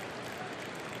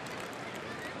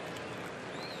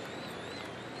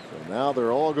 So now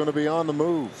they're all going to be on the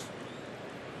move.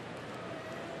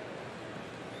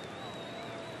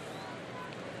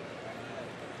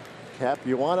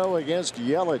 Capuano against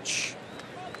Yelich.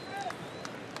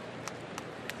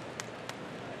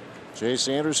 Chase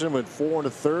Anderson went 4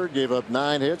 1/3, gave up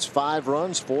 9 hits, 5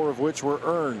 runs, 4 of which were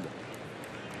earned.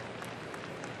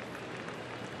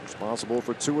 Responsible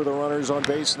for 2 of the runners on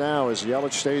base now as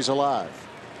Yelich stays alive.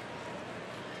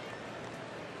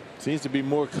 Seems to be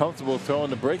more comfortable throwing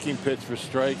the breaking pitch for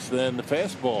strikes than the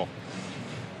fastball.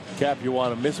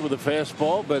 Capuano missed with the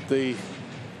fastball, but the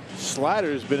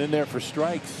slider has been in there for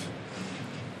strikes.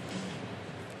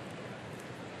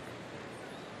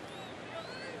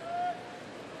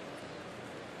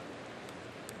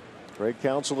 Craig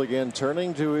Counsell again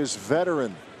turning to his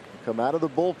veteran. Come out of the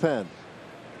bullpen.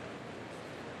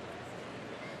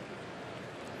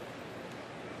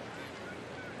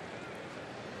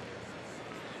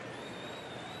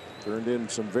 Turned in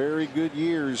some very good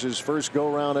years his first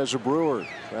go round as a Brewer.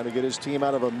 Trying to get his team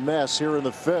out of a mess here in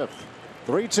the 5th.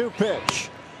 3-2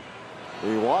 pitch.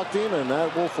 He walked him, and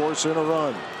that will force in a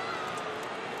run.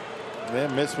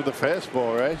 Man, missed with the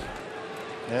fastball, right?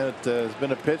 And it has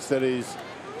been a pitch that he's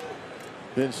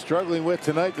been struggling with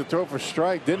tonight to throw for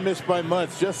strike. Didn't miss by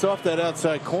much, just off that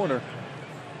outside corner.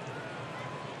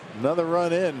 Another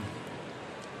run in.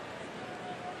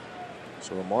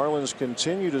 So the Marlins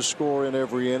continue to score in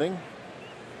every inning.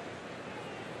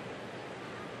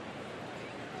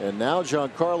 And now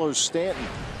Giancarlo Stanton,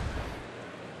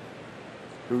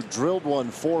 who drilled one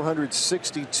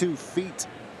 462 feet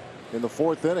in the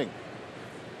 4th inning.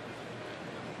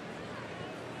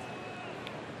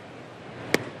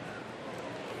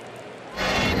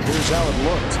 Here's how it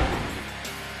looked.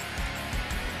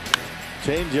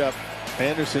 Changeup.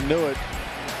 Anderson knew it.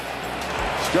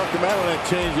 Struck him out on that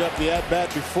changeup the at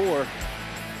bat before,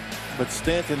 but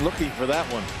Stanton looking for that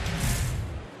one.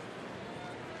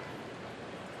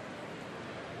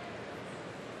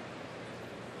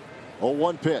 Oh,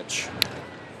 1 pitch.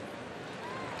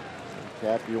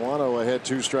 Capuano ahead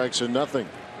 2 strikes and nothing.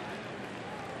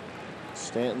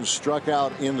 Stanton struck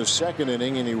out in the 2nd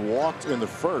inning, and he walked in the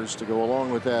 1st to go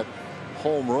along with that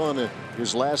home run.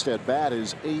 His last at bat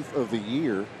is 8th of the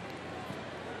year.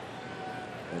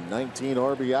 And 19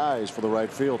 RBIs for the right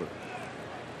fielder.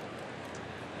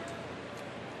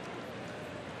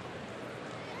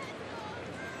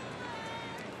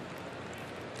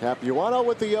 Capuano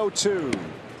with the 0-2.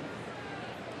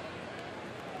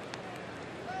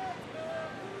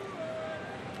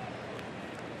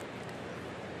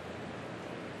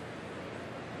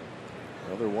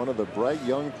 Another one of the bright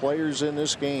young players in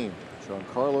this game,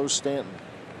 Giancarlo Stanton.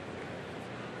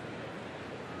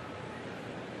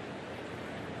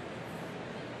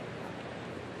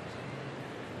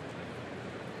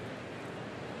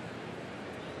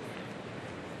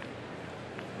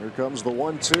 Here comes the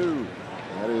 1-2.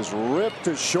 That is ripped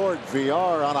to short.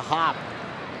 VR on a hop.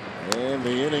 And the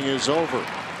inning is over.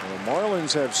 The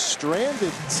Marlins have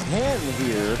stranded 10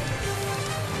 here.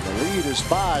 The lead is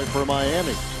 5 for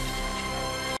Miami.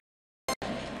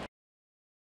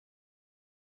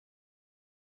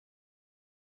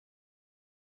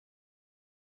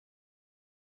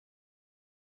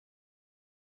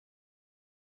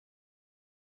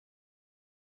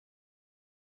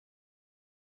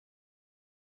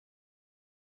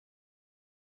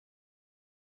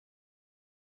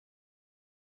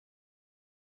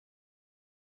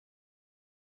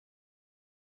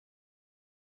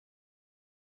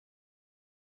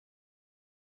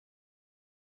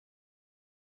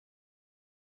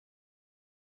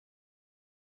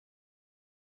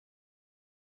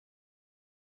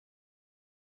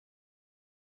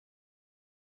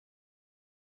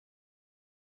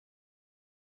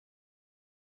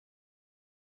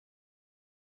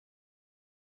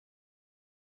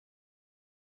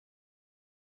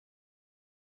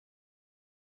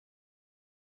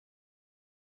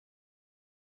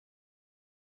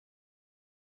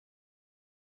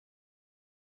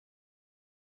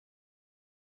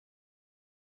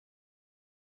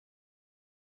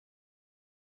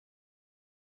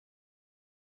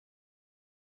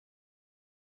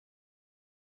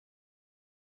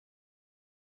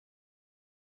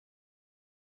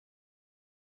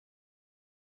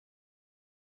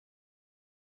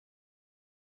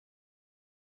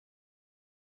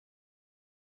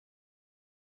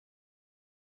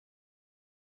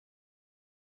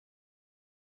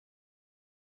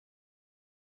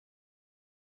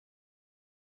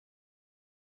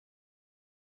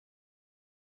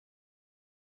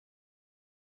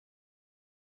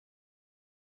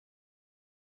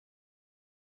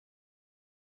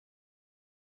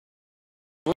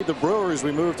 the Brewers.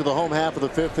 We move to the home half of the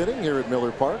 5th inning here at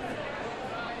Miller Park.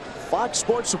 Fox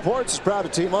Sports Supports is proud to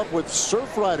team up with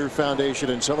Surfrider Foundation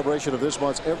in celebration of this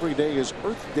month's Every Day is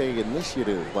Earth Day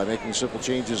initiative. By making simple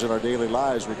changes in our daily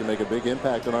lives, we can make a big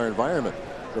impact on our environment.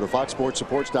 Go to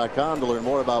foxsportsupports.com to learn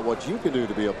more about what you can do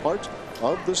to be a part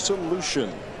of the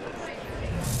solution.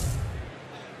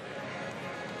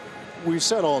 We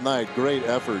said all night, great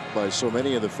effort by so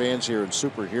many of the fans here in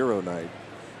Superhero Night.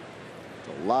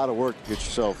 A lot of work to get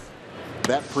yourself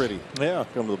that pretty. Yeah.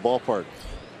 Come to the ballpark.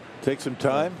 Take some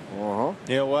time. Uh-huh.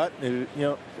 You know what? You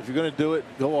know, if you're going to do it,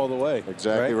 go all the way.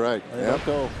 Exactly right. Don't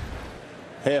go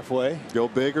halfway. Go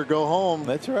big or go home.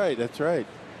 That's right. That's right.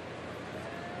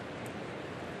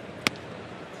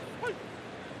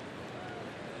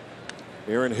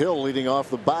 Aaron Hill leading off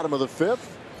the bottom of the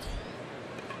 5th.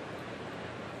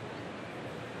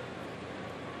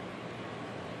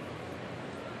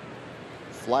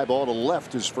 Fly ball to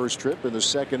left his first trip in the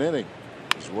 2nd inning.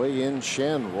 Wei-Yin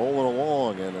Chen rolling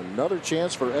along, and another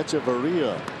chance for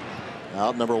Echeverria.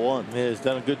 Out number 1. Yeah, he's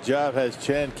done a good job, has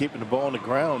Chen, keeping the ball on the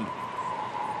ground.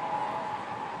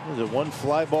 There's a 1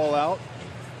 fly ball out.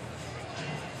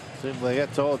 Seems like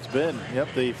that's all it's been. Yep,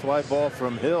 the fly ball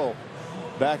from Hill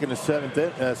back in the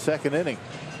 2nd inning.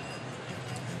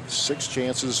 6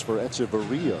 chances for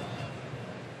Echeverria.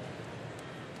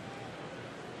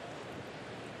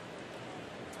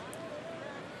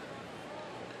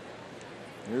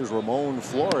 Here's Ramon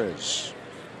Flores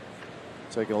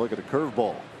taking a look at a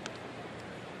curveball.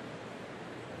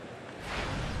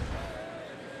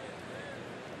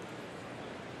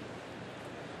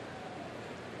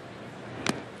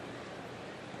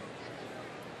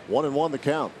 One and one the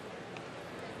count.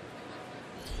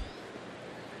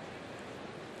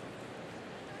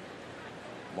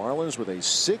 Marlins with a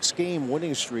 6-game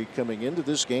winning streak coming into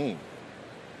this game,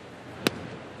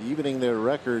 evening their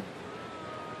record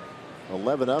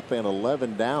 11 up and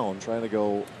 11 down, trying to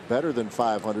go better than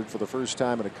 500 for the first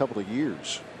time in a couple of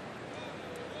years.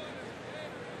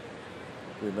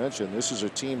 We mentioned this is a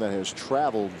team that has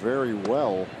traveled very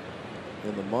well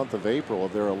in the month of April.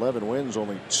 Of their 11 wins,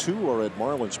 only 2 are at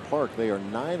Marlins Park. They are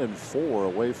 9-4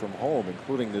 away from home,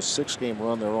 including this 6-game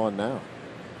run they're on now.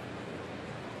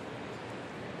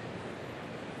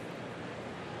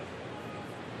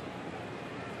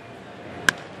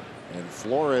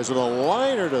 Flores with a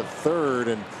liner to third,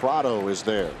 and Prado is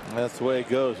there. That's the way it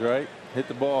goes, right? Hit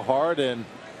the ball hard, and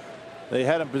they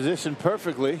had him positioned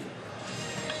perfectly.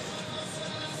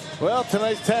 Well,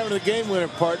 tonight's time of the game winner,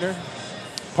 partner.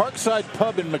 Parkside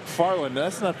Pub in McFarland.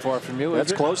 That's not far from you, is it?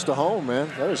 That's close to home, man.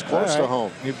 That is close to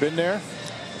home. You've been there?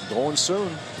 Going soon.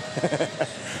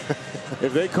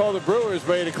 If they call the Brewers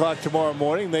by 8 o'clock tomorrow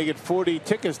morning, they get 40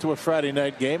 tickets to a Friday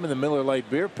night game in the Miller Lite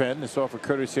Beer Pen. It's offered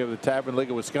courtesy of the Tavern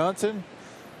League of Wisconsin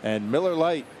and Miller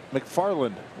Lite,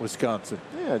 McFarland, Wisconsin.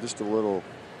 Yeah, just a little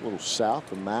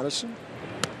south of Madison.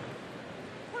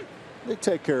 They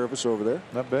take care of us over there.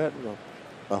 Not bad.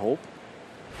 I hope.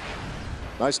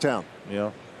 Nice town.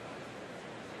 Yeah.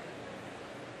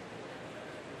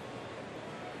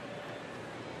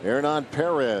 Hernan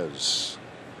Perez,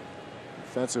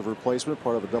 defensive replacement,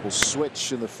 part of a double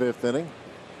switch in the 5th inning.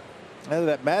 And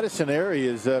that Madison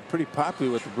area is pretty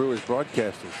popular with the Brewers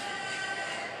broadcasters.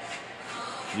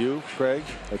 You, Craig?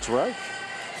 That's right.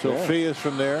 Sophia's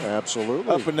from there. Absolutely.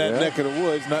 Up in that neck of the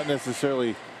woods, not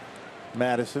necessarily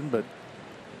Madison, but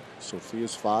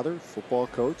Sophia's father, football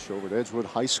coach over at Edgewood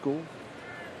High School.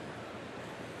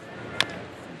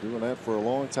 Doing that for a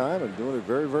long time and doing it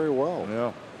very, very well.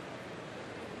 Yeah.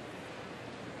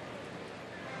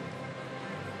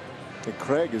 And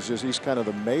Craig is he's kind of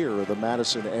the mayor of the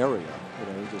Madison area.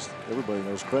 Everybody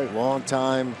knows Craig. Long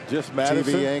time just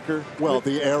Madison TV anchor. Well,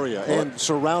 the area and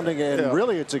surrounding, and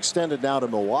really it's extended now to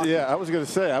Milwaukee. Yeah, I was going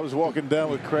to say, I was walking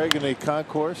down with Craig in a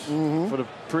concourse for the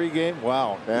pregame.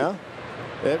 Wow. Yeah.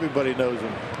 Everybody knows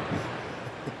him.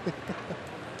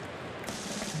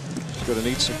 Going to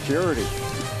need security.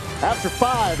 After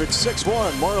 5, it's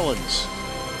 6-1 Marlins.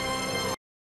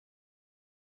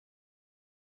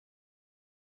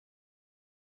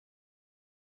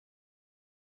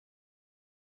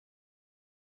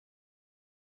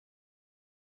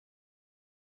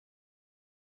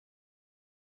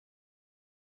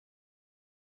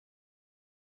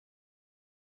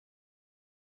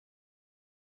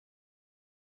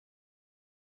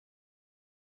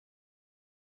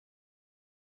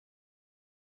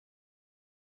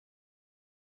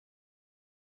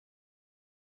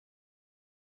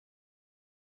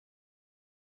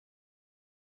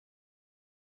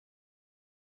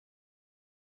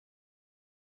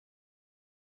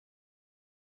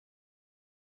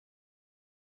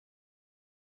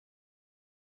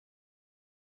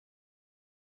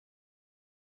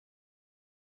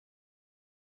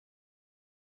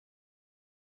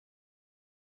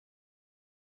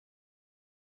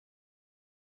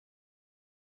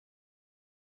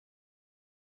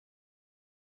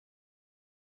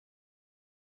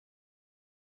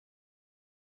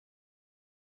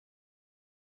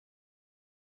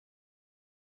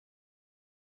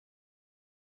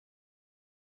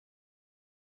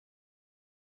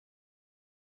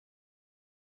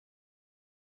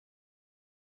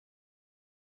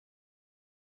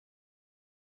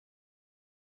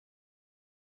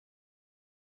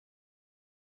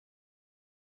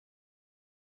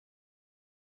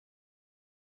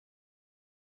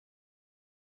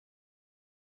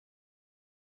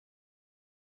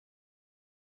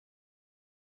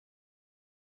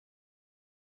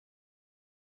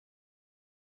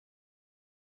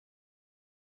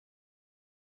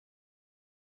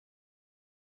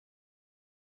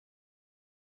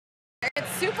 It's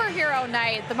superhero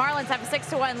night. The Marlins have a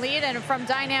 6-1 lead, and from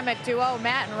dynamic duo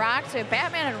Matt and Rock to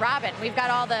Batman and Robin, we've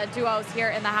got all the duos here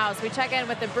in the house. We check in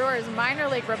with the Brewers minor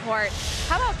league report.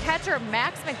 How about catcher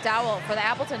Max McDowell for the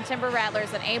Appleton Timber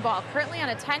Rattlers in A-ball, currently on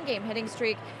a 10-game hitting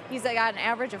streak. He's got an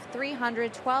average of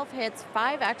 312 hits,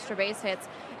 5 extra base hits,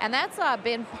 and that's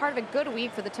been part of a good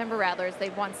week for the Timber Rattlers.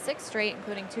 They've won 6 straight,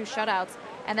 including 2 shutouts,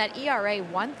 and that ERA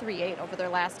 1.38 over their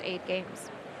last 8 games.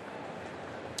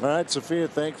 All right, Sophia,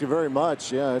 thank you very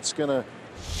much. Yeah, it's going to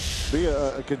be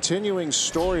a continuing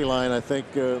storyline, I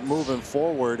think, moving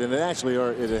forward. And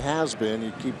it has been.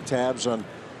 You keep tabs on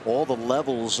all the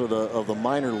levels of the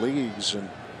minor leagues and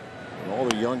all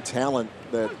the young talent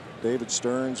that David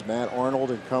Stearns, Matt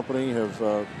Arnold and company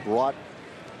have brought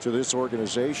to this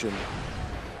organization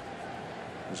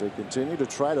as they continue to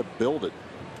try to build it.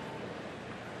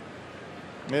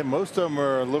 Yeah, most of them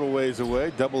are a little ways away,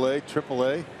 AA,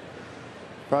 AAA.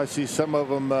 Probably see some of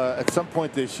them at some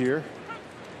point this year.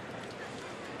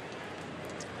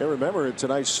 And remember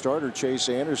tonight's starter Chase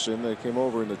Anderson that came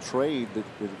over in the trade that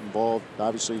involved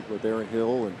obviously with Aaron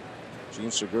Hill and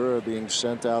Gene Segura being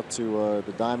sent out to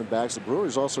the Diamondbacks. The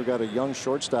Brewers also got a young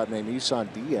shortstop named Isan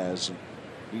Diaz, and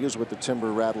he is with the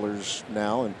Timber Rattlers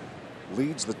now and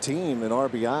leads the team in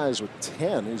RBIs with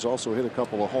 10. He's also hit a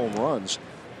couple of home runs.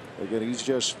 Again,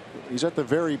 he's at the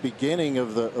very beginning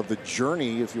of the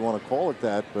journey, if you want to call it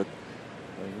that, but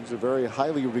he's a very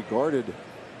highly regarded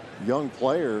young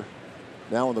player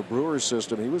now in the Brewers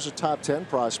system. He was a top 10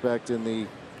 prospect in the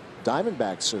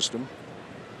Diamondbacks system,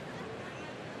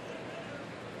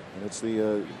 and it's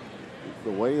the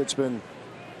way it's been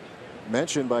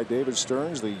mentioned by David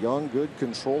Stearns, the young, good,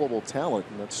 controllable talent,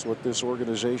 and that's what this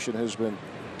organization has been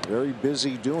very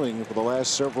busy doing for the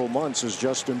last several months as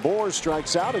Justin Bour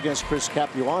strikes out against Chris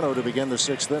Capuano to begin the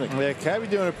 6th inning. Yeah, Cappy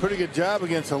doing a pretty good job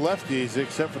against the lefties,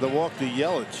 except for the walk to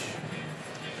Yelich.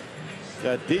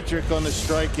 Got Dietrich on the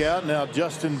strikeout. Now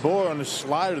Justin Bour on the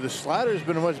slider. The slider has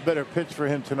been a much better pitch for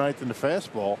him tonight than the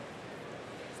fastball.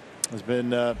 Has been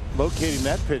locating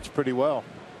that pitch pretty well.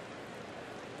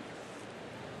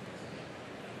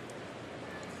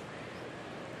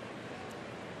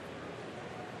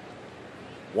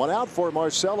 One out for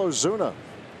Marcell Ozuna.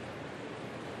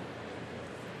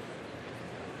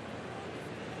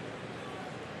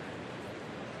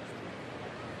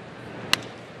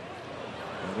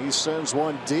 And he sends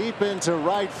one deep into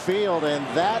right field, and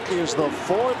that is the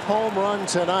 4th home run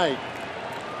tonight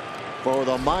for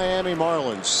the Miami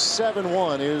Marlins.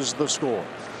 7-1 is the score.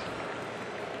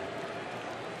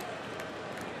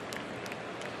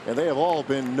 And they have all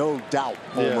been no doubt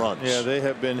home runs. Yeah, they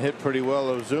have been hit pretty well.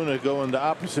 Ozuna going to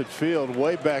opposite field,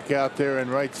 way back out there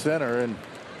in right center. And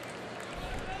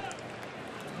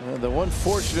the one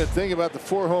fortunate thing about the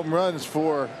 4 home runs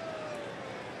for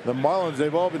the Marlins,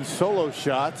 they've all been solo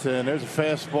shots. And there's a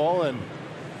fastball, and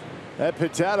that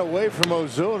pitch out away from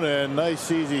Ozuna, and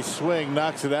nice easy swing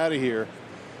knocks it out of here.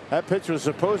 That pitch was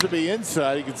supposed to be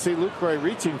inside. You can see Lucroy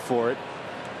reaching for it.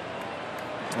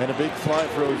 And a big fly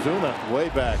for Ozuna way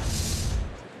back.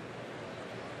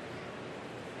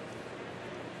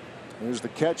 Here's the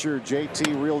catcher,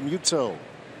 JT Realmuto.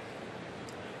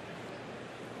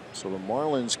 So the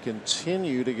Marlins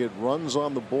continue to get runs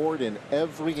on the board in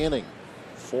every inning.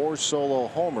 4 solo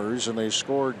homers, and they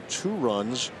scored 2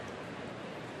 runs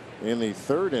in the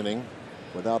 3rd inning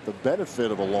without the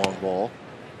benefit of a long ball.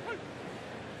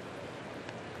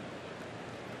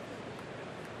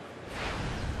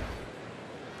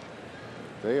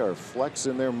 They are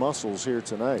flexing their muscles here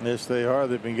tonight. Yes, they are.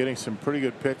 They've been getting some pretty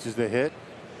good pitches to hit.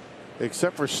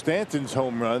 Except for Stanton's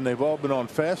home run, they've all been on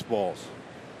fastballs.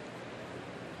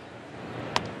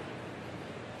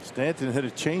 Stanton hit a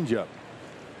changeup.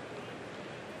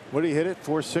 What did he hit it?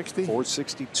 460?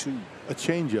 462. A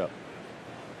changeup.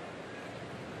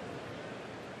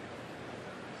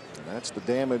 And that's the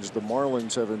damage the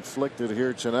Marlins have inflicted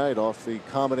here tonight off the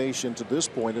combination to this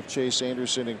point of Chase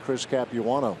Anderson and Chris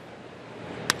Capuano.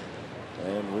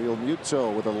 And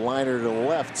Realmuto with a liner to the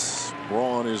left.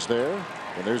 Braun is there,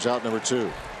 and there's out number 2.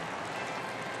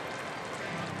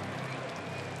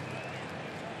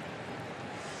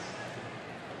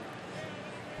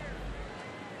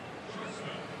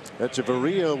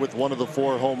 Echeverria with one of the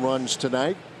 4 home runs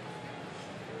tonight,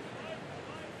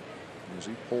 as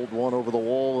he pulled one over the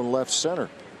wall in left center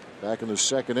back in the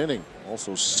 2nd inning.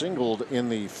 Also singled in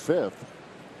the 5th.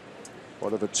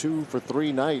 Part of a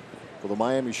 2-for-3 night for the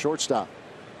Miami shortstop.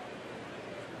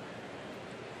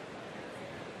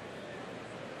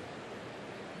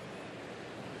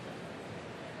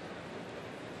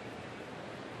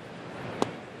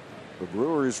 The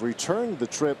Brewers returned the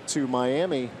trip to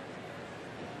Miami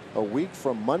a week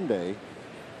from Monday.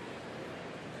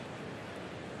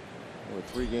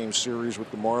 A 3-game series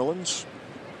with the Marlins.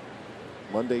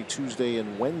 Monday, Tuesday,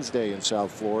 and Wednesday in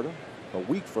South Florida. A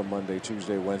week from Monday,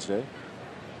 Tuesday, Wednesday.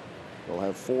 They'll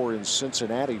have 4 in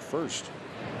Cincinnati first.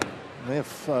 They have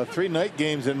 3 night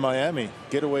games in Miami.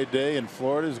 Getaway day in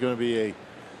Florida is going to be a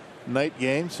night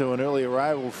game, so an early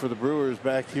arrival for the Brewers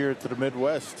back here to the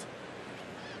Midwest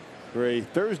for a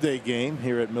Thursday game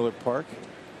here at Miller Park.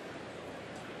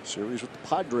 Series with the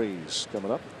Padres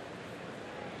coming up.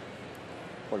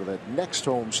 Part of that next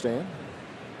homestand.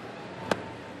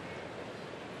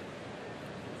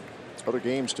 Other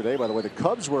games today, by the way, the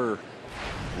Cubs were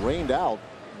rained out.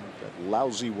 That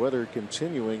lousy weather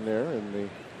continuing there in the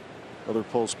other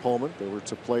postponement. They were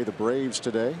to play the Braves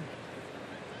today.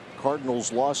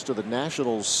 Cardinals lost to the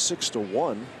Nationals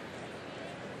 6-1.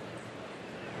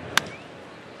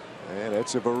 And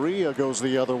Echeverria goes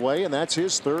the other way, and that's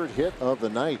his 3rd hit of the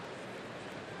night.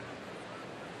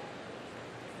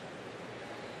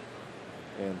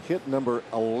 And hit number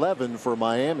 11 for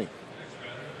Miami.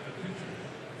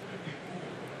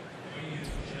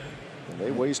 And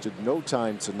they wasted no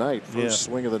time tonight. First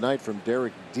swing of the night from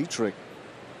Derek Dietrich.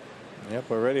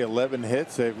 Yep, already 11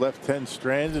 hits. They've left 10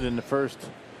 stranded in the first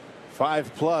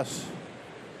 5+.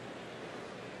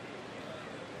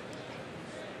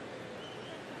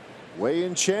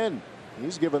 Wei-Yin Chen,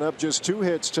 he's given up just 2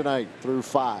 hits tonight through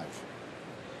 5.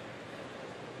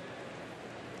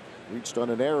 Reached on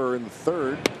an error in the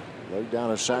 3rd. Laid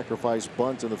down a sacrifice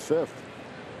bunt in the 5th.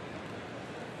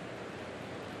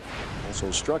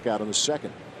 Also struck out in the 2nd.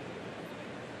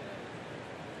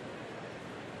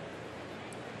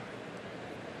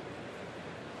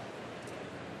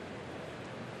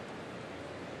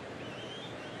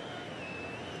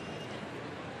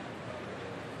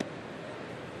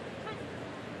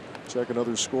 Checking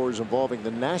other scores involving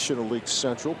the National League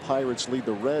Central. Pirates lead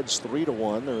the Reds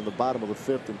 3-1. They're in the bottom of the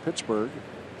 5th in Pittsburgh.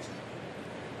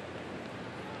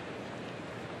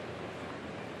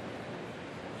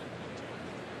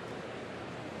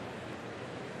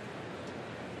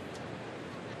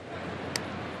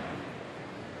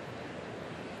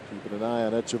 Keeping an eye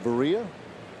on Echeverria,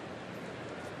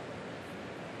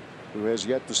 who has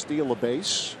yet to steal a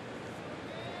base.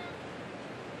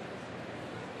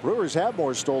 Brewers have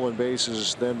more stolen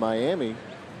bases than Miami.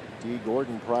 D.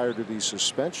 Gordon, prior to the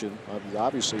suspension,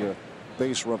 obviously a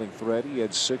base running threat. He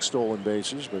had 6 stolen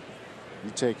bases, but you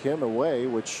take him away,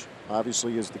 which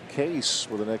obviously is the case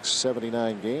for the next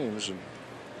 79 games. And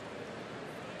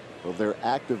of their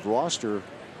active roster,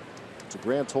 it's a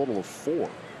grand total of 4.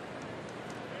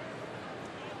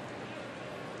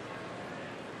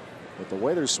 But the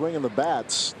way they're swinging the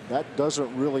bats, that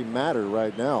doesn't really matter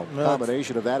right now. No,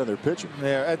 combination of that and their pitching.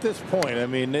 Yeah, at this point, I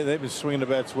mean, they've been swinging the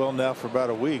bats well now for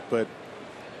about a week, but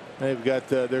they've got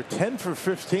they're 10 for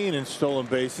 15 in stolen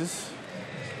bases.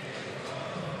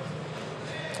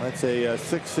 That's a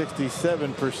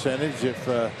 .667 percentage, if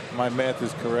my math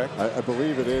is correct. I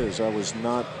believe it is. I was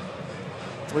not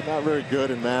very good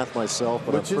in math myself,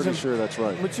 but I'm pretty sure that's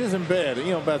right. Which isn't bad.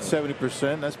 You know, about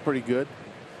 70%. That's pretty good.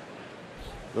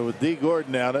 But with D.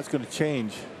 Gordon now, that's going to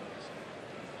change.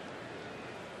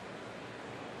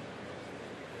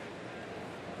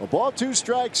 A ball, 2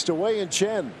 strikes to Wei-Yin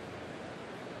Chen.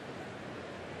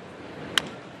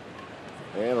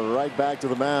 And right back to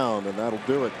the mound, and that'll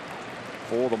do it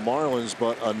for the Marlins.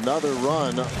 But another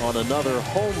run on another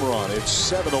home run. It's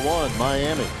 7-1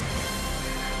 Miami.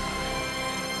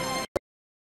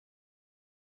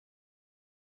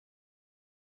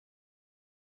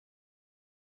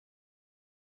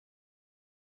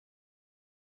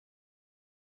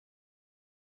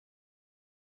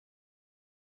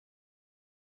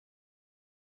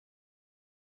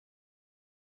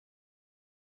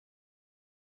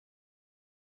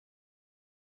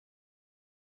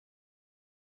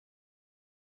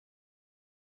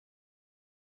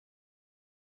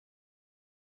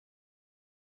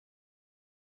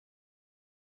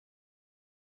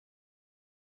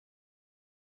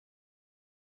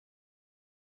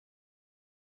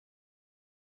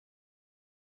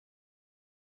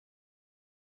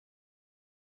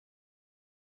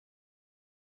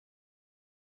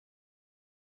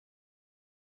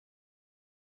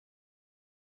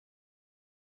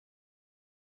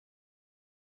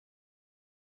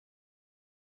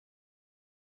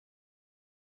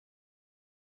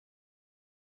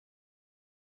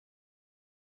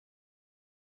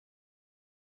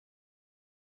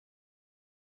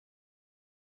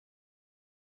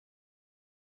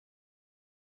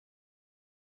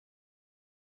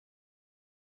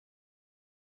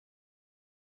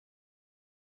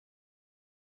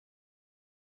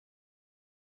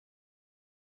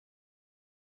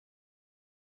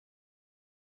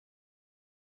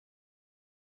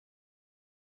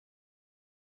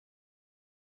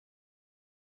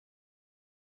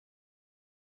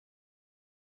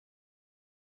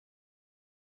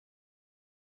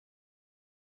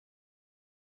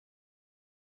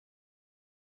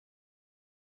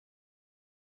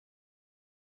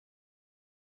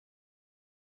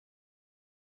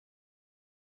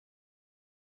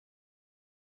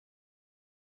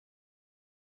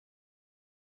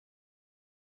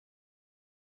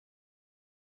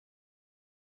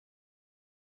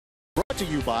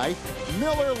 to you by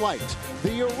Miller Lite,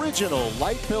 the original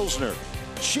light Pilsner.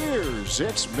 Cheers,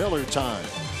 it's Miller time.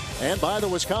 And by the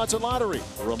Wisconsin Lottery,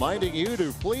 reminding you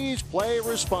to please play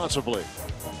responsibly.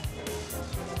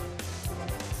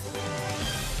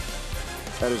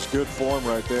 That is good form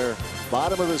right there.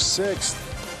 Bottom of the 6th.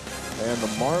 And the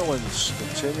Marlins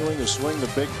continuing to swing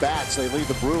the big bats. They lead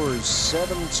the Brewers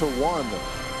 7-1.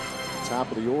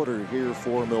 Top of the order here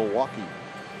for Milwaukee.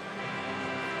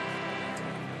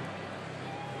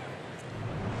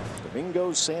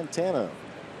 Domingo Santana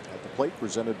at the plate,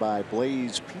 presented by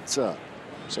Blaze Pizza.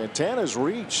 Santana's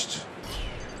reached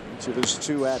into this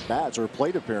 2 at-bats or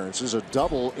plate appearances, a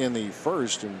double in the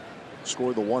first, and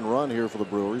scored the 1 run here for the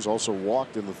Brewers. Also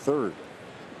walked in the 3rd.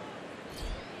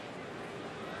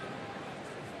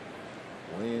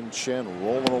 Wei-Yin Chen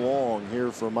rolling along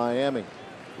here for Miami.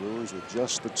 Brewers with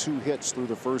just the 2 hits through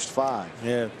the first 5.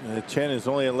 Yeah, Chen has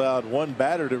only allowed 1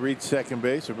 batter to reach second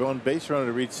base, or 1 base runner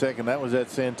to reach second. That was that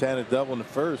Santana double in the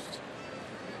first.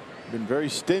 Been very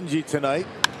stingy tonight.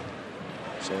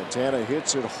 Santana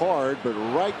hits it hard, but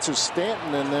right to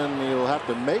Stanton, and then he'll have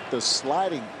to make the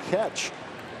sliding catch.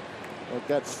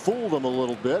 That fooled him a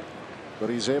little bit, but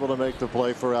he's able to make the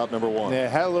play for out number 1. Yeah,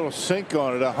 had a little sink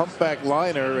on it, a humpback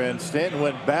liner, and Stanton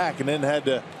went back and then had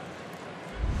to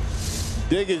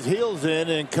dig his heels in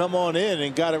and come on in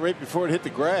and got it right before it hit the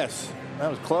grass. That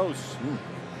was close.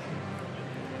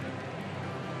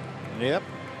 Yep.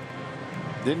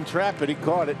 Didn't trap it, he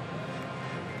caught it.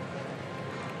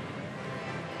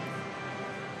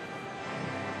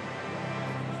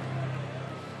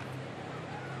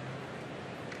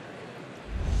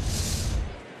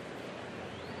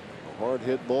 Hard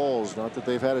hit balls, not that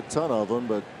they've had a ton of them,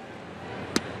 but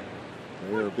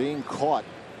they are being caught,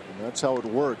 and that's how it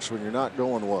works when you're not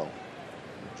going well.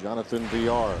 Jonathan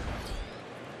Villar.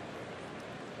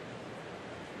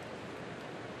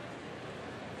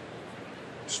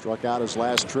 Struck out his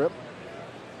last trip.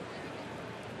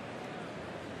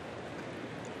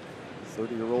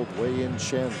 30-year-old Wei-Yin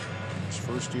Chen, his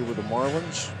first year with the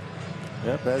Marlins.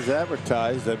 Yep, as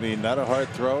advertised. I mean, not a hard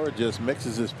thrower, just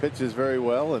mixes his pitches very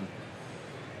well, and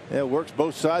yeah, works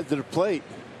both sides of the plate.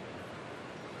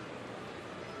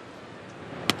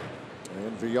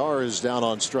 And Villar is down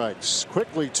on strikes.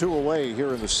 Quickly 2 away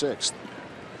here in the 6th.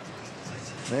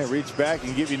 Man, reach back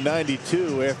and give you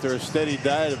 92 after a steady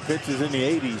diet of pitches in the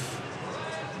 80s.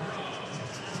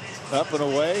 Up and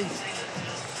away.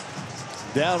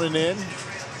 Down and in.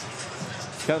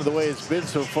 It's kind of the way it's been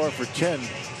so far for Chen.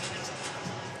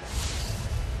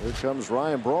 Here comes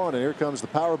Ryan Braun, and here comes the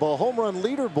Powerball home run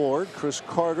leaderboard. Chris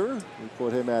Carter, we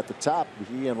put him at the top.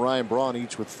 He and Ryan Braun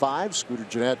each with 5. Scooter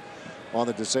Gennett on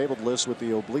the disabled list with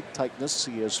the oblique tightness.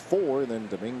 He has 4. And then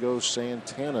Domingo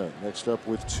Santana next up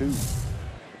with 2.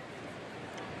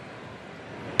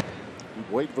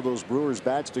 Keep waiting for those Brewers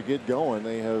bats to get going.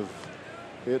 They have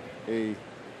hit a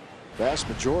vast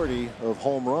majority of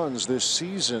home runs this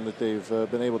season that they've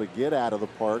been able to get out of the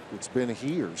park. It's been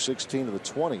here, 16 of the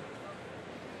 20.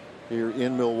 Here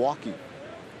in Milwaukee.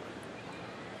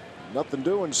 Nothing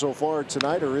doing so far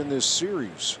tonight or in this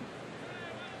series.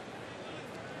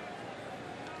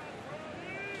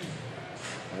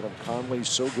 Adam Conley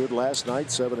so good last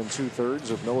night, 7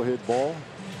 2/3 of no-hit ball.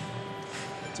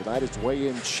 Tonight it's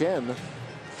Wei-Yin Chen,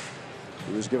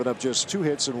 who has given up just 2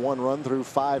 hits and 1 run through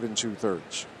 5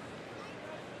 2/3.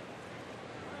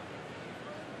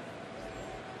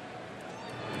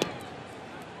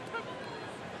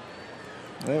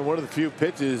 And one of the few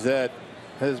pitches that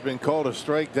has been called a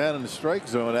strike down in the strike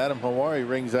zone. Adam Hawari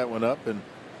rings that one up, and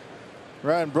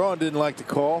Ryan Braun didn't like the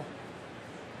call.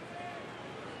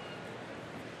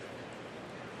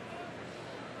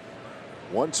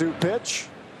 One-two pitch.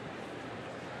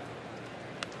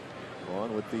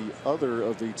 Braun with the other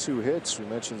of the 2 hits. We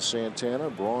mentioned Santana.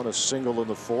 Braun a single in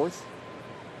the 4th.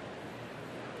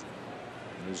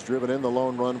 He's driven in the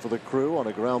lone run for the Crew on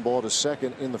a ground ball to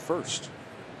second in the 1st.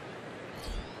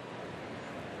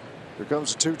 Here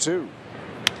comes the 2-2.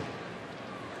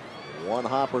 One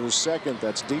hopper to second.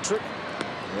 That's Dietrich.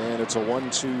 And it's a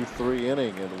 1-2-3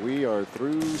 inning. And we are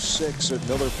through 6 at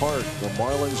Miller Park. The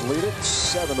Marlins lead it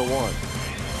 7-1.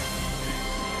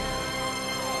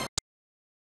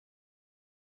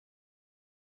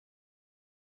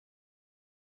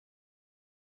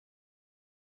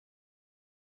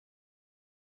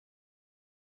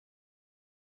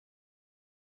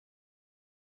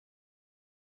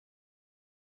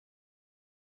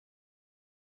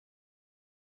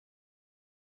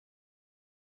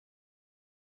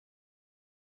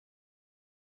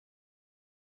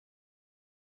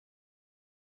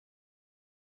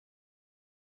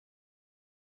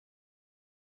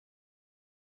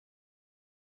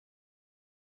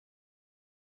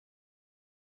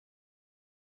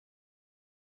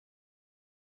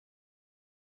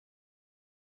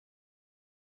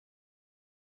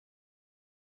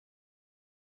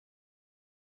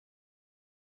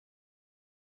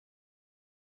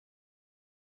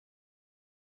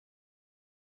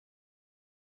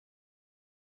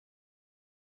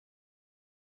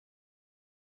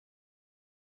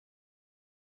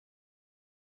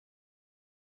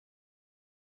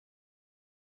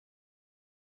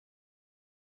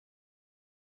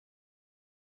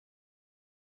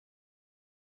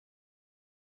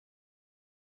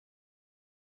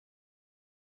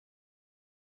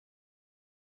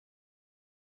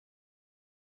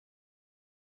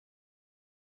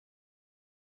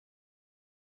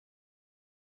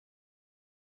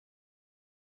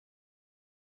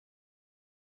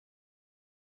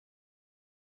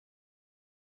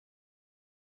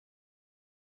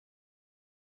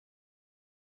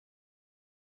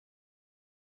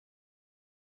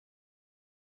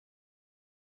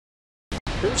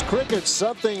 Here's Cricket,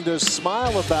 something to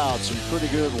smile about. Some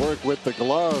pretty good work with the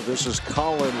glove. This is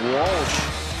Colin Walsh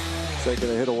taking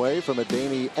a hit away from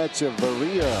Adeiny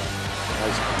Echeverria.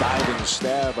 Nice diving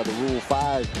stab by the Rule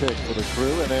 5 pick for the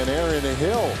Crew. And then Aaron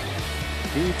Hill,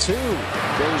 he too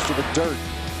goes to the dirt.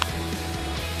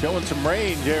 Showing some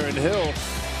range, Aaron Hill.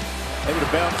 Able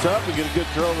to bounce up and get a good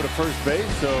throw over to first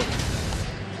base. So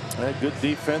good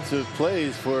defensive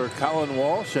plays for Colin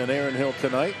Walsh and Aaron Hill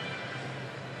tonight.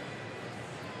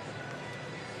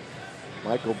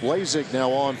 Michael Blazek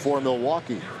now on for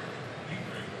Milwaukee.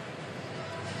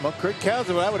 Well, Kirk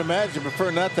Cousins, I would imagine, prefer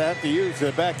not to have to use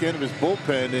the back end of his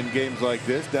bullpen in games like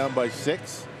this, down by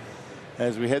 6.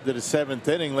 As we head to the 7th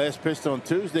inning, last pitched on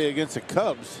Tuesday against the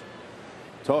Cubs.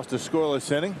 Tossed a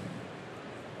scoreless inning.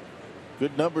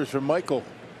 Good numbers for Michael.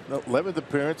 11th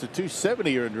appearance, a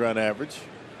 .270 earned run average.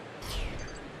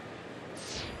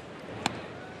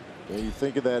 Yeah, you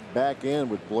think of that back end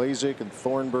with Blazek and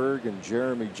Thornburg and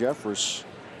Jeremy Jeffress.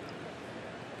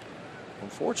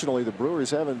 Unfortunately, the Brewers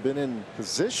haven't been in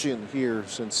position here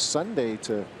since Sunday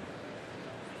to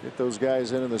get those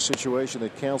guys in the situation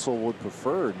that council would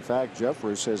prefer. In fact,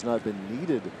 Jeffress has not been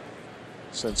needed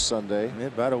since Sunday. Yeah,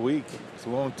 about a week. It's a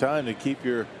long time to keep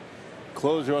your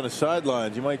closer on the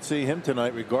sidelines. You might see him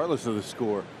tonight regardless of the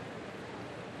score.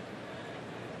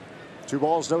 2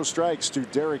 balls, no strikes to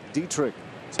Derek Dietrich.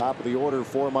 Top of the order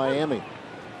for Miami.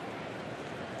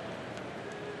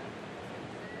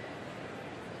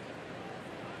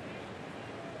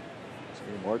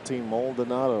 Martin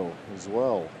Maldonado as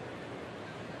well.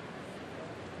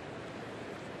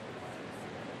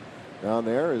 Down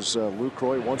there is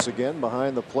Lucroy once again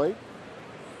behind the plate.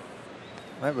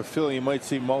 I have a feeling you might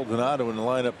see Maldonado in the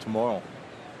lineup tomorrow.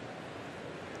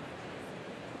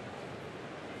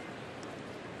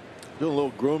 Doing a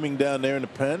little grooming down there in the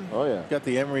pen. Oh yeah. Got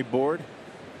the Emery board.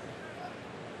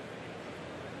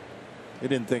 You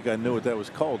didn't think I knew what that was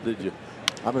called, did you?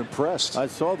 I'm impressed. I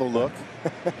saw the look.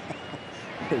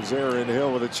 There's Aaron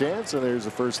Hill with a chance, and there's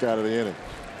the first out of the inning.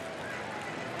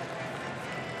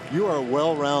 You are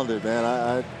well-rounded,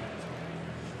 man.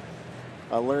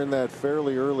 I learned that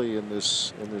fairly early in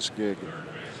this gig.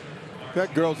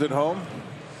 Got girls at home,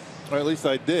 or at least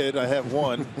I did. I have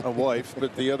one, a wife,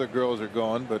 but the other girls are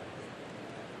gone. But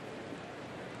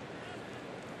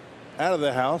out of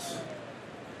the house.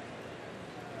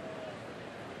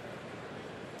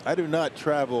 I do not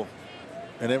travel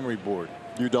an Emery board.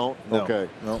 You don't? No. Okay.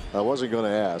 No. I wasn't going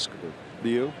to ask. Do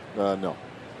you? No.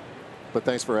 But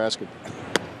thanks for asking.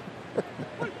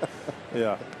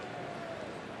 Yeah.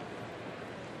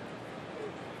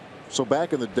 So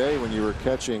back in the day when you were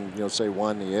catching, say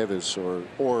Juan Nieves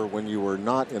or when you were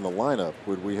not in the lineup,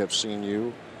 would we have seen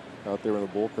you out there in the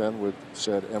bullpen with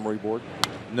said Emery board?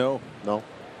 No. No.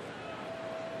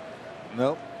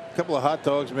 Nope. A couple of hot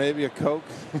dogs, maybe a Coke.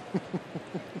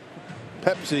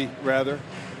 Pepsi, rather.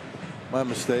 My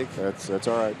mistake. That's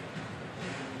all right.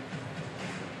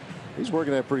 He's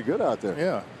working that pretty good out there.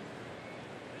 Yeah.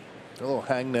 A little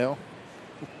hangnail.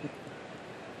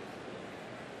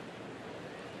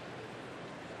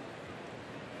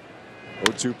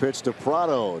 0-2 pitch to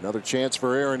Prado. Another chance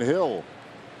for Aaron Hill.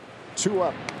 2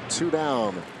 up, 2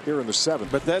 down here in the 7th.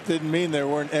 But that didn't mean there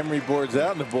weren't Emery boards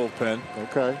out in the bullpen.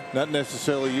 Okay. Not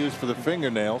necessarily used for the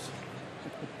fingernails.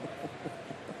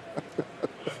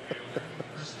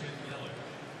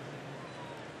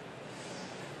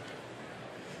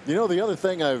 The other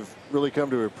thing I've really come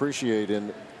to appreciate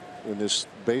in this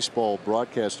baseball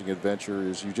broadcasting adventure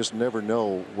is you just never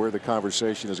know where the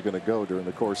conversation is going to go during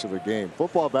the course of a game.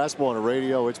 Football, basketball, on the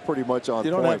radio, it's pretty much on point.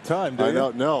 You don't have time, do you? I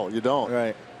know. No, you don't.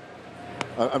 Right.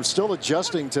 I'm still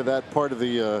adjusting to that part of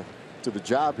the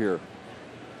job here.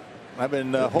 I've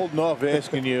been holding off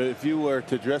asking you if you were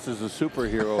to dress as a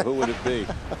superhero, who would it be?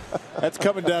 That's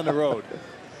coming down the road.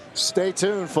 Stay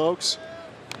tuned, folks.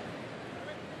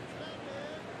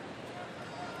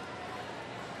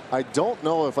 I don't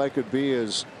know if I could be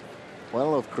as, well, I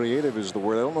don't know if creative is the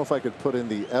word. I don't know if I could put in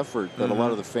the effort that a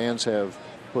lot of the fans have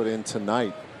put in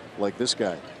tonight, like this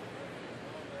guy.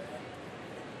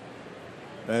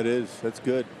 That's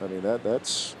good. I mean, that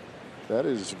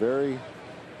is very,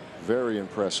 very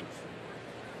impressive.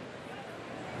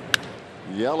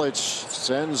 Yelich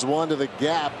sends one to the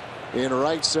gap in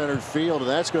right center field, and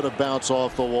that's going to bounce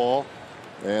off the wall.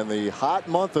 And the hot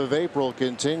month of April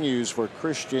continues for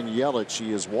Christian Yelich.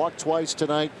 He has walked twice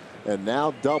tonight and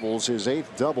now doubles his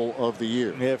 8th double of the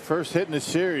year. Yeah, first hit in the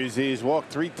series, he's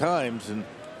walked 3 times and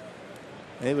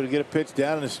able to get a pitch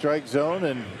down in the strike zone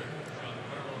and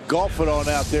golf it on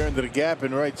out there into the gap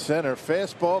in right center.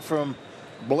 Fastball from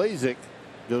Blazek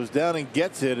goes down and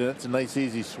gets it, and that's a nice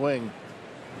easy swing.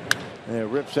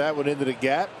 And rips that one into the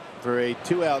gap for a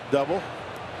 2-out double.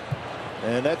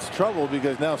 And that's trouble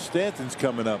because now Stanton's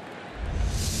coming up.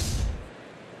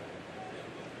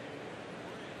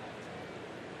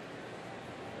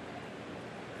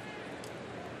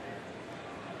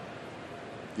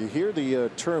 You hear the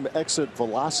term exit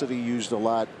velocity used a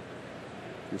lot.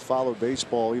 You follow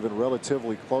baseball even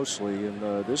relatively closely,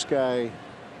 and this guy,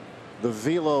 the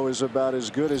velo is about as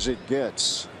good as it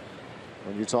gets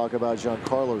when you talk about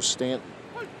Giancarlo Stanton.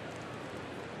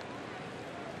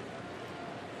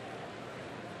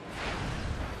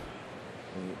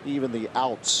 And even the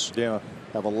outs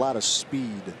have a lot of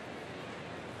speed.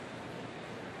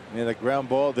 And the ground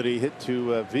ball that he hit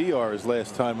to VR his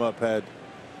last time up had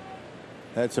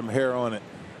some hair on it.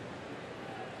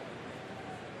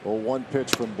 Well, 1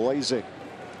 pitch from Blazek.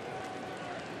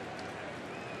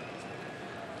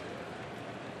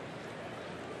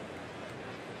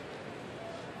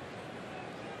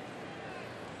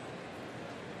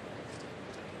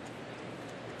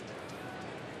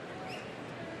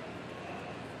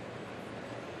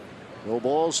 No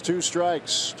balls, 2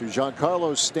 strikes to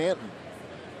Giancarlo Stanton.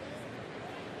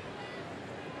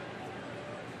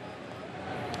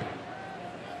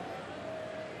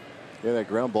 Yeah, that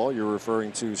ground ball you're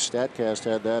referring to, StatCast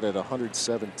had that at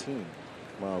 117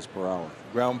 miles per hour.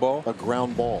 Ground ball? A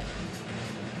ground ball.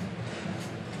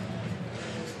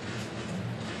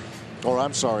 Or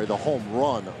I'm sorry, the home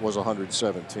run was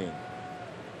 117.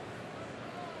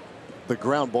 The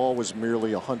ground ball was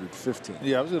merely 115.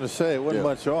 Yeah, I was going to say it wasn't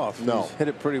much off. No. He's hit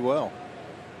it pretty well.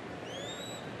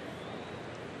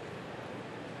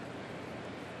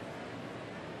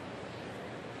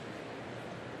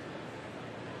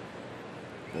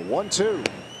 The 1-2.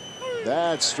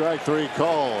 That's strike 3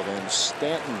 called, and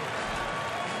Stanton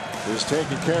is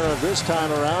taken care of this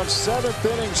time around. 7th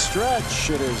inning stretch.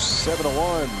 It is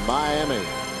 7-1 Miami.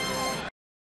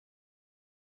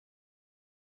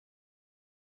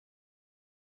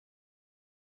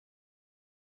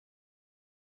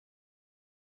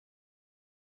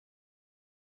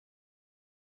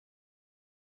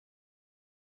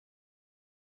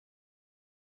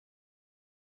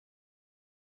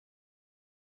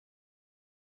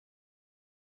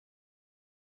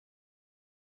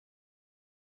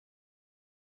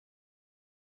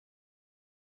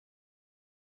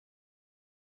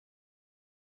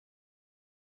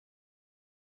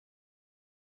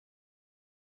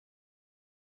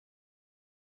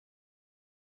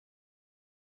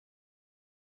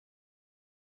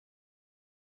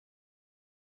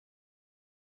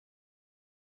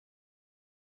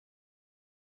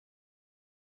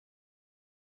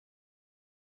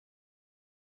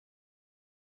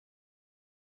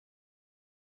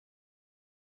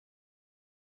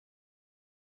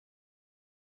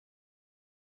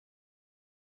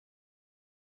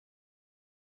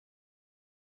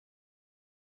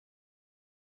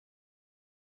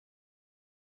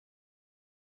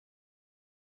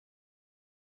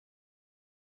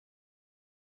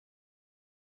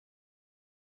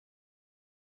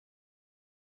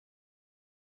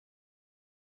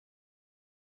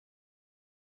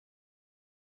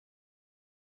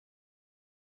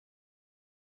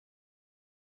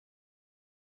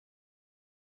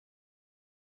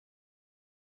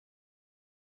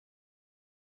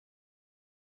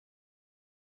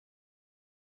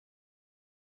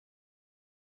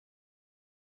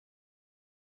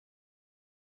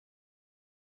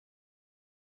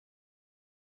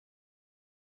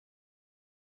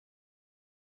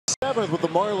 With the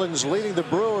Marlins leading the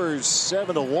Brewers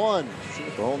 7-1. See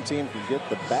if the home team can get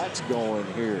the bats going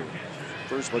here.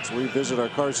 First, let's revisit our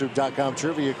Carsoup.com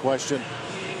trivia question.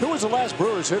 Who was the last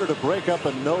Brewers hitter to break up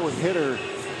a no-hitter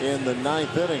in the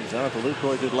 9th inning? Jonathan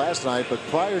Lucroy did last night, but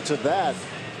prior to that,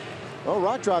 well,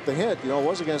 Rock dropped the hint. You know, it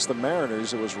was against the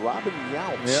Mariners. It was Robin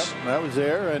Yount. Yep, that was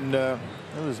there, and it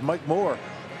was Mike Moore,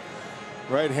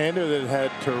 right-hander that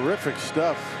had terrific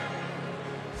stuff.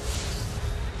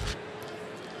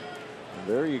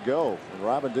 There you go.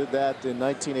 Robin did that in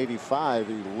 1985.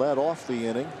 He led off the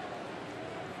inning.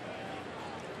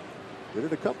 Did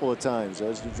it a couple of times,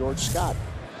 as did George Scott.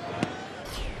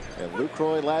 And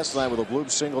Lucroy last night with a bloop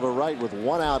single to right with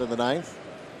 1 out in the 9th.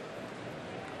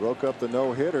 Broke up the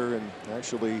no-hitter and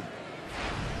actually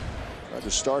tried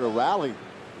to start a rally.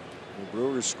 The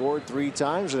Brewers scored 3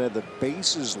 times and had the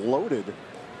bases loaded.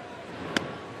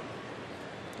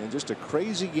 And just a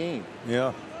crazy game.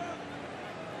 Yeah.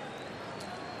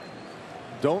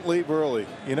 Don't leave early.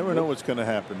 You never know what's going to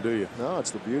happen, do you? No, it's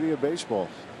the beauty of baseball.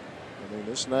 I mean,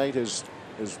 this night has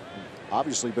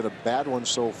obviously been a bad one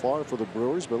so far for the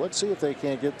Brewers, but let's see if they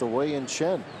can't get the way in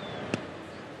Chen.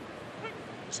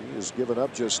 He has given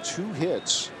up just 2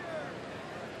 hits.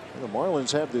 And the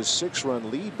Marlins have this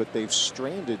 6-run lead, but they've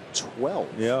strained it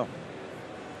 12. Yeah.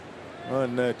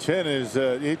 And Chen is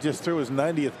he just threw his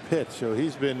 90th pitch, so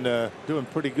he's been doing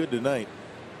pretty good tonight.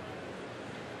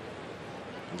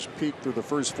 His peak through the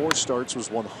first 4 starts was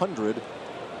 100.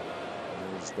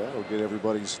 That'll get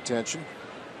everybody's attention.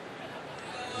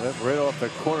 Right off the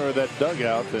corner of that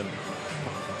dugout, and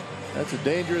that's a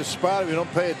dangerous spot if you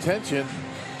don't pay attention.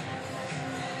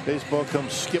 Baseball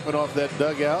comes skipping off that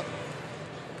dugout.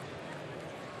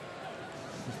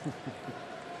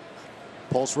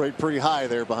 Pulse rate pretty high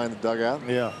there behind the dugout.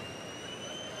 Yeah.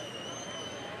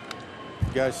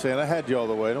 Guys saying, I had you all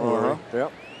the way, don't worry.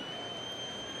 Yep.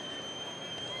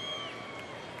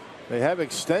 They have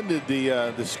extended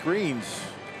the screens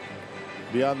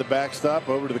beyond the backstop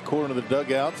over to the corner of the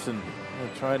dugouts, and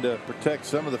they're trying to protect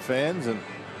some of the fans, and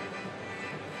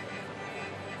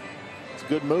it's a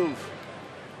good move.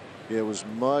 It was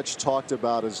much talked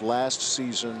about as last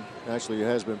season. Actually, it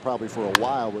has been probably for a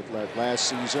while with that last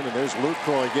season. And there's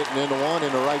Lucroy getting into one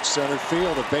into right center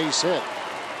field. A base hit.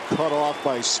 Cut off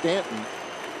by Stanton.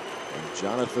 And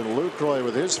Jonathan Lucroy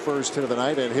with his first hit of the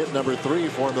night and hit number 3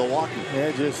 for Milwaukee.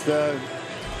 Yeah, just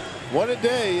one a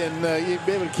day, and you'd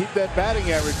be able to keep that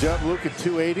batting average up. Luke at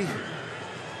 280.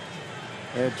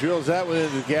 And drills that one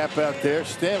into the gap out there.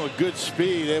 Stanton with good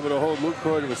speed, able to hold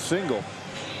Lucroy to a single.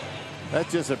 That's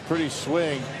just a pretty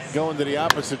swing going to the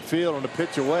opposite field on the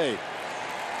pitch away.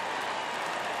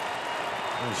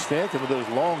 And Stanton with those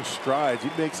long strides, he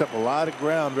makes up a lot of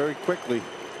ground very quickly.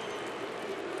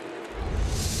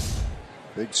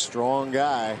 Big strong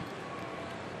guy.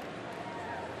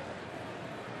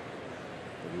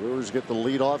 The Brewers get the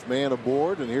leadoff man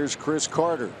aboard, and here's Chris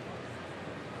Carter.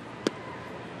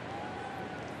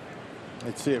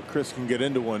 Let's see if Chris can get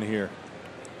into one here.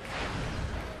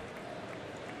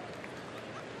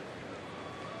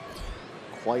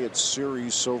 Quiet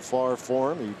series so far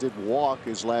for him. He did walk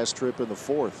his last trip in the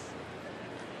 4th.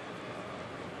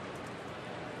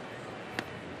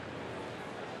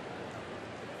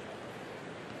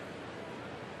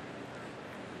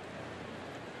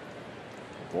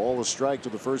 Ball a strike to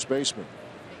the first baseman.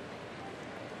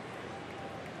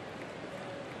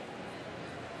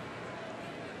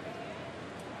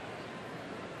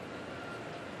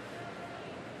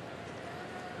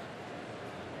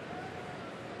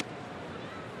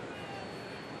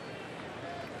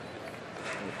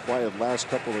 Quiet last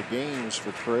couple of games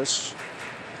for Chris.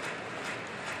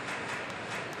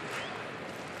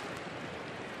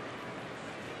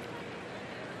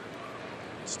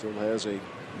 Still has a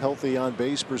healthy on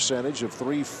base percentage of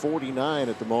 .349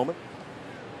 at the moment.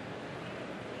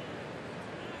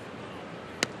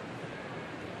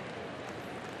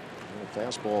 The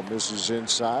fastball misses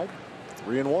inside.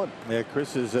 3-1. Yeah,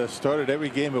 Chris has started every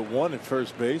game at 1 at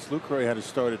first base. Lucroy had to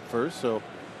start at first, so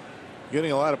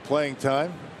getting a lot of playing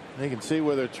time. You can see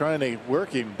where they're trying to work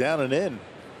him down and in.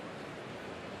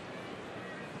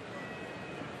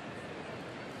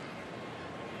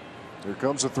 Here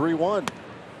comes a 3-1.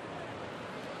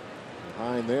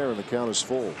 Behind there, and the count is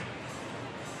full.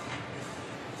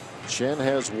 Chen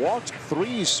has walked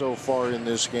 3 so far in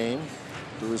this game.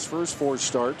 Through his first 4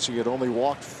 starts, he had only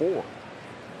walked 4.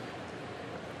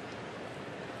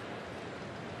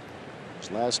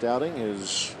 His last outing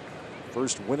is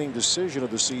first winning decision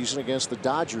of the season against the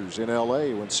Dodgers in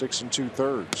LA, went 6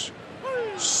 2/3.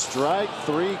 Strike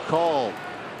 3 called.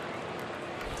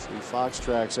 See, Fox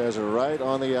Tracks has it right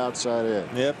on the outside edge.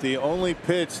 Yep, the only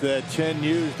pitch that Chen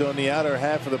used on the outer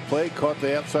half of the plate caught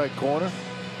the outside corner.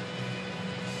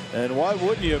 And why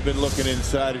wouldn't you have been looking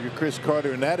inside if you're Chris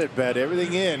Carter in that at bat?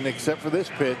 Everything in except for this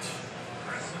pitch.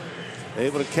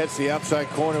 Able to catch the outside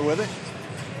corner with it.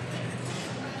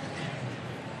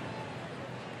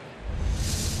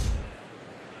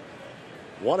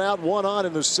 One out, one on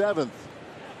in the 7th.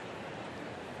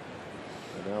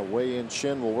 And now Wei-In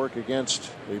Chen will work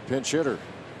against a pinch hitter.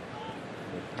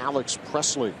 Alex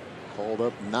Presley, called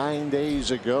up 9 days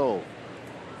ago.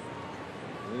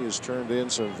 He has turned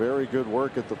in some very good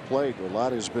work at the plate. A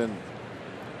lot has been,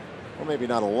 well, maybe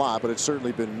not a lot, but it's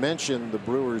certainly been mentioned, the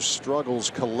Brewers' struggles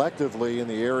collectively in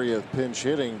the area of pinch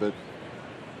hitting, but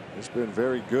it's been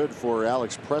very good for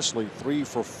Alex Presley. 3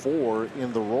 for 4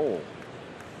 in the role.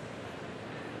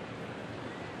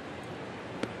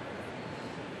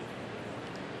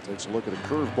 Takes a look at a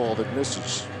curveball that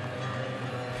misses.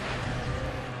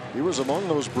 He was among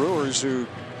those Brewers who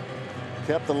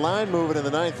kept the line moving in the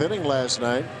 9th inning last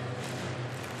night.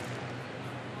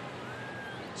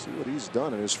 See what he's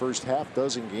done in his first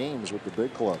half-dozen games with the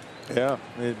big club. Yeah,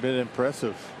 it's been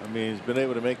impressive. I mean, he's been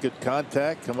able to make good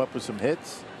contact, come up with some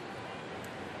hits.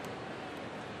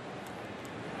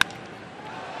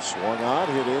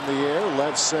 hit in the air,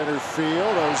 left center field.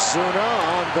 Ozuna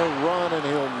on the run, and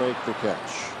he'll make the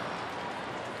catch.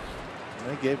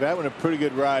 They gave that one a pretty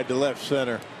good ride to left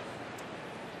center.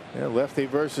 Yeah, lefty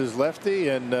versus lefty,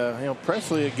 and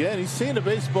Presley again. He's seeing the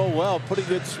baseball well. Pretty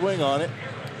good swing on it.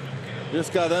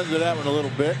 Just got under that one a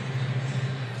little bit.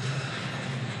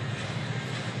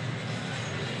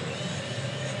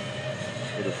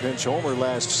 With a pinch homer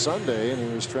last Sunday, and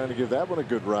he was trying to give that one a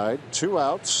good ride. 2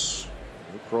 outs.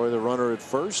 Lucroy the runner at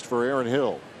first for Aaron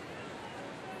Hill.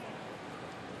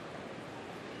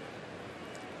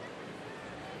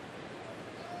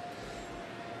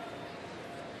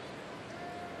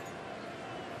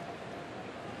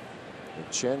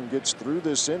 If Chen gets through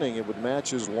this inning, it would match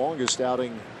his longest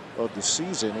outing of the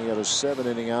season. He had a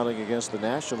 7-inning outing against the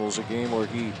Nationals, a game where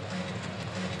he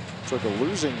took a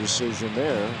losing decision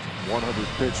there. 100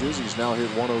 pitches. He's now hit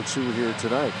 102 here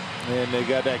tonight. And they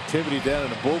got activity down in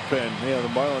the bullpen. The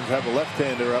Marlins have a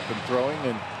left-hander up and throwing,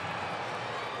 and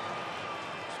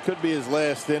this could be his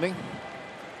last inning.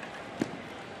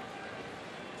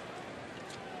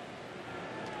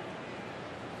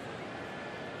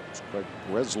 It's like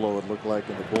Breslow would look like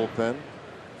in the bullpen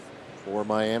for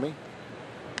Miami.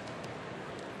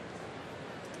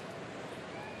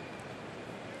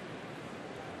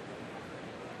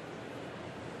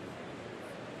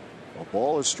 A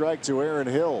ball, a strike to Aaron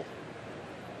Hill.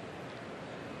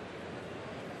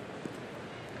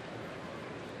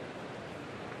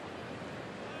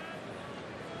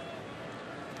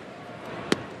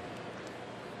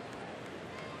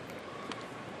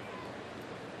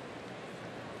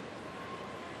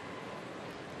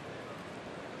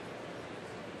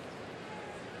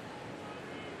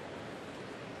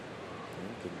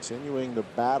 Continuing the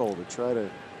battle to try to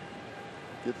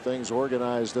get things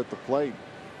organized at the plate.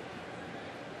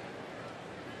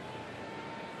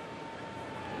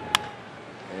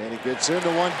 And he gets into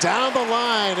one down the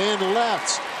line in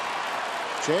left.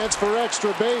 Chance for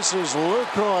extra bases.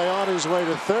 Lucroy on his way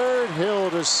to third. Hill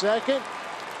to second.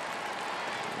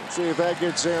 Let's see if that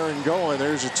gets Aaron going.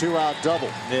 There's a 2-out double.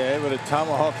 Yeah, able to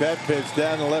tomahawk that pitch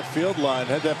down the left field line.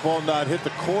 Had that ball not hit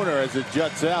the corner as it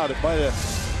juts out, it might have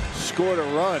scored a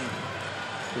run.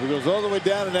 If it goes all the way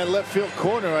down in that left field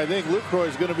corner, I think Lucroy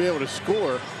is going to be able to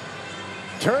score.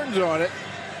 Turns on it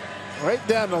right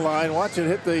down the line. Watch it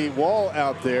hit the wall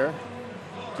out there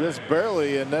just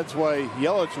barely, and that's why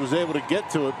Yelich was able to get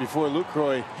to it before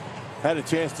Lucroy had a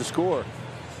chance to score.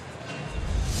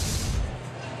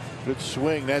 Good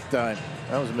swing that time.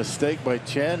 That was a mistake by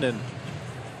Chen, and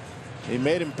he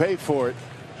made him pay for it.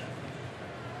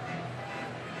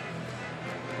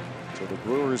 So the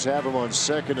Brewers have him on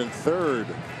second and third.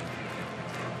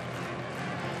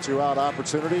 2-out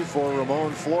opportunity for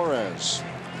Ramon Flores.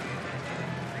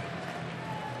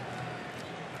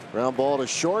 Ground ball to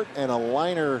short and a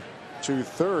liner to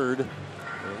third.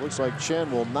 It looks like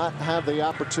Chen will not have the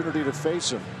opportunity to face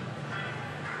him.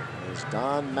 As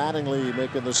Don Mattingly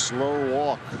making the slow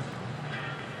walk.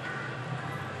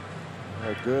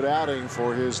 A good outing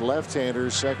for his left-hander.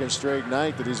 Second straight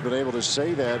night that he's been able to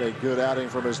say that. A good outing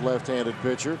from his left-handed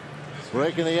pitcher.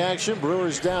 Breaking the action.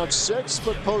 Brewers down 6,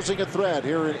 but posing a threat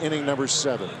here in inning number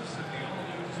 7.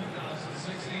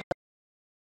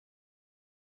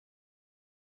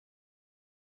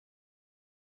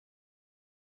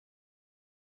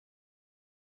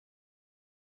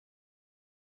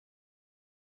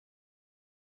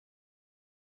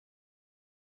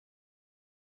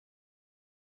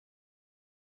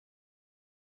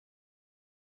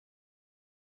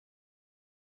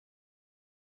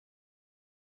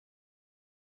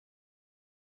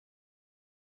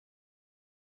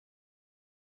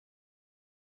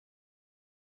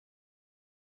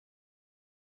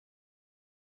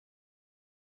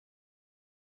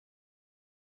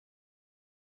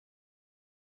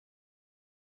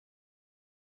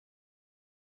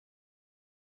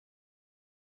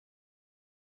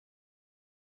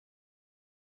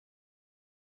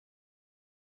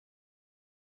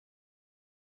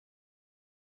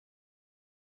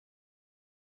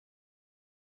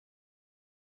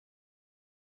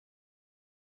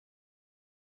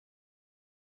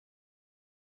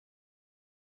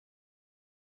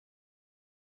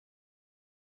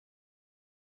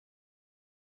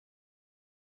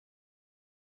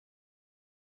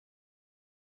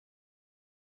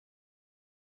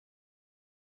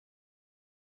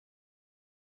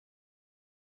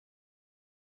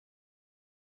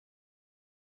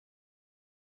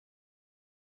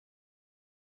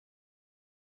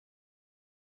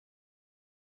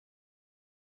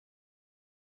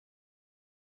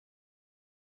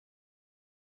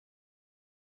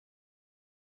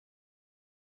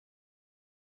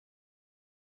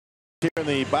 here in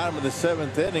the bottom of the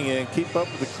 7th inning, and keep up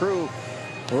with the crew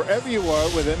wherever you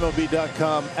are with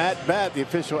MLB.com @bat, the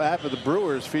official app of the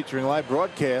Brewers, featuring live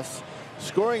broadcasts,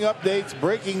 scoring updates,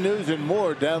 breaking news, and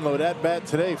more. Download @bat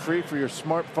today, free for your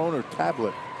smartphone or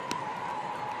tablet.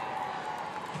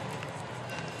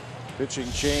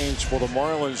 Pitching change for the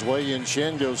Marlins. Wei-Yin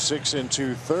Chen goes 6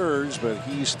 2/3, but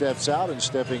he steps out, and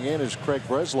stepping in is Craig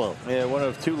Breslow. Yeah, one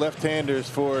of 2 left-handers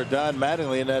for Don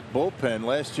Mattingly in that bullpen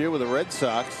last year with the Red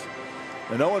Sox.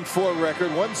 An 0-4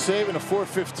 record, 1 save and a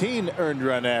 .415 earned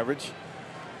run average.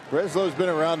 Breslow's been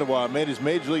around a while. Made his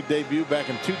major league debut back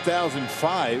in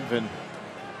 2005, and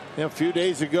a few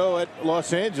days ago at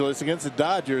Los Angeles against the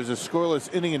Dodgers, a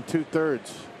scoreless inning in 2/3.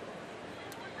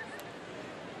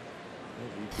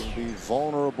 He can be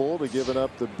vulnerable to giving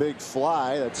up the big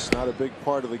fly. That's not a big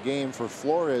part of the game for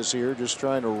Flores here, just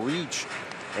trying to reach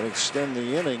and extend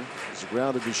the inning. He's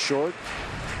grounded to short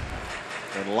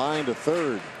and lined to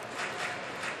third.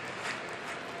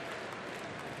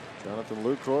 Jonathan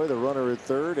Lucroy, the runner at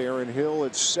third. Aaron Hill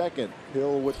at second.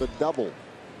 Hill with the double.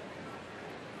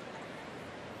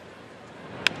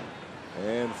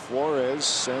 And Flores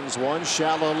sends one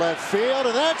shallow left field,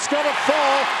 and that's going to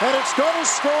fall, and it's going to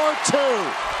score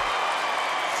 2.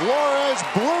 Flores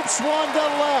bloops one to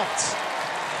left,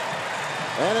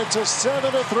 and it's a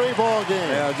 7-3 ball game.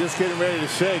 Yeah, just getting ready to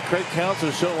say, Craig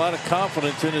Counsell's showing a lot of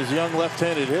confidence in his young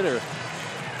left-handed hitter.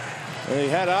 And he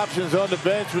had options on the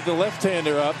bench with the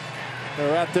left-hander up,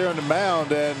 or out there on the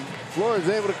mound, and Flores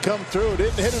able to come through.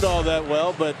 Didn't hit it all that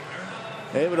well, but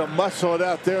able to muscle it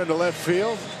out there in the left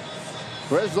field.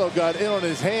 Breslow got in on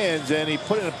his hands, and he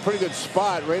put it in a pretty good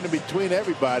spot right in between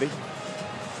everybody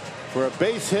for a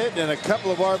base hit and a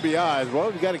couple of RBIs.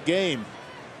 Well, we got a game.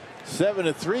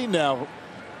 7-3 now.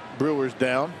 Brewers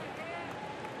down.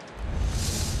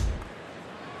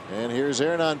 And here's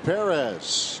Hernan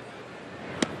Perez,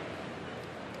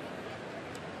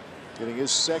 getting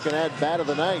his second at bat of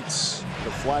the night.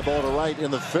 The fly ball to right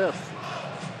in the 5th.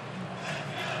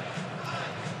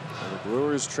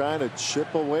 Brewers trying to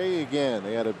chip away again.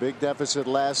 They had a big deficit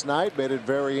last night, made it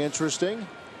very interesting.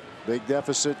 Big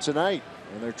deficit tonight,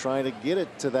 and they're trying to get it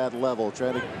to that level,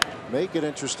 trying to make it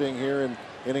interesting here in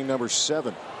inning number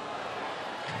 7.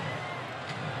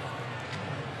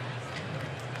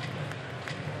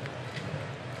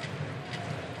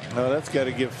 Oh, that's got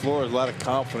to give Flores a lot of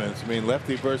confidence. I mean,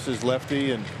 lefty versus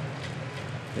lefty, and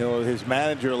his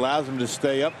manager allows him to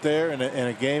stay up there in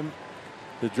a game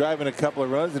to drive in a couple of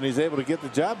runs, and he's able to get the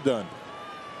job done.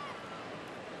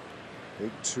 Big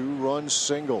 2-run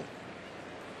single.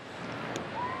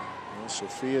 Well,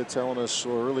 Sophia telling us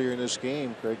earlier in this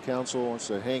game, Craig Counsell wants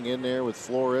to hang in there with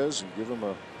Flores and give him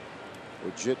a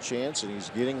legit chance, and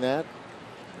he's getting that.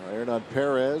 Hernan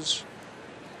Perez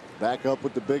back up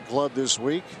with the big club this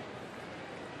week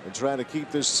and trying to keep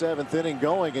this 7th inning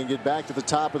going and get back to the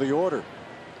top of the order.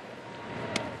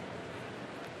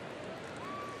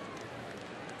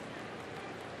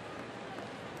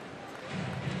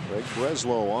 Craig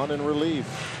Breslow on in relief.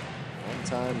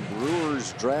 One-time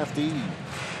Brewers draftee.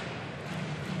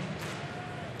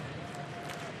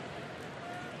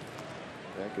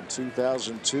 Back in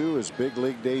 2002, his big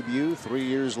league debut. 3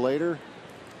 years later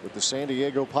with the San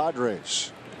Diego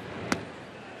Padres.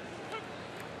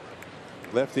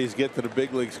 Lefties get to the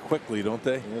big leagues quickly, don't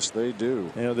they? Yes, they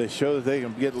do. They show that they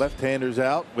can get left-handers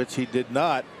out, which he did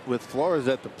not with Flores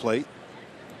at the plate.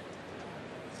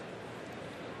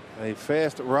 A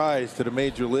fast rise to the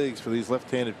major leagues for these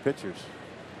left-handed pitchers.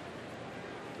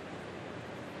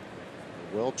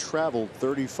 Well-traveled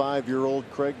 35-year-old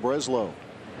Craig Breslow.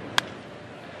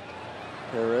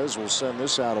 Perez will send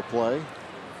this out of play.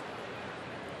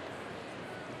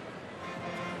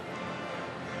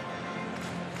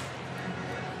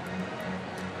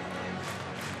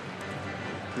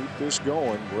 Keep this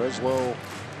going. Breslow,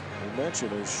 we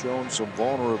mentioned, has shown some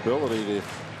vulnerability to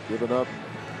giving up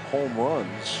home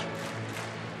runs.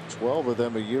 12 of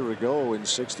them a year ago in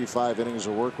 65 innings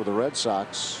of work with the Red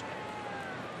Sox.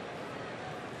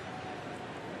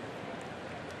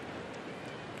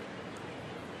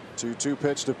 Two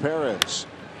pitch to Perez.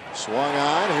 Swung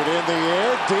on, hit in the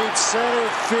air, deep center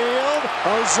field.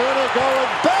 Ozuna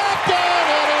going back, and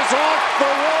it is off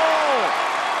the wall.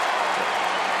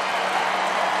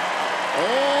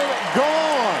 And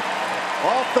gone.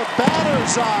 Off the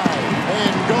batter's eye,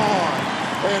 and gone.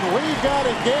 And we got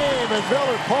a game at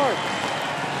Miller Park.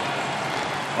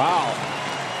 Wow.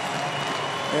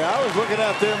 Yeah, I was looking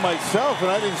out there myself,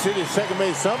 and I didn't see the second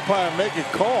base umpire make a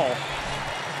call.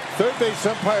 Third base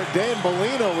umpire Dan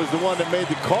Bellino was the one that made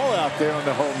the call out there on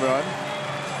the home run.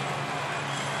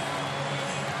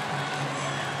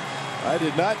 I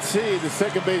did not see the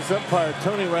second base umpire,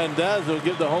 Tony Randazzo,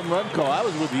 give the home run call. I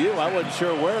was with you. I wasn't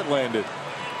sure where it landed.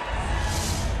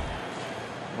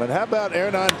 But how about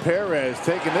Hernan Perez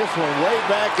taking this one way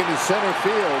back into center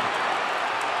field?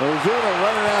 Ozuna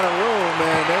running out of room,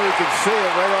 and there you can see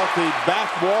it right off the back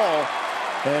wall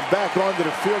and back onto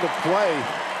the field of play.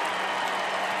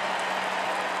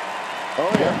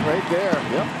 Oh, yeah, right there.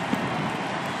 Yep.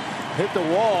 Hit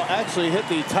the wall, actually hit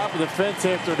the top of the fence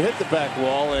after it hit the back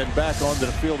wall and back onto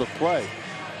the field of play.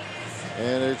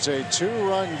 And it's a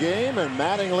 2-run game, and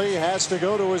Mattingly has to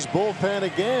go to his bullpen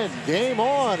again. Game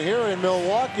on here in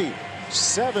Milwaukee.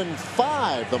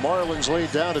 7-5. The Marlins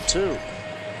lead down to 2.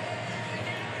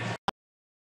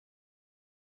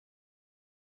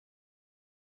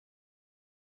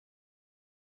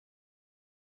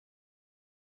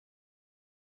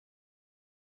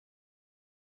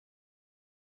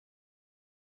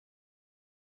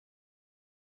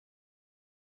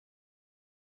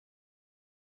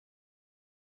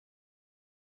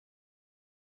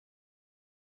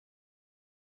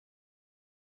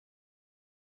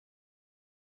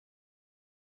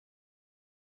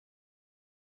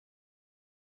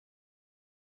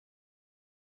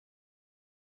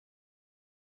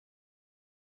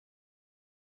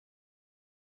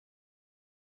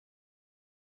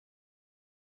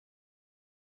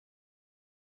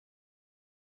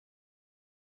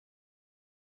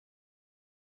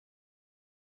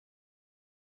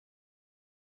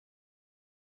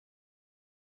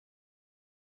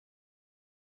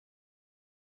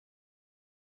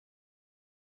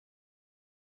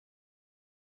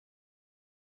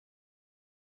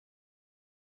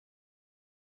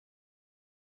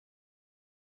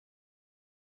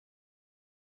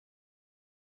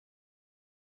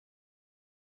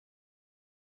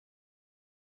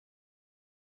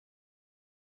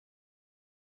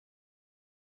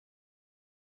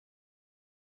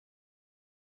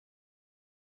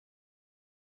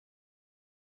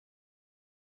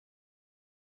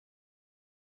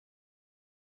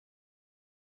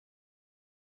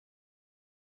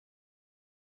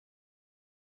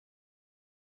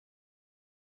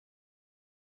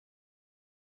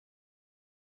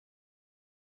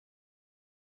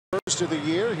 First of the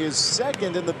year, his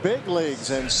second in the big leagues,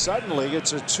 and suddenly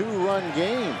it's a 2-run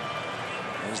game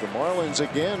as the Marlins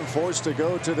again forced to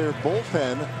go to their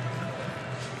bullpen.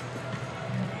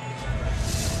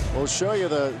 We'll show you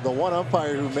the one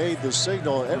umpire who made the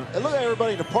signal. And look at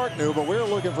everybody in the park knew, but we were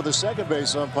looking for the second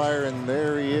base umpire, and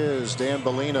there he is, Dan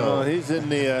Bellino. Oh, he's in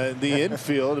the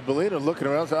infield. Bellino looking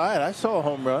around. So, all right, I saw a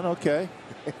home run. Okay.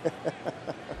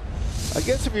 I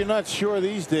guess if you're not sure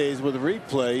these days with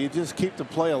replay, you just keep the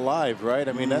play alive, right?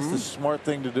 I mean, that's the smart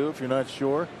thing to do if you're not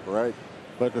sure. Right.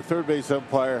 But the third base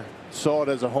umpire saw it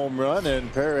as a home run, and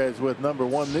Perez with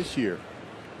 #1 this year.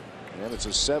 And it's a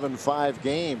 7-5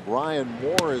 game. Brian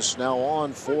Morris now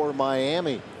on for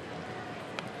Miami.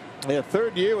 Yeah,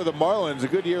 third year with the Marlins. A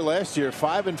good year last year.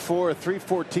 5-4,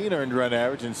 314 earned run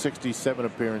average in 67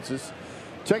 appearances.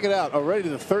 Check it out. Already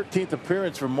the 13th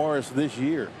appearance for Morris this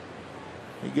year.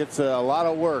 He gets a lot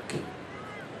of work.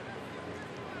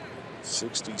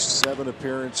 67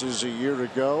 appearances a year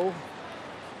ago.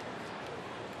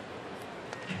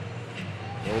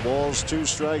 No balls, 2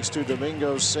 strikes to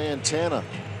Domingo Santana.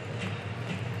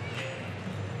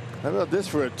 How about this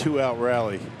for a 2-out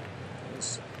rally?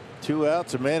 2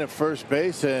 outs, a man at first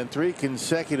base, and 3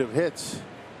 consecutive hits.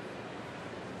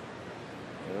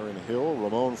 Aaron Hill,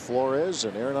 Ramon Flores,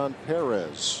 and Hernan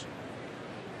Perez.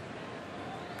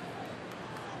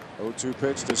 0-2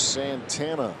 pitch to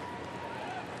Santana.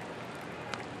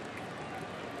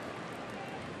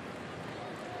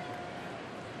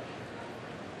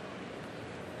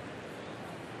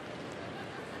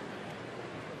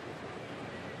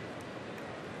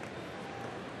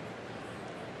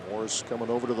 Morris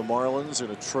coming over to the Marlins in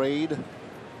a trade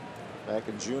back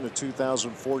in June of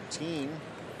 2014.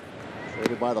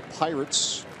 Traded by the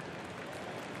Pirates.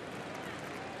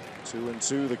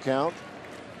 2-2 the count.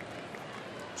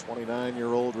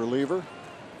 29-year-old reliever.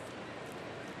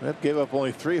 That gave up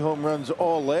only 3 home runs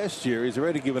all last year. He's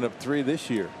already given up 3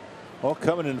 this year. All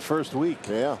coming in the first week.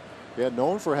 Yeah.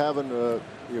 Known for having the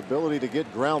ability to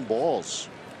get ground balls.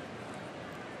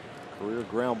 Career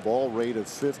ground ball rate of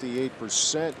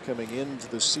 58% coming into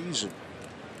the season.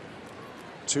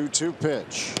 2-2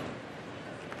 pitch.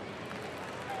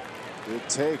 Good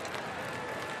take.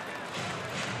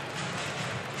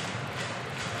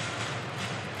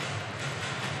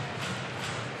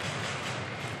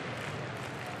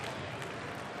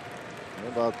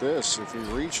 How about this? If he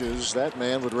reaches, that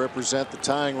man would represent the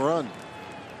tying run.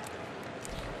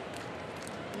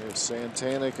 If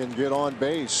Santana can get on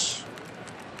base.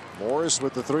 Morris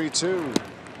with the 3-2.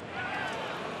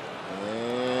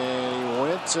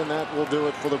 And that will do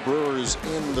it for the Brewers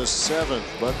in the 7th.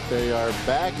 But they are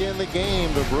back in the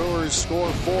game. The Brewers score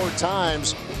 4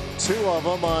 times, 2 of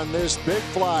them on this big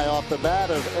fly off the bat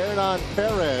of Hernan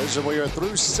Perez, and we are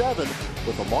through 7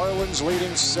 with the Marlins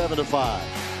leading 7-5.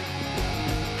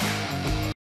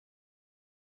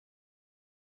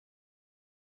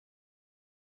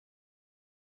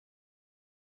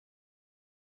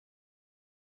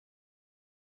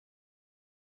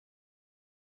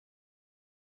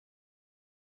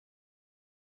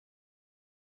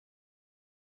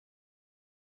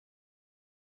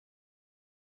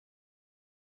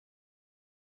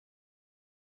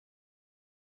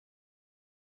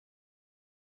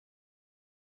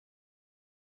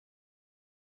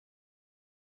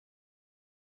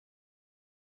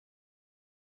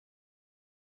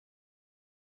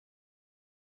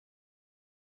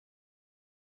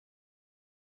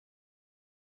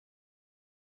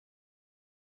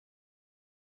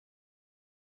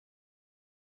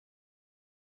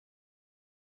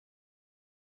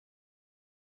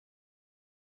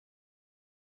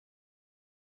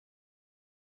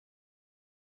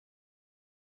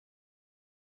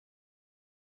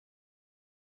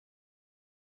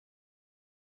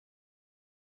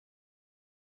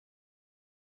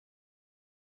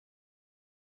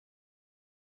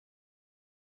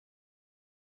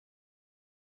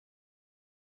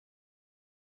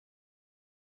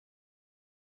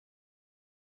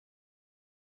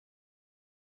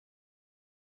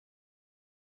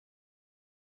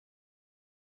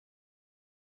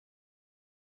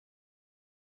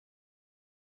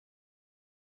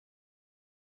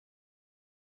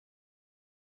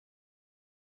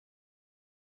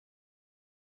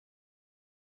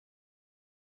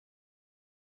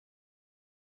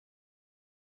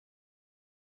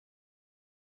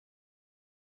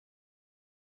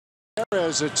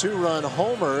 Perez a 2-run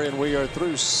homer, and we are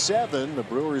through 7. The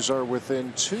Brewers are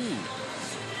within 2.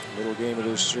 Middle game of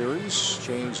this series.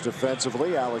 Changed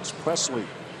defensively. Alex Presley,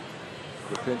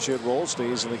 the pinch hit role,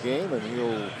 stays in the game, and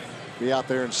he'll be out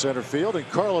there in center field. And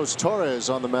Carlos Torres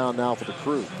on the mound now for the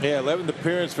Crew. Yeah, 11th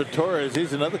appearance for Torres.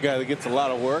 He's another guy that gets a lot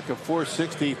of work. A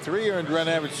 .463 earned run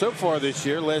average so far this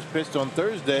year. Last pitched on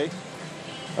Thursday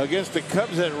against the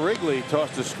Cubs at Wrigley.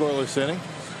 Tossed a scoreless inning.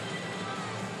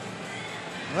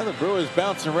 Well, the Brewers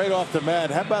bouncing right off the mat.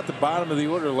 How about the bottom of the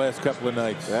order the last couple of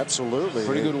nights? Absolutely.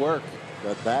 Pretty good work.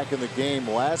 Got back in the game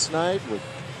last night with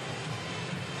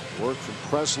work from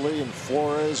Presley and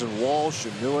Flores and Walsh,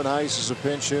 and Neuenhuis is a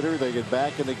pinch hitter. They get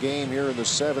back in the game here in the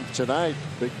 7th tonight.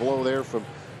 Big blow there from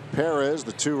Perez,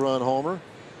 the 2-run homer.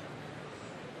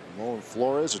 Ramon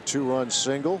Flores, a 2-run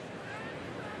single.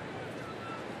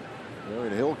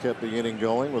 Aaron Hill kept the inning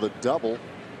going with a double,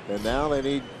 and now they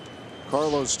need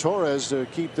Carlos Torres to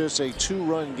keep this a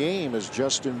 2-run game as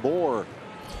Justin Bour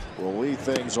will lead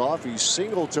things off. He's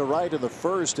singled to right in the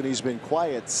 1st, and he's been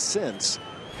quiet since.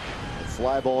 A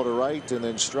fly ball to right, and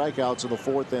then strikeouts in the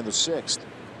 4th and the 6th.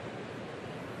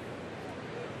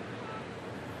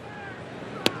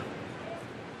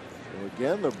 So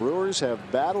again, the Brewers have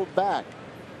battled back.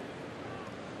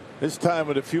 This time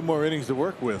with a few more innings to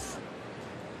work with.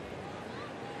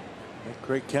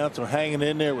 Craig Counsell hanging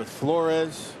in there with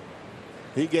Flores.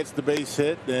 He gets the base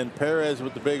hit, then Perez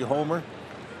with the big homer.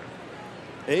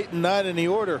 8 and 9 in the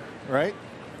order, right?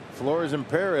 Flores and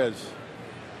Perez.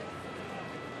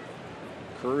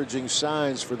 Encouraging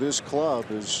signs for this club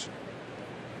as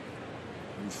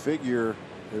you figure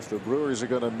if the Brewers are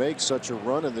going to make such a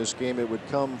run in this game, it would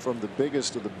come from the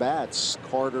biggest of the bats,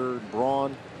 Carter,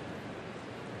 Braun.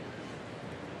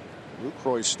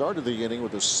 Lucroy started the inning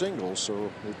with a single,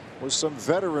 so it was some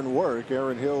veteran work.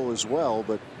 Aaron Hill as well,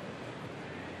 but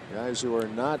guys who are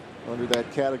not under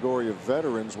that category of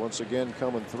veterans once again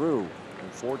coming through.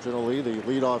 Unfortunately, the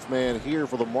leadoff man here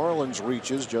for the Marlins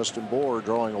reaches. Justin Bour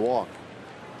drawing a walk.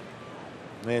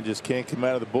 Man just can't come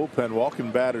out of the bullpen.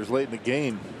 Walking batters late in the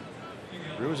game.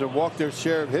 Brewers have walked their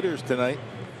share of hitters tonight.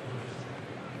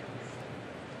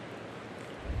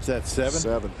 Is that 7?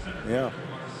 7. Yeah.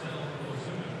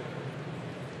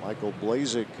 Michael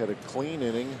Blazek had a clean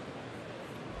inning.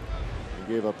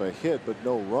 He gave up a hit, but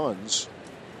no runs.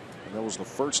 And that was the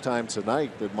first time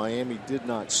tonight that Miami did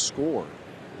not score.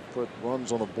 They put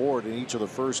runs on the board in each of the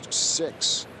first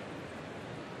 6.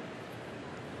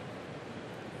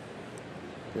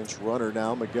 Pinch runner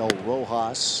now, Miguel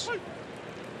Rojas.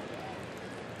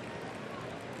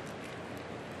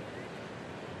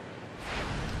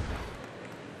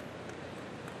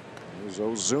 Here's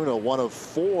Ozuna, one of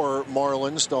 4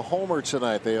 Marlins to homer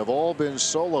tonight. They have all been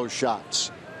solo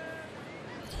shots.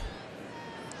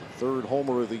 third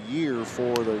homer of the year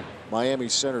for the Miami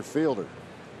center fielder.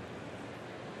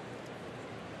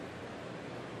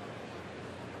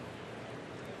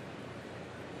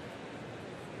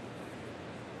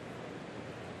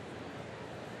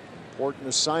 Important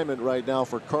assignment right now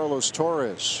for Carlos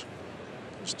Torres.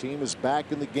 His team is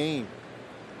back in the game.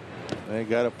 They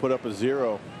got to put up a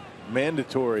 0.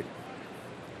 Mandatory.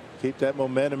 Keep that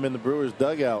momentum in the Brewers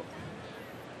dugout.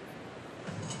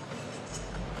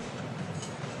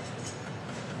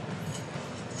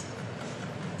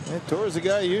 And Torres, a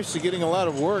guy used to getting a lot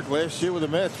of work last year with the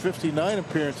Mets. 59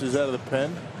 appearances out of the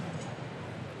pen.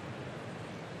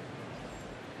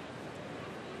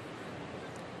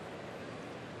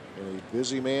 And a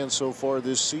busy man so far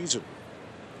this season.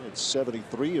 It's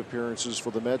 73 appearances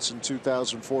for the Mets in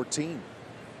 2014.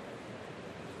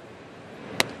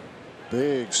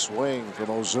 Big swing from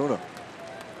Ozuna.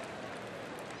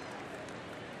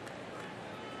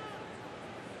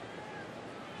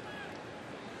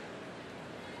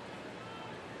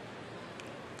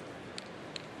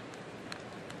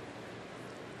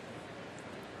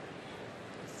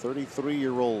 A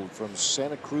 33-year-old from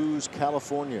Santa Cruz,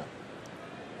 California,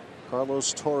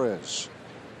 Carlos Torres,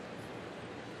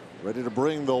 ready to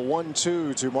bring the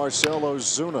 1-2 to Marcell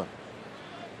Ozuna.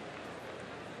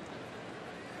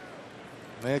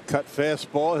 Man, cut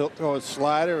fastball. He'll throw a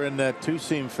slider and that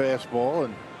two-seam fastball,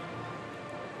 and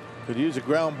could use a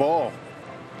ground ball.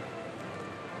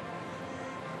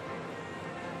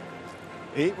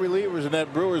 8 relievers in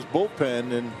that Brewers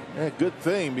bullpen, and a good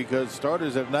thing because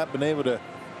starters have not been able to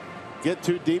get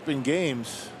too deep in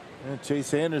games. And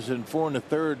Chase Anderson 4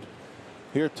 1/3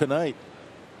 here tonight.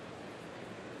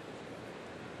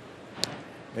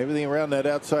 Everything around that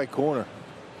outside corner.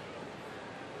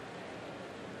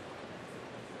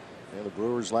 And the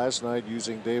Brewers last night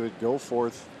using David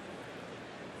Goforth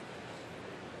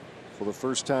for the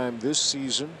first time this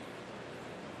season.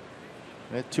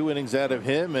 Had 2 innings out of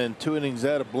him and 2 innings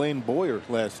out of Blaine Boyer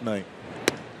last night.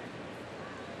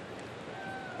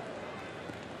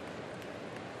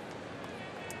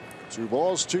 2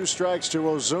 balls, 2 strikes to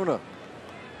Ozuna.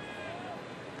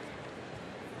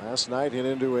 Last night hit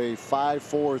into a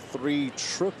 5-4-3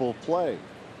 triple play.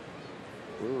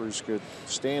 Brewers could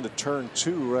stand a turn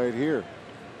 2 right here.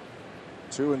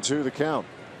 2-2 the count.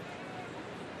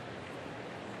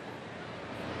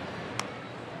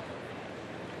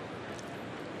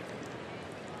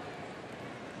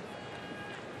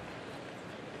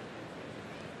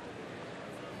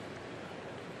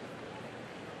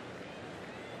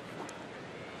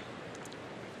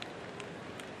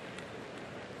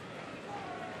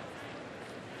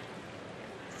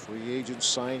 Free agent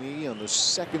signee on the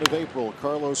 2nd of April,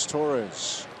 Carlos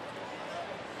Torres,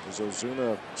 as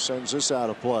Ozuna sends this out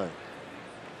of play.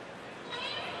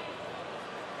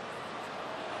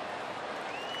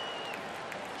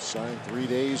 Signed 3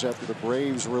 days after the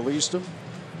Braves released him.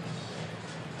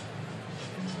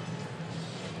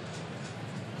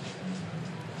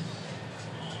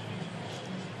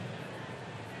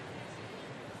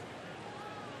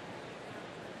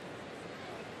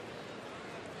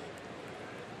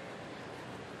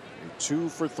 A 2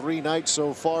 for 3 night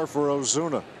so far for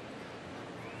Ozuna.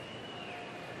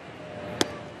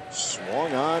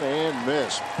 Swung on and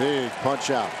missed. Big punch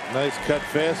out. Nice cut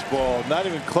fastball. Not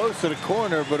even close to the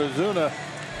corner, but Ozuna,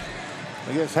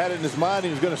 I guess, had it in his mind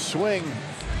he was going to swing.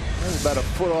 That was about a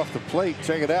foot off the plate.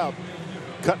 Check it out.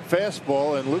 Cut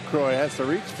fastball, and Lucroy has to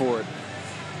reach for it.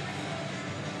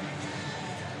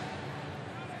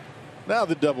 Now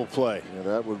the double play. Yeah,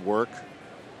 that would work.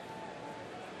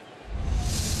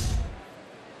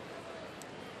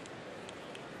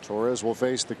 Torres will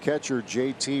face the catcher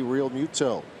JT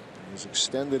Realmuto. He's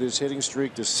extended his hitting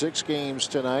streak to 6 games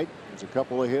tonight. There's a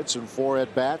couple of hits and 4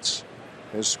 at bats.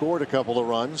 Has scored a couple of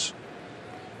runs.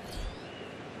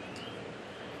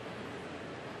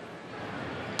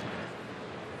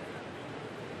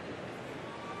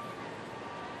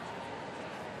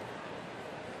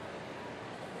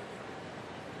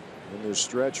 In this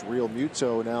stretch,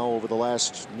 Realmuto now over the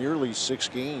last nearly 6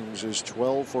 games is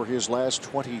 12 for his last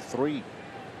 23.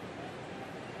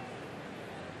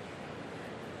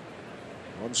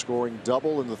 One scoring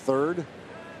double in the 3rd.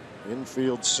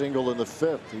 Infield single in the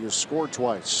 5th. He has scored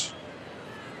twice.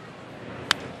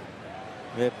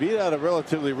 Yeah, beat out a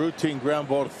relatively routine ground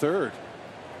ball to 3rd.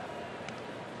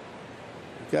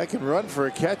 The guy can run for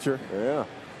a catcher. Yeah.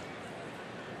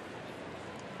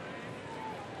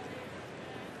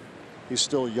 He's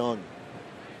still young.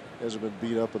 Hasn't been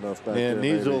beat up enough back there.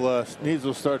 Knees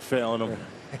will start failing him.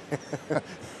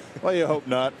 Well, you hope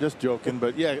not. Just joking.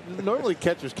 But yeah, normally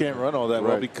catchers can't run all that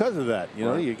well because of that. You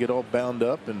know, you get all bound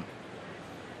up and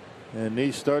And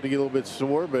knees start to get a little bit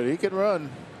sore, but he can run.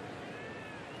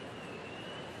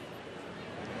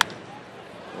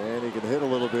 And he can hit a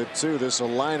little bit too. This is a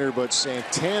liner, but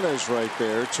Santana's right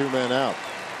there. 2 men out.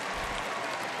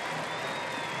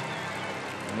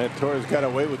 And that Torres got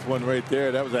away with one right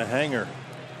there. That was a hanger.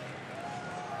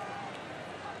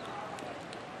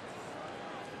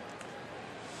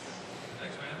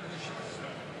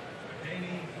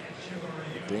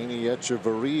 Danny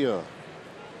Echeverria.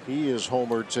 He is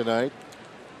homered tonight.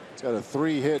 He's got a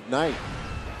 3-hit night.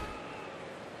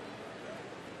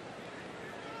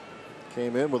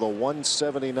 Came in with a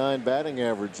 179 batting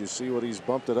average. You see what he's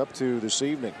bumped it up to this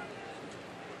evening.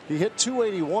 He hit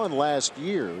 281 last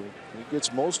year. He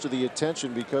gets most of the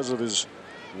attention because of his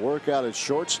work out at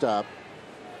shortstop.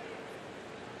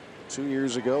 2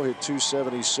 years ago hit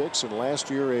 276, and last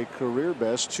year a career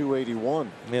best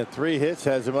 281. Yeah, 3 hits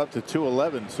has him up to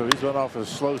 211, so he's went off a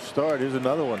slow start. Here's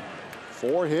another one.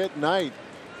 4-hit night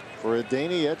for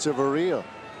Adeiny Echeverria.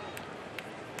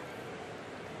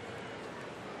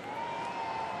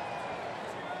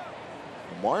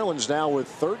 The Marlins now with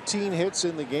 13 hits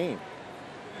in the game.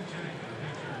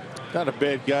 Not a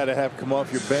bad guy to have come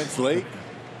off your bench late.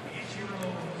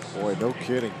 Boy, no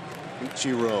kidding.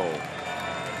 Ichiro.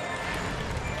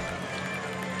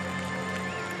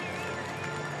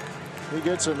 He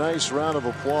gets a nice round of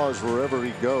applause wherever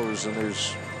he goes, and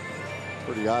there's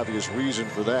pretty obvious reason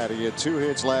for that. He had 2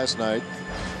 hits last night.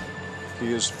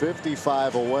 He is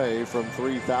 55 away from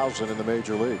 3,000 in the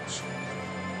major leagues.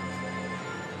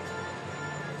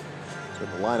 He's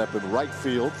in the lineup in right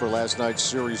field for last night's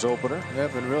series opener. Yeah,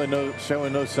 but really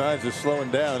showing no signs of slowing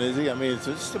down, is he? I mean, it's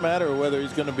just a matter of whether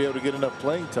he's going to be able to get enough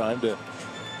playing time to,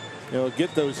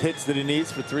 get those hits that he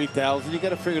needs for 3,000. You got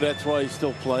to figure that's why he's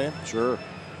still playing. Sure.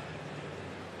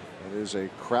 It is a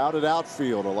crowded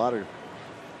outfield. A lot of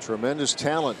tremendous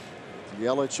talent.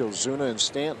 Yelich, Ozuna, and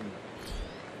Stanton.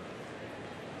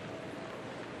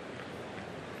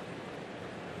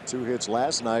 Two hits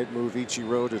last night move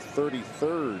Ichiro to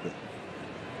 33rd.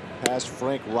 Past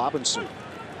Frank Robinson.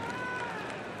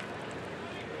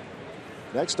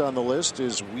 Next on the list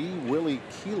is Wee Willie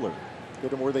Keeler.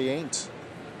 Hit them where they ain't.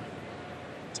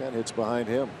 10 hits behind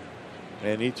him.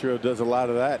 And Ichiro does a lot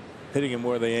of that, hitting him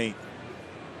where they ain't.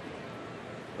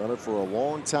 Done it for a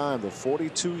long time. The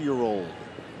 42-year-old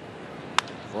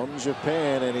from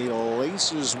Japan, and he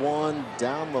laces one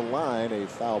down the line, a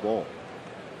foul ball.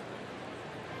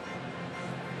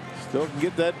 Still can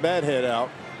get that bat head out.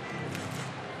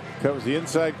 Covers the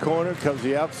inside corner, covers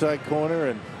the outside corner,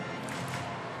 and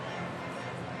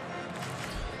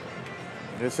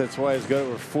I guess that's why he's got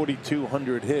over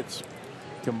 4,200 hits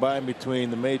combined between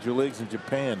the major leagues and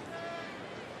Japan.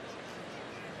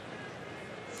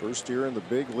 First year in the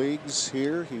big leagues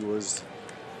here. He was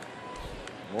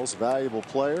the most valuable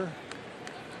player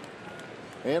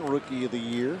and rookie of the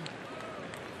year.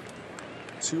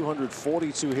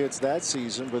 242 hits that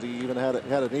season, but he even had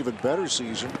an even better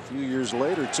season a few years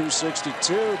later.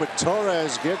 262, but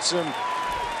Torres gets him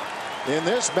in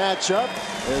this matchup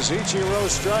as Ichiro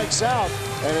strikes out,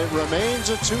 and it remains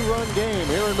a 2-run game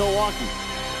here in Milwaukee.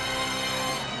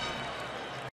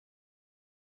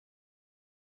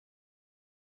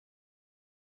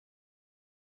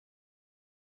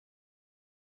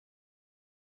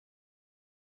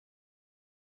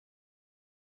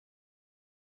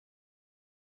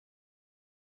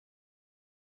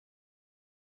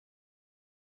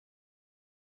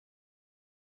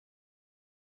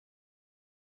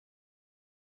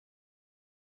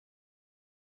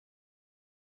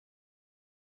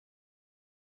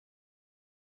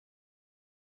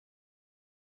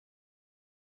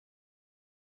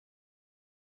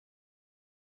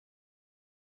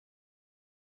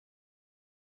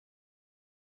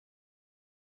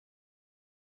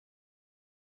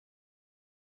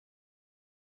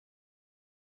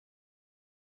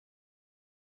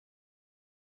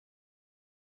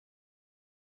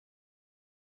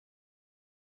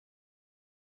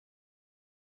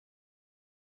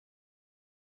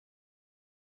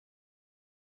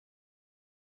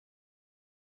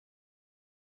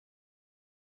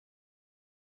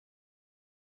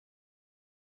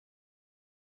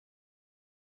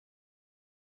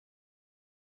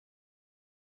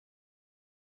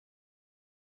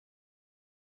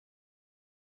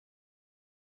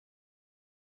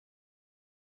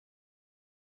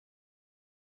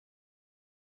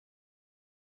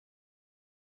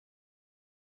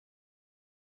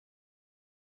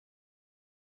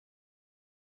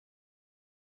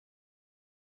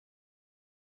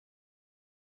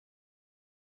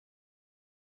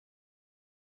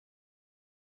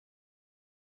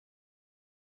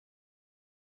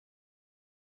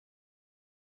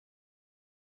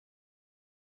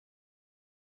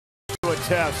 A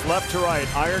test, left to right,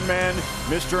 Iron Man,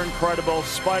 Mr. Incredible,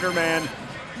 Spider-Man,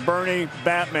 Bernie,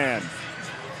 Batman.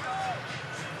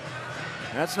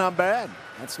 That's not bad.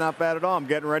 That's not bad at all. I'm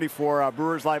getting ready for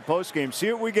Brewers Live postgame.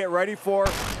 See what we get ready for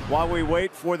while we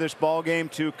wait for this ball game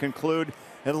to conclude.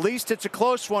 At least it's a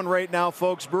close one right now,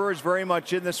 folks. Brewers very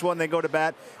much in this one. They go to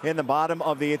bat in the bottom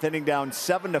of the 8th inning, down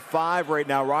 7-5 right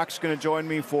now. Rock's going to join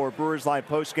me for Brewers Live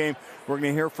postgame. We're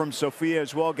going to hear from Sophia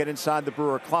as well, get inside the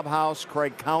Brewer clubhouse,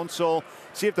 Craig Counsell,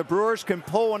 see if the Brewers can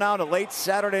pull one out a late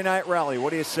Saturday night rally. What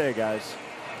do you say, guys?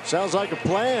 Sounds like a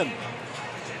plan.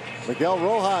 Miguel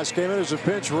Rojas came in as a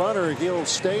pinch runner. He'll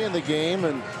stay in the game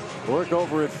and work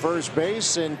over at first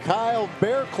base. And Kyle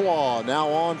Bearclaw now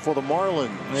on for the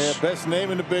Marlins. Yeah, best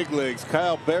name in the big leagues.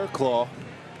 Kyle Bearclaw,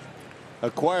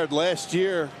 acquired last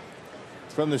year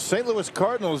from the St. Louis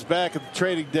Cardinals back at the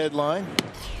trading deadline.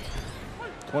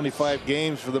 25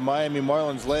 games for the Miami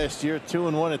Marlins last year.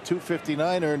 2-1 at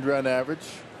 .259 earned run average.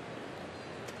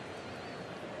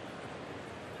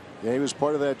 Yeah, he was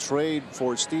part of that trade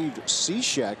for Steve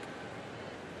Cishek.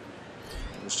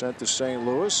 He was sent to St.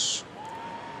 Louis.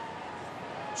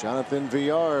 Jonathan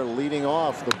Villar leading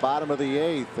off the bottom of the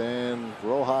 8th, and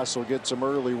Rojas will get some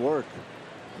early work.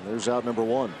 And there's out number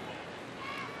 1.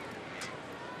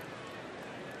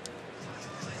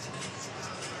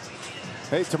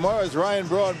 Hey, tomorrow is Ryan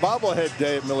Braun bobblehead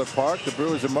day at Miller Park. The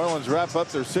Brewers and Marlins wrap up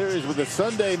their series with a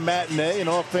Sunday matinee, and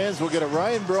all fans will get a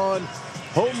Ryan Braun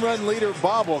home run leader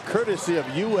bobble courtesy of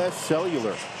U.S.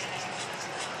 Cellular.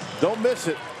 Don't miss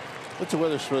it. What's the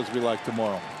weather supposed to be like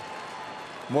tomorrow?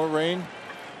 More rain?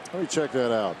 Let me check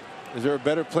that out. Is there a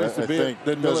better place to be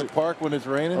than Miller Park when it's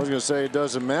raining? I was going to say it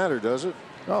doesn't matter, does it?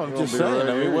 Oh, I'm just saying.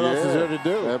 I mean, what else is there to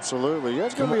do? Absolutely. Yeah,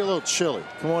 it's going to be a little chilly.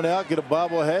 Come on out, get a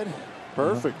bobblehead.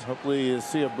 Perfect. Hopefully you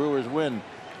see a Brewers win.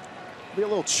 Be a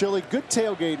little chilly. Good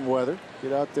tailgating weather.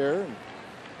 Get out there and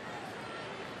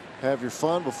have your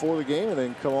fun before the game, and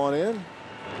then come on in.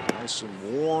 Nice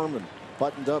and warm and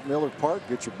buttoned up Miller Park.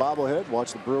 Get your bobblehead.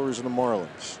 Watch the Brewers and the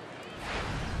Marlins.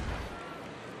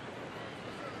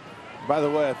 By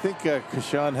the way, I think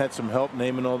Kashan had some help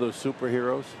naming all those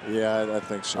superheroes. Yeah, I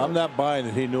think so. I'm not buying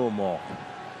that he knew them all.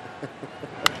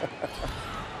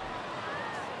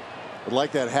 I'd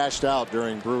like that hashed out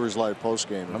during Brewers Live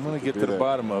postgame. I'm going to get to the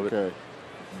bottom of it. Okay.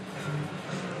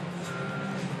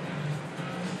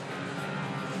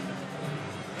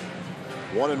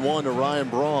 One and one to Ryan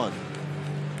Braun.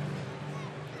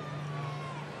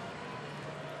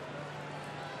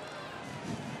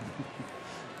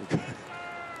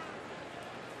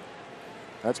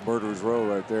 That's Murderer's Row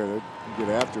right there. They get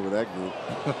after with that group.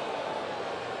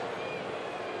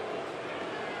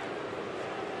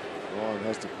 Braun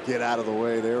has to get out of the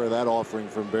way there of that offering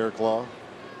from Bearclaw.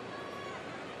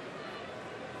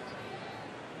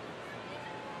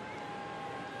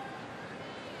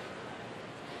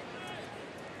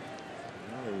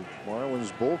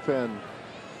 Marlins bullpen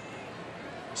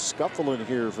scuffling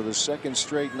here for the second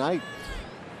straight night.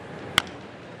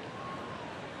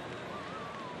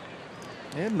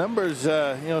 And numbers,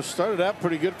 started out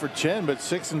pretty good for Chen, but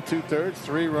 6 2/3,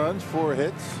 3 runs, 4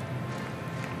 hits.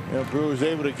 Brewers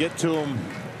able to get to him,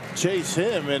 chase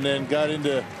him, and then got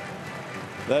into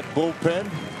that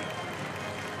bullpen.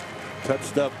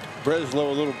 Touched up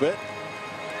Breslow a little bit.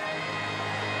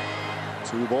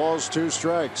 2 balls, 2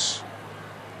 strikes.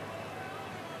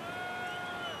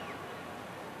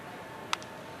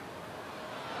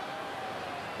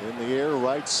 In the air,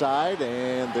 right side,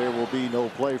 and there will be no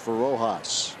play for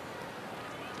Rojas.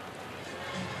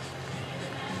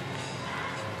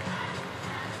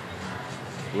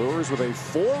 Brewers with a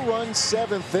 4-run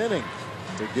 7th inning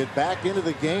to get back into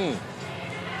the game.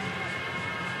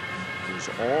 It was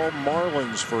all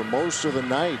Marlins for most of the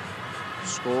night,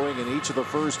 scoring in each of the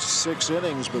first 6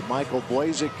 innings, but Michael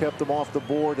Blazek kept them off the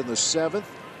board in the 7th.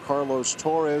 Carlos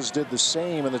Torres did the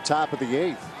same in the top of the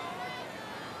 8th.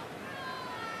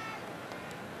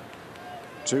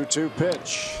 2-2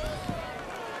 pitch.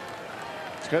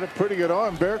 He's got a pretty good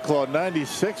arm. Bearclaw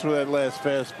 96 with that last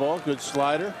fastball. Good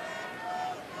slider.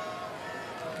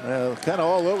 Kind of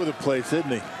all over the place,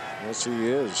 isn't he? Yes, he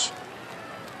is.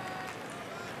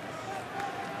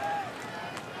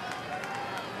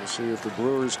 We'll see if the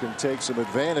Brewers can take some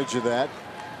advantage of that.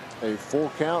 A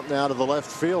full count now to the left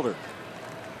fielder.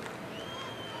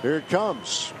 Here it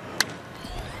comes.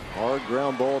 Hard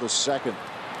ground ball to second.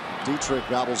 Dietrich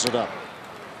gobbles it up.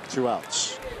 2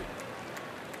 outs.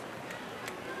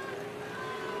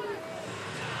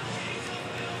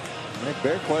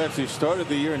 Bearclaw actually started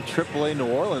the year in AAA New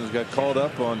Orleans, got called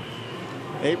up on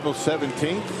April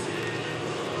 17th.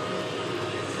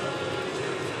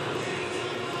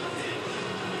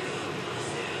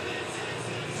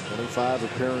 25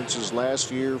 appearances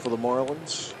last year for the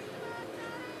Marlins.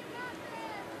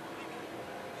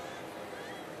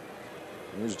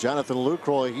 Here's Jonathan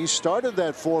Lucroy. He started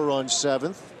that 4-run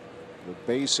seventh. The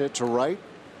base hit to right.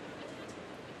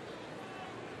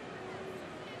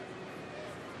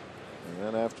 And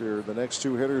then after the next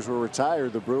two hitters were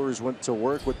retired, the Brewers went to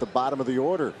work with the bottom of the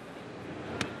order.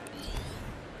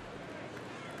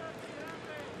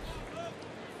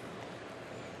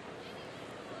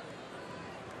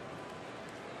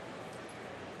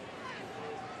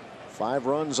 Five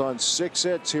runs on 6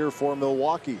 hits here for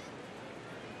Milwaukee.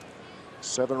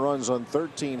 7 runs on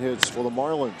 13 hits for the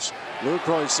Marlins.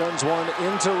 Lucroy sends one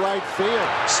into right field.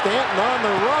 Stanton on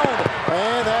the run,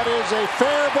 and that is a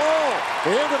fair ball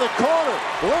into the corner.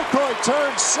 Lucroy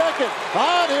turns second,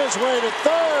 on his way to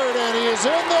third, and he is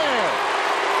in there.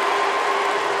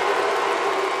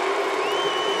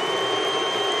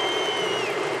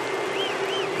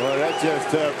 Well, that's just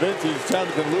vintage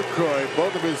Jonathan Lucroy.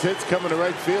 Both of his hits coming to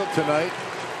right field tonight.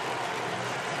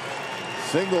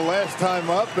 Single last time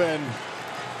up, and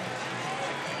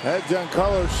had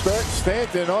Giancarlo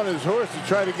Stanton on his horse to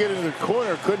try to get into the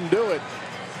corner. Couldn't do it.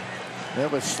 They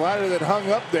have a slider that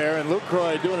hung up there, and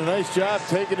Lucroy doing a nice job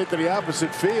taking it to the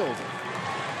opposite field.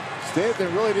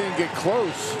 Stanton really didn't get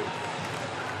close.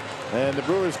 And the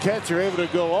Brewers catcher able to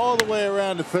go all the way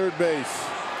around to third base.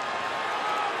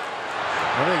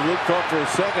 I think Luke thought for a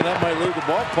second that might leave the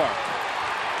ballpark.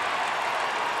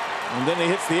 And then he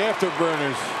hits the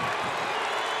afterburners.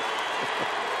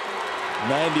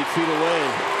 90 feet away.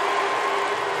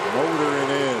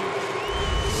 Motoring in.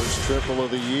 First triple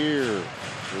of the year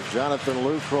for Jonathan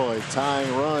Lucroy.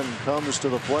 Tying run comes to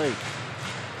the plate.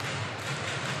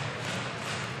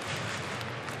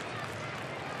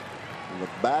 And the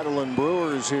battling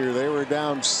Brewers here. They were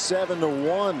down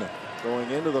 7-1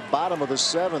 going into the bottom of the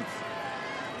 7th.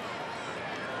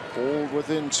 Pulled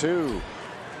within 2.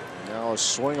 Now a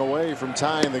swing away from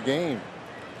tying the game.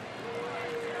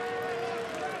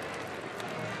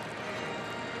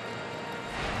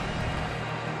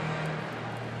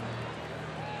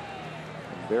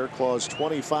 Bear Claw's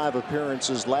 25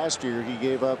 appearances last year. He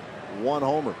gave up 1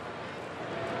 homer.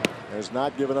 Has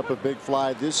not given up a big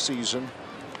fly this season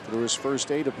through his first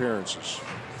 8 appearances.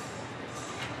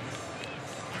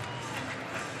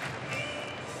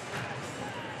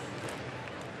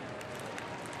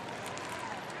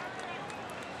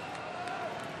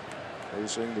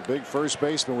 Facing the big first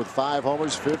baseman with 5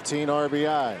 homers, 15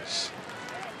 RBIs.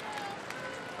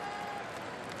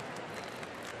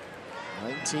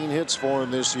 19 hits for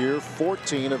him this year.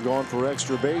 14 have gone for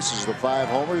extra bases. The 5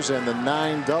 homers and the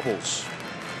 9 doubles.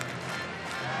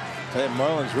 Hey,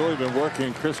 Marlins really been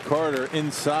working Chris Carter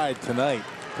inside tonight,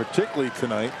 particularly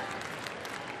tonight.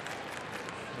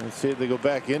 Let's see if they go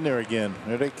back in there again.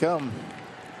 Here they come.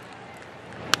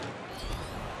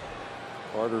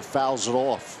 Carter fouls it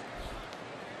off.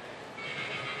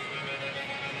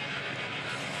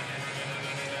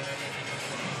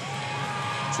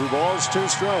 Two balls, 2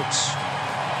 strikes.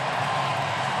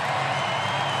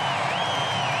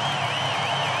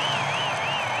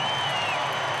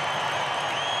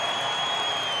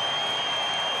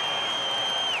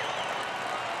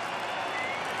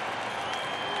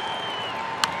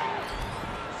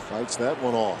 Fights that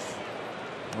one off.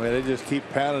 Well, they just keep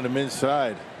pounding him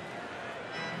inside.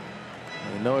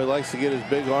 I know he likes to get his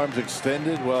big arms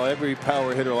extended. Well, every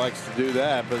power hitter likes to do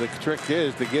that, but the trick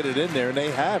is to get it in there, and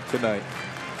they have tonight.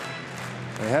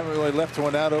 They haven't really left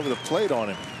one out over the plate on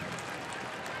him.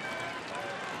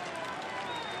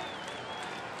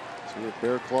 See if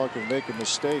Bear Claw can make a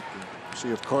mistake. And see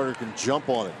if Carter can jump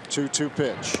on it. 2-2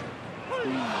 pitch.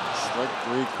 Strike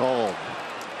 3 called.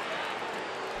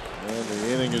 And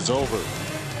the inning is over.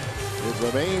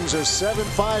 It remains a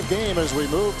 7-5 game as we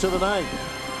move to the 9th.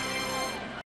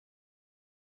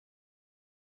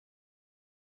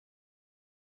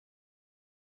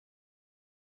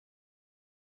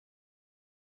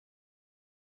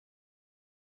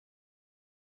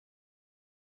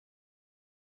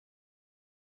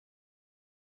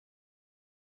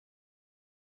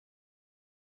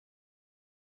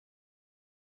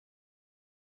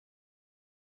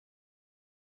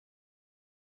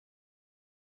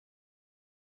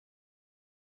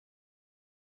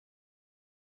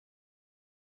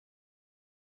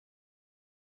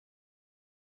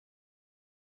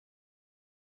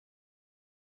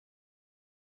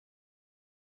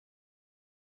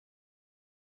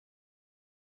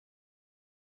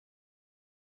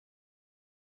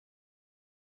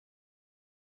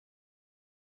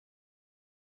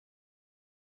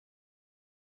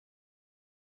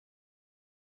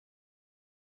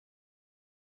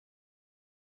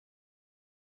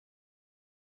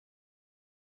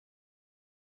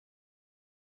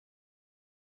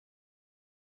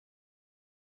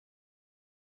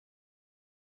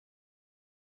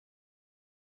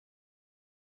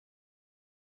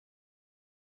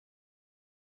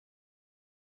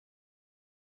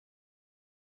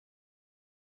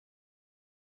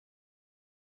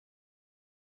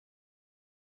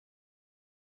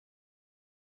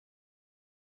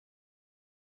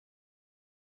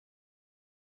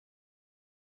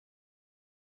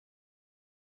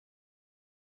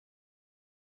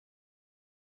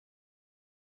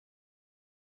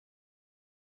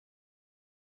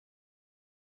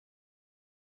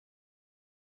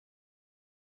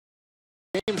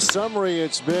 Game summary,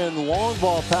 it's been long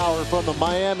ball power from the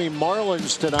Miami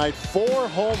Marlins tonight. 4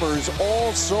 homers,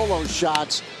 all solo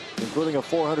shots, including a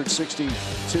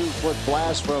 462-foot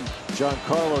blast from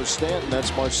Giancarlo Stanton.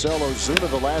 That's Marcell Ozuna,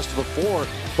 the last of the 4.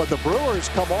 But the Brewers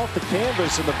come off the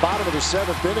canvas in the bottom of the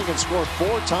 7th inning and score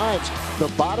 4 times. The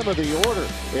bottom of the order,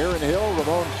 Aaron Hill,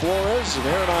 Ramon Flores, and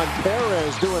Hernan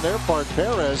Perez doing their part.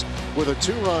 Perez with a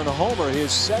 2-run homer,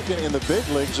 his second in the big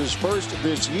leagues, his first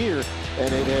this year,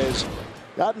 and it has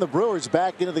gotten the Brewers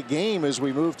back into the game as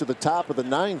we move to the top of the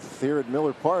 9th here at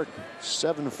Miller Park.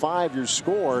 7-5 your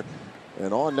score.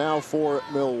 And on now for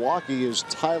Milwaukee is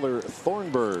Tyler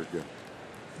Thornburg.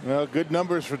 Well, good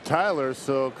numbers for Tyler.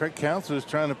 So Craig Counsell is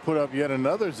trying to put up yet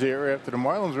another 0 after the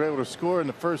Marlins were able to score in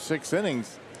the first 6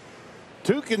 innings.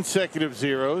 2 consecutive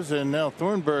zeros, and now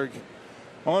Thornburg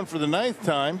on for the 9th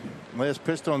time. Last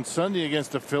pitched on Sunday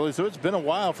against the Phillies, so it's been a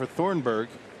while for Thornburg.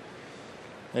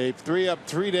 A 3-up,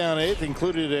 3-down 8th,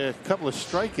 included a couple of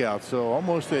strikeouts, so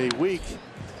almost a week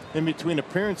in between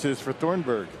appearances for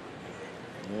Thornburg.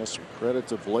 Yeah, some credit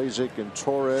to Blazek and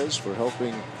Torres for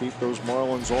helping keep those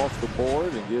Marlins off the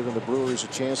board and giving the Brewers a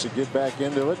chance to get back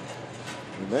into it.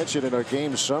 We mentioned in our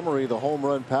game summary the home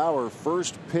run power.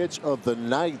 First pitch of the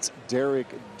night, Derek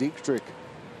Dietrich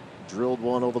drilled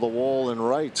one over the wall and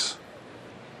right.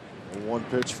 1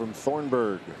 pitch from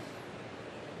Thornburg.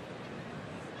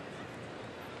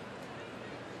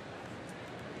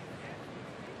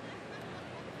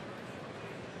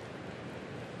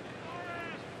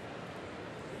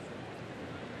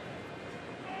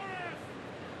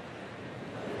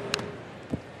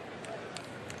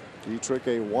 Dietrich,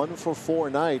 a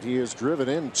 1-for-4 night. He has driven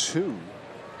in 2.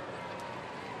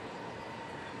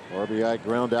 RBI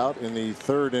ground out in the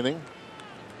 3rd inning.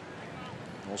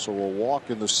 Also a walk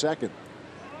in the 2nd.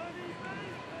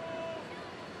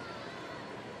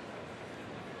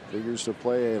 Figures to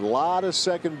play a lot of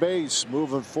second base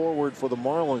moving forward for the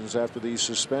Marlins after the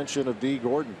suspension of D.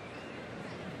 Gordon.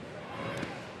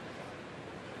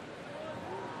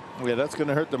 Yeah, that's going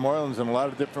to hurt the Marlins in a lot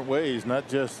of different ways, not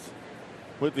just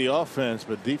with the offense,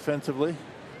 but defensively.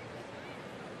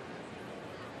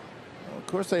 Well, of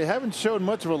course, they haven't showed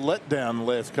much of a letdown the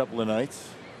last couple of nights.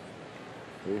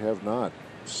 They have not.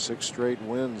 6 straight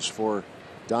wins for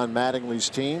Don Mattingly's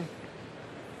team.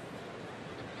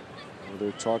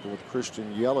 They're talking with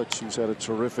Christian Yelich, who's had a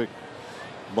terrific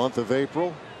month of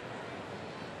April.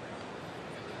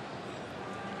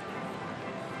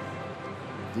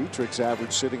 Dietrich's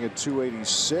average sitting at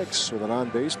 286 with an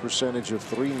on-base percentage of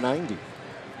 390.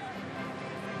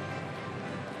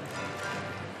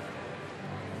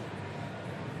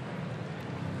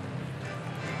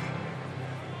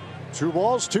 Two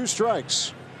balls, 2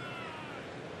 strikes.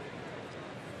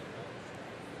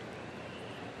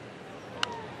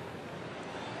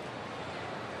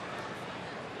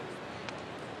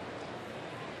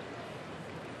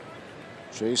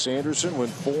 Chase Anderson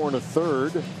went 4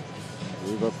 1/3.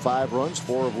 Gave up 5 runs,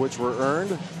 4 of which were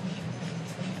earned.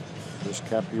 Chris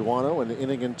Capuano an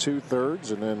inning and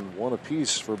 2/3, and then 1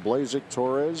 apiece for Blazek,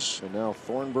 Torres, and now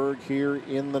Thornburg here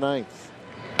in the 9th.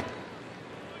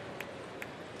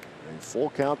 A full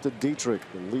count to Dietrich,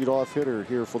 the leadoff hitter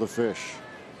here for the Fish.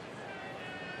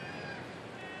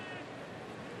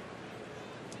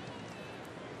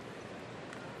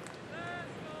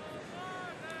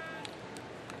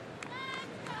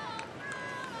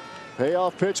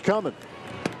 Payoff pitch coming.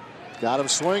 Got him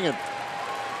swinging.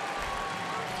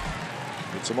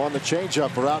 Gets him on the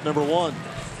changeup for out number 1.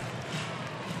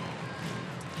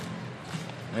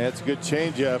 That's a good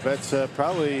changeup. That's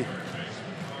probably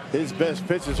his best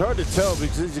pitch. It's hard to tell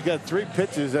because he's got 3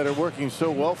 pitches that are working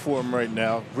so well for him right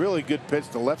now. Really good pitch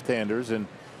to left-handers, and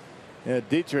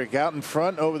Dietrich out in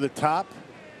front over the top.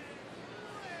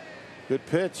 Good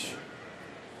pitch.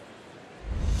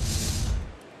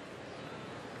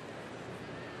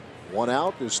 One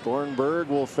out as Thornburg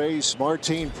will face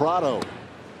Martin Prado.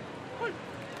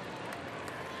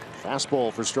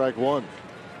 Fastball for strike 1.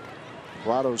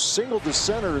 Prado singled to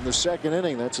center in the 2nd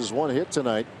inning. That's his 1 hit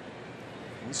tonight.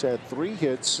 He's had 3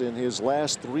 hits in his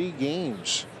last 3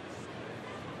 games.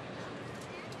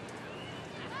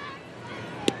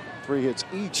 3 hits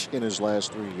each in his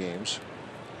last 3 games.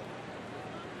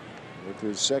 With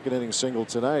his 2nd inning single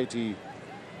tonight, he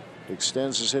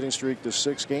extends his hitting streak to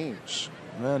 6 games.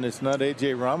 Man, it's not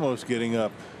A.J. Ramos getting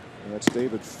up. And that's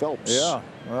David Phelps. Yeah,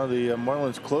 well, the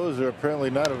Marlins closer apparently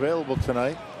not available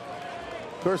tonight.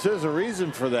 Of course, there's a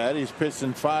reason for that. He's pitched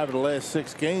in 5 of the last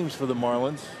 6 games for the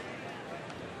Marlins.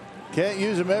 Can't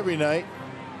use him every night.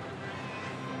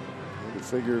 You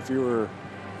figure if you were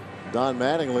Don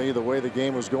Mattingly, the way the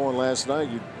game was going last night,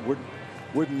 you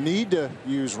Wouldn't need to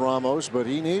use Ramos, but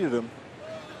he needed him.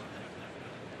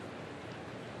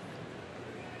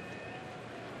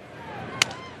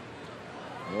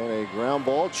 And a ground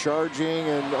ball charging,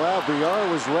 and well,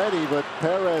 Villar was ready, but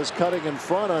Perez cutting in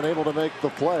front, unable to make the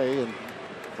play, and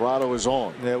Prado is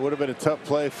on. Yeah, it would have been a tough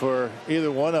play for either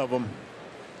one of them.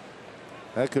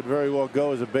 That could very well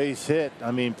go as a base hit.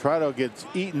 I mean, Prado gets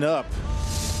eaten up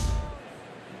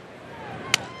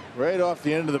right off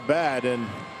the end of the bat, and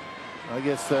I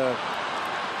guess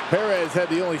Perez had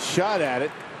the only shot at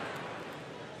it.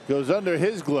 Goes under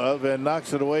his glove and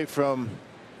knocks it away from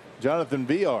Jonathan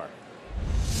Villar.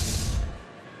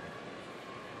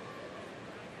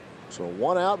 So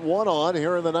 1 out, 1 on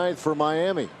here in the ninth for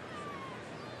Miami.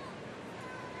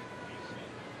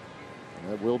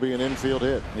 That will be an infield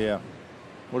hit. Yeah.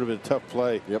 Would have been a tough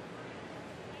play. Yep.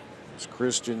 It's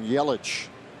Christian Yelich.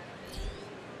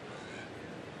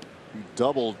 He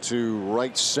doubled to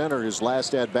right center his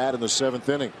last at bat in the 7th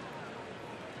inning.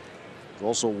 He's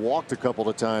also walked a couple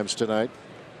of times tonight.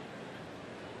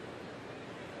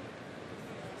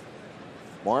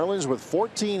 Marlins with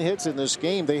 14 hits in this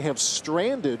game. They have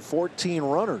stranded 14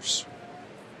 runners.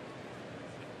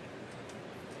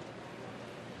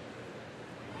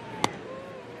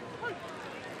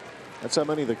 That's how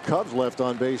many the Cubs left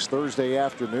on base Thursday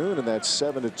afternoon in that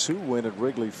 7-2 win at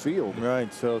Wrigley Field.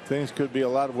 Right, so things could be a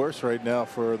lot worse right now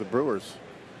for the Brewers.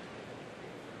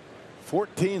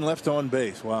 14 left on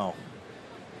base. Wow.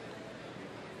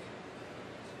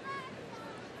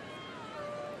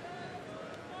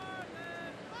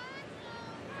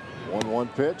 One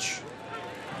pitch.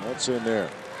 That's in there.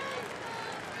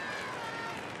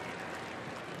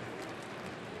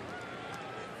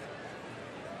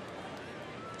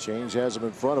 Change has him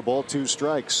in front of ball, 2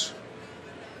 strikes.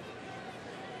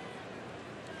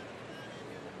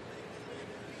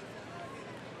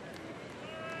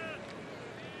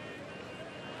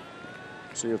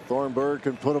 See if Thornburg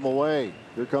can put him away.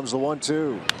 Here comes the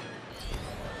 1-2.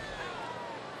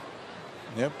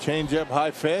 Yep, change up,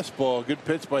 high fastball. Good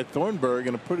pitch by Thornburg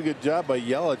and a pretty good job by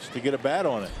Yelich to get a bat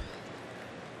on it.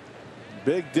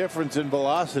 Big difference in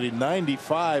velocity,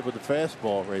 95 with the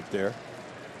fastball right there.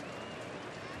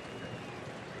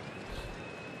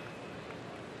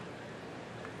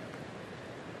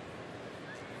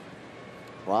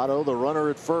 Prado, the runner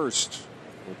at first,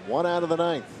 with 1 out of the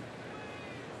 9th.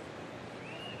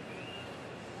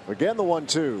 Again, the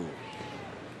 1-2.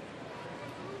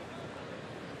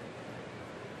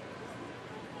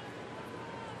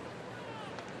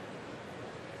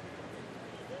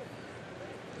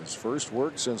 His first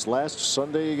work since last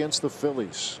Sunday against the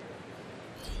Phillies.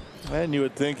 And you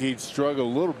would think he'd struggle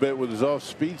a little bit with his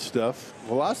off-speed stuff.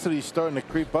 Velocity's starting to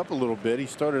creep up a little bit. He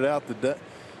started out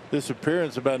this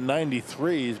appearance about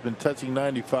 93. He's been touching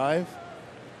 95.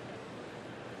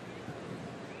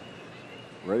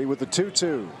 Ready with the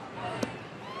 2-2.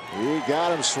 He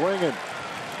got him swinging.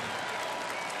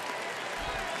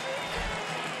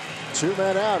 2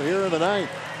 men out here in the 9th.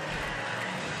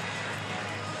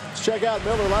 Let's check out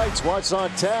Miller Lite's What's on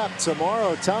Tap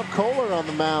tomorrow. Tom Kohler on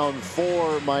the mound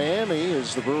for Miami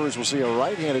as the Brewers will see a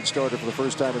right-handed starter for the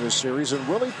first time in this series, and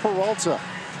Willie Peralta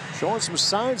showing some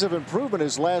signs of improvement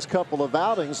his last couple of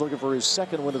outings, looking for his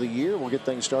 2nd win of the year. We'll get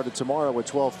things started tomorrow at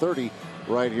 12:30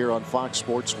 right here on Fox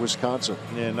Sports Wisconsin.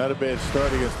 Yeah, not a bad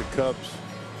start against the Cubs.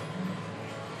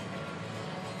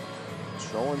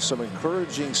 Showing some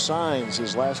encouraging signs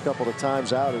his last couple of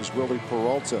times out is Willie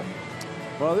Peralta.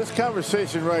 Well, this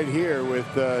conversation right here with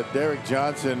Derek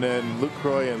Johnson and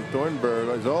Lucroy and Thornburg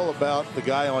is all about the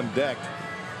guy on deck.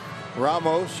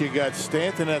 Ramos, you got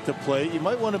Stanton at the plate. You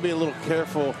might want to be a little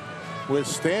careful with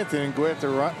Stanton and go after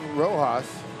Rojas.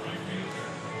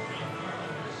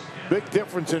 Big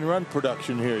difference in run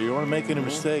production here. You don't want to make any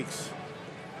mistakes.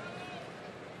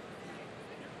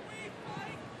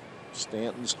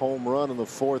 Stanton's home run in the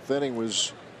 4th inning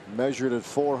was measured at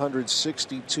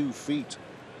 462 feet.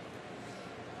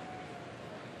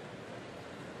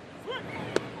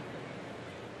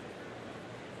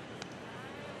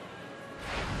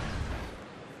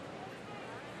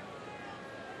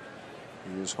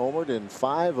 He has homered in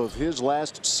 5 of his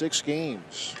last 6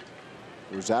 games.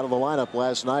 Who was out of the lineup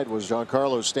last night was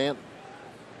Giancarlo Stanton.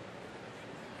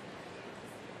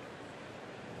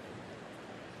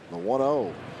 The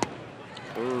 1-0.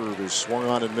 Bird is swung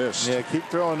on and missed. Yeah, keep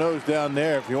throwing those down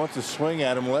there. If he wants to swing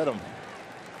at him, let him.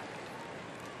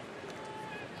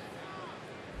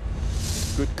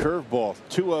 Good curveball.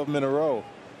 2 of them in a row.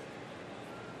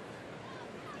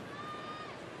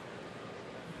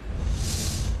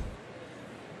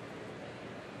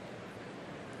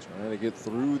 Trying to get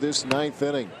through this 9th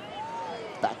inning.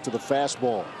 Back to the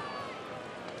fastball.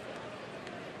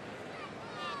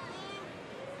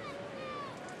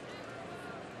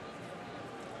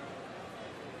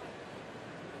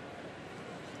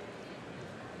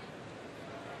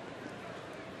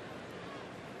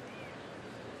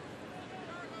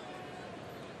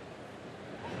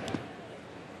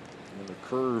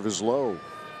 curve is low.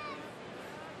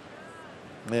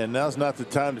 Man, now's not the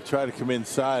time to try to come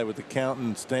inside with the count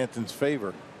in Stanton's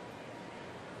favor.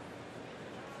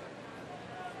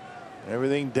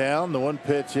 Everything down. The one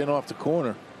pitch in off the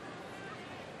corner.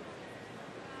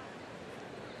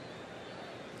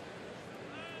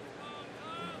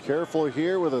 Careful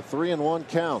here with a 3-1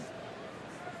 count.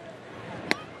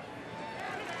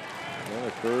 And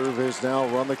the curve is now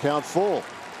run the count full.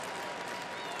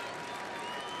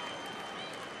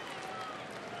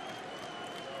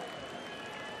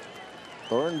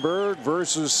 Thornburg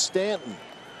versus Stanton.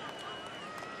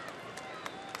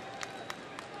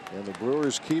 And the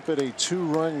Brewers keep it a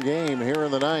 2-run game here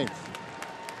in the 9th.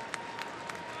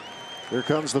 Here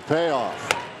comes the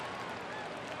payoff.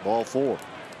 Ball 4.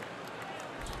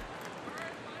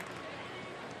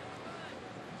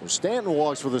 Well, Stanton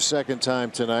walks for the second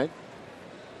time tonight.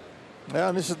 Well,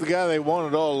 and this is the guy they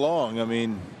wanted all along. I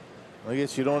mean, I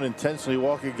guess you don't intentionally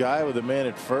walk a guy with a man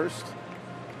at first.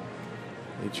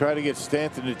 They try to get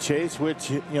Stanton to chase,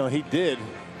 which, you know, he did.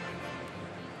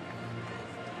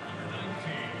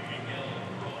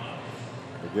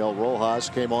 Miguel Rojas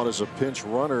came on as a pinch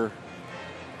runner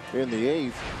in the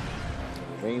 8th.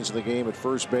 Remains in the game at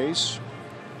first base.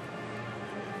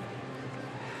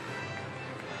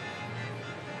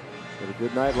 Had a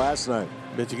good night last night.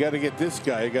 But you got to get this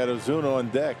guy. You got Ozuna on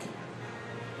deck.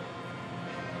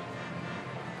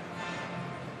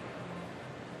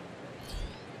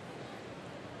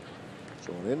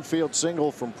 So an infield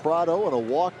single from Prado and a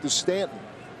walk to Stanton.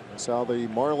 That's how the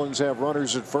Marlins have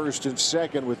runners at first and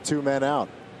second with 2 men out.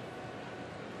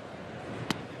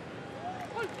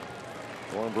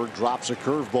 Thornburg drops a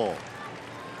curveball.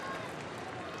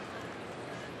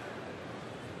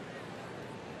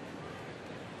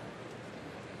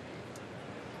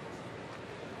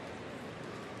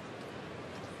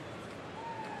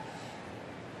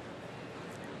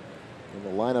 In the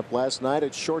lineup last night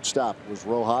at shortstop was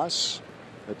Rojas.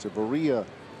 Echeverria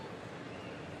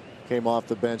came off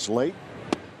the bench late.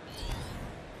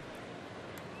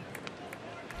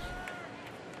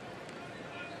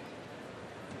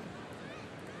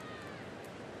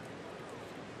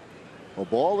 A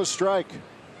ball, a strike.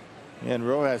 And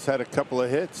Rojas had a couple of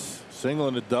hits, single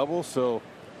and a double, so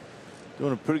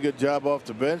doing a pretty good job off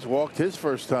the bench. Walked his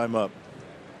first time up.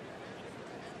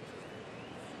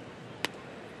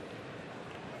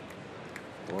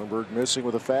 Thornburg missing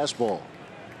with a fastball.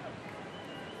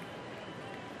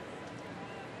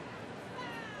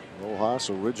 Rojas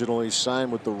originally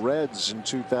signed with the Reds in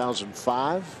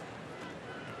 2005.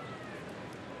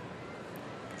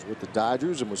 Was with the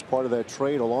Dodgers and was part of that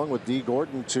trade along with D.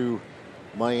 Gordon to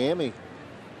Miami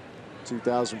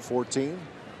 2014.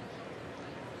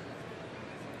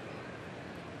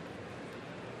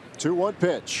 2-1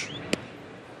 pitch.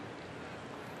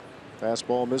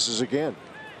 Fastball misses again.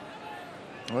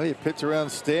 Well, you pitch around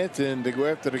Stanton to go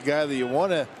after the guy that you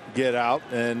want to get out,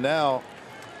 and now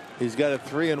he's got a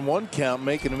 3-1 count,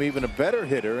 making him even a better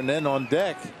hitter. And then on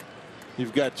deck,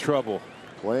 you've got trouble.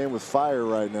 Playing with fire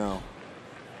right now.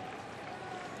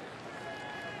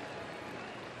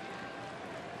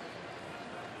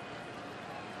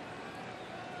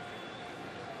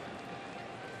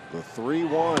 The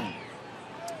 3-1,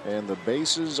 and the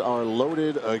bases are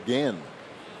loaded again.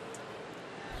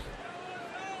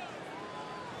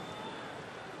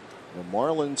 The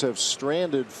Marlins have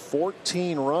stranded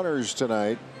 14 runners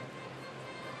tonight.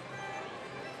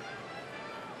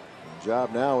 The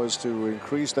job now is to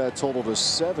increase that total to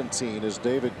 17 as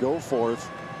David Goforth,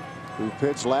 who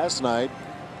pitched last night,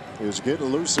 is getting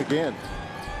loose again.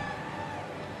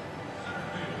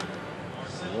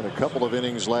 He went a couple of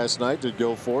innings last night, did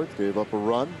Goforth, gave up a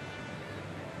run.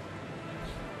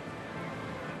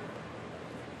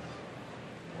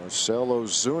 Marcell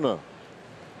Ozuna,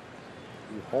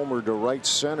 he homered to right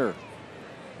center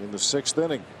in the 6th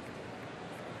inning.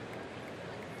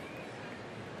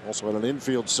 Also had an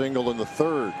infield single in the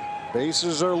 3rd.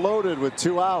 Bases are loaded with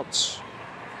 2 outs.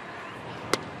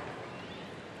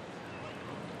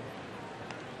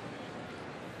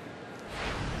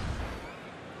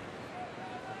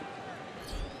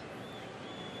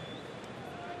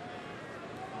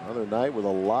 Another night with a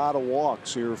lot of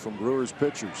walks here from Brewers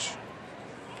pitchers.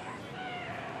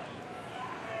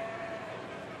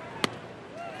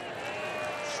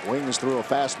 Swings through a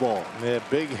fastball. Yeah,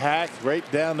 big hack right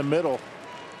down the middle.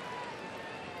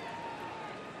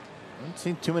 I haven't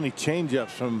seen too many changeups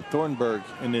from Thornburg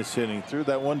in this inning. Threw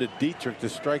that one to Dietrich to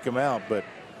strike him out, but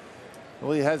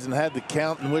well, he hasn't had the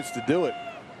count in which to do it.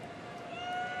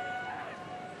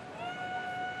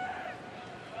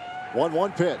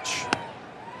 1-1 pitch.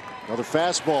 Another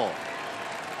fastball.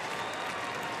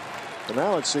 So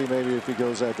now let's see maybe if he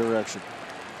goes that direction.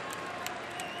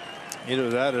 Either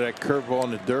that or that curveball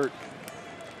in the dirt.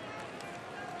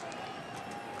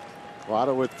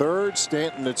 Otto at third,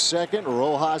 Stanton at second,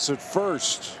 Rojas at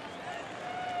first.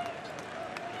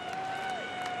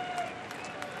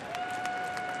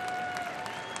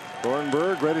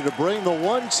 Thornburg ready to bring the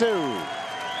 1-2.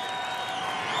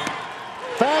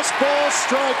 Fastball,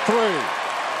 strike three.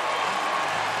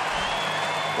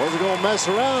 Wasn't going to mess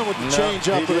around with the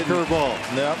changeup to the curveball.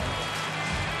 Nope.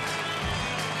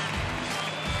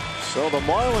 So the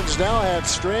Marlins now have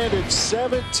stranded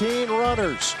 17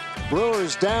 runners.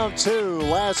 Brewers down 2.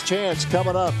 Last chance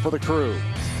coming up for the Crew.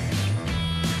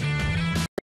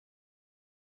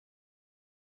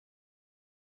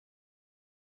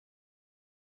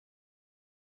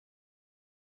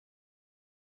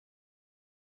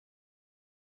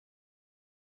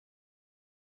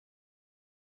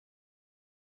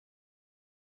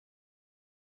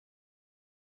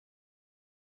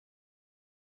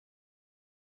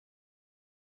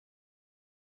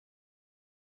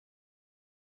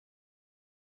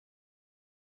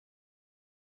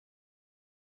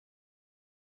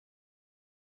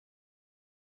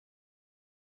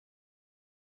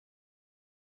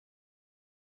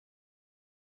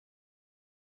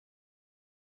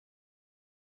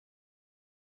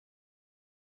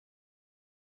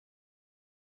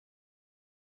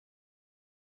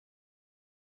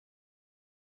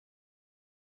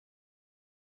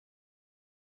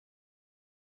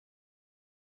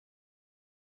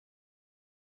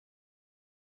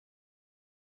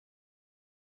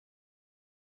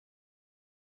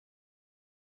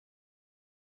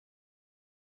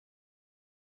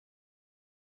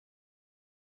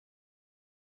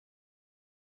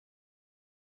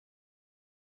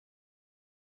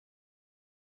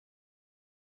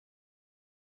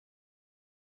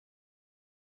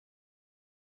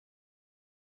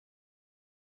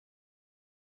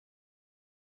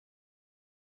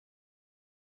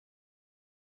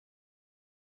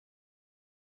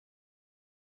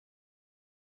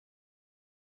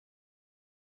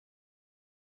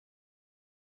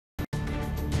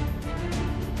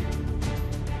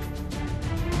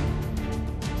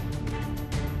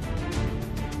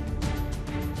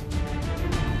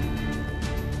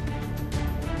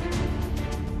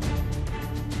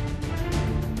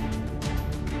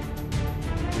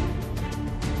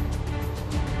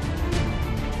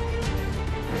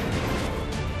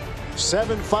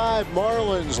 (7-5)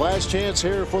 Marlins. Last chance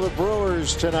here for the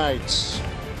Brewers tonight.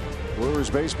 Brewers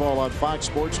baseball on Fox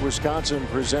Sports Wisconsin,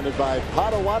 presented by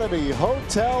Potawatomi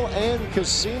Hotel and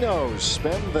Casinos.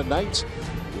 Spend the night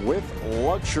with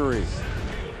luxury.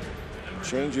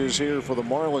 Changes here for the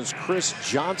Marlins. Chris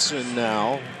Johnson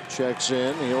now checks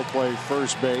in. He'll play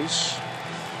first base.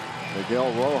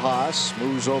 Miguel Rojas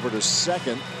moves over to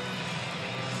second.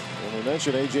 We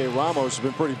mentioned A.J. Ramos has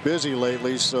been pretty busy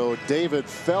lately, so David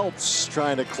Phelps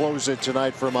trying to close it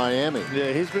tonight for Miami.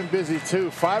 Yeah, he's been busy too.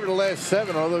 5 of the last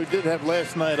 7, although he did have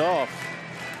last night off.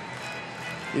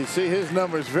 You see his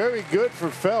numbers very good for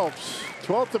Phelps.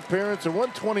 12th appearance and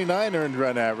 129 earned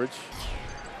run average.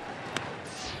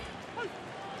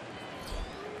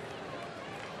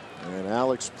 And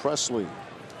Alex Presley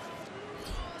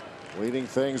leading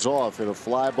things off in a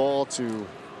fly ball to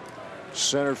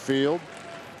center field.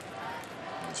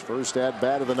 His first at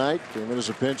bat of the night, came in as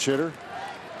a pinch hitter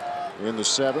in the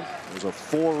 7th. It was a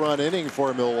 4-run inning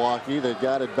for Milwaukee that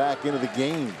got it back into the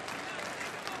game.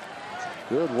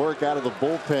 Good work out of the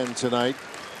bullpen tonight.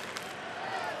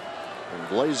 And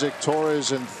Blazek,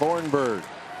 Torres, and Thornburg.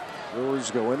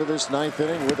 Brewers go into this 9th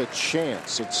inning with a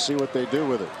chance. Let's see what they do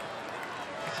with it.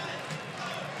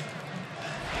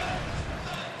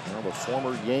 Now the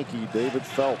former Yankee David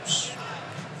Phelps.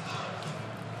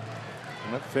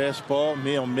 That fastball,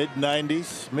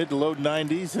 mid-90s, mid to low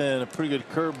 90s, and a pretty good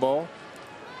curveball.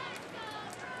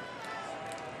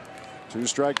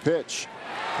 2-strike pitch.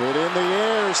 Hit in the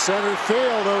air, center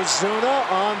field.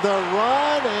 Ozuna on the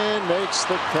run and makes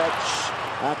the catch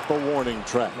at the warning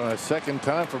track. Second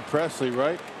time for Presley,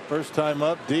 right? First time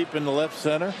up deep in the left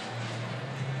center.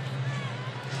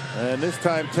 And this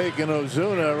time taking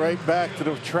Ozuna right back to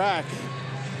the track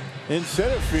in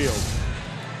center field.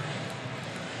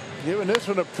 Giving this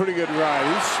one a pretty good ride.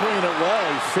 He's swinging it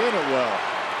well. He's seeing it well.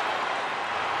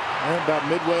 And about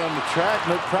midway on the track,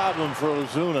 no problem for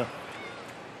Ozuna.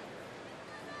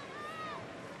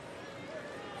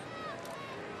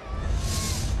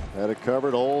 Had it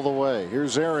covered all the way.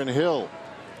 Here's Aaron Hill.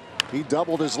 He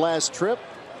doubled his last trip.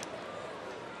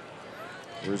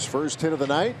 His first hit of the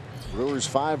night. Brewers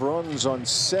 5 runs on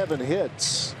 7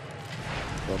 hits.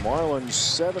 The Marlins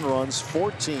 7 runs,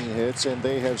 14 hits, and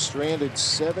they have stranded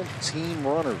 17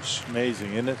 runners.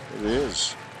 Amazing, isn't it? It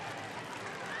is.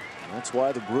 That's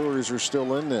why the Brewers are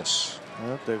still in this.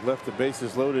 Well, they've left the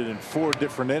bases loaded in 4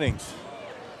 different innings,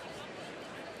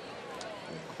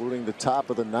 including the top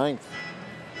of the 9th.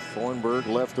 Thornburg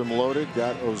left him loaded,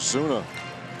 got Ozuna.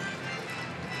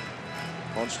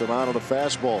 Punched him out of the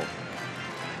fastball.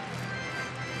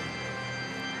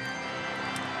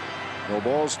 No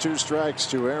balls, 2 strikes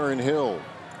to Aaron Hill.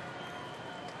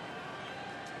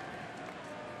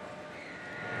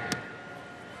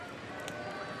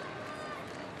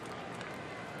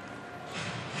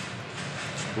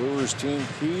 This Brewers team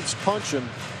keeps punching.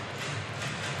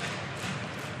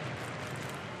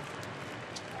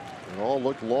 It all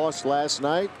looked lost last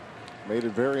night. Made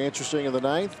it very interesting in the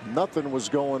 9th. Nothing was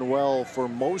going well for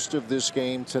most of this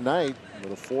game tonight.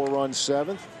 With a 4-run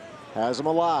 7th, has them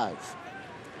alive.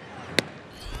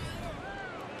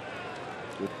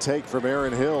 Good take from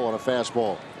Aaron Hill on a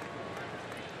fastball.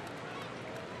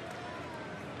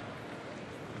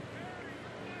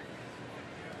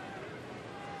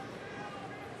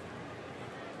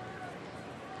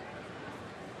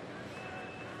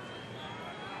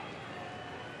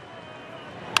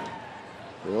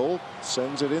 Hill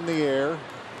sends it in the air.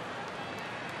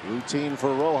 Routine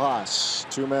for Rojas.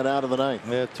 2 men out of the 9th.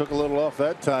 Yeah, it took a little off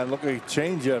that time. Look at a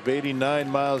changeup, 89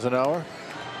 miles an hour.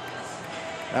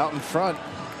 Out in front.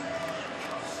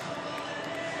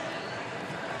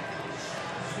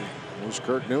 Here's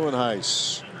Kurt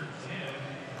Neuenhuis.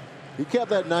 He kept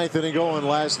that 9th inning going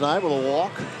last night with a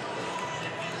walk.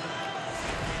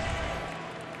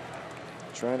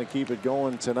 Trying to keep it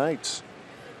going tonight.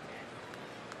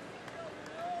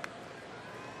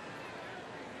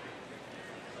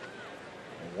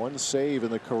 One save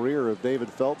in the career of David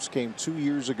Phelps came 2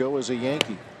 years ago as a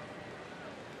Yankee.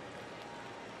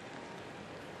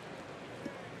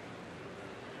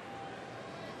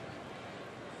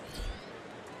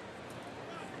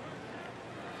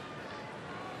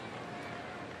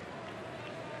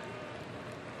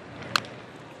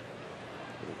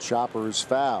 The chopper is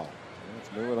foul.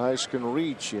 If Neuenhuis can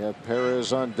reach, you have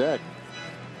Perez on deck,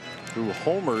 who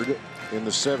homered in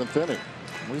the 7th inning.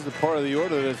 He's the part of the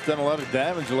order that's done a lot of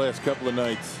damage the last couple of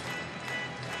nights.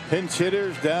 Pinch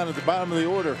hitters down at the bottom of the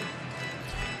order.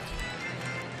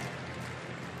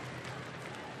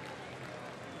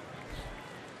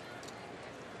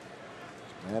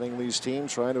 Mattingly's team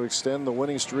trying to extend the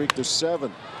winning streak to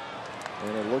 7.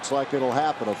 And it looks like it'll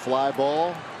happen. A fly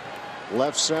ball,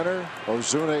 left center.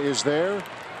 Ozuna is there.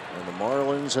 And the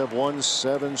Marlins have won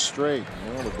 7 straight.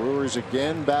 Well, the Brewers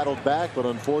again battled back, but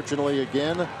unfortunately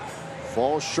again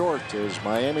falls short as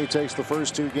Miami takes the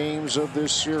first 2 games of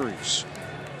this series.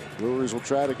 Brewers will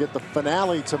try to get the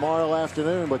finale tomorrow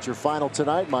afternoon, but your final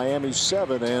tonight, Miami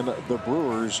 7 and the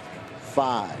Brewers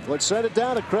 5. Let's send it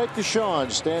down to Craig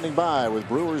Deshawn standing by with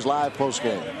Brewers Live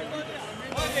postgame.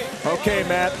 Okay,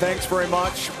 Matt, thanks very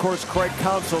much. Of course, Craig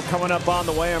Counsell coming up on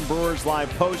the way on Brewers Live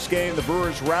postgame. The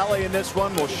Brewers rally in this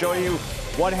one. We'll show you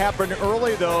what happened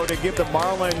early, though, to give the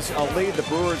Marlins a lead. The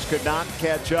Brewers could not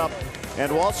catch up. And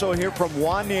we'll also hear from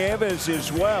Juan Nieves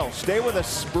as well. Stay with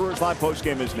us. Brewers Live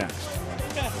postgame is next.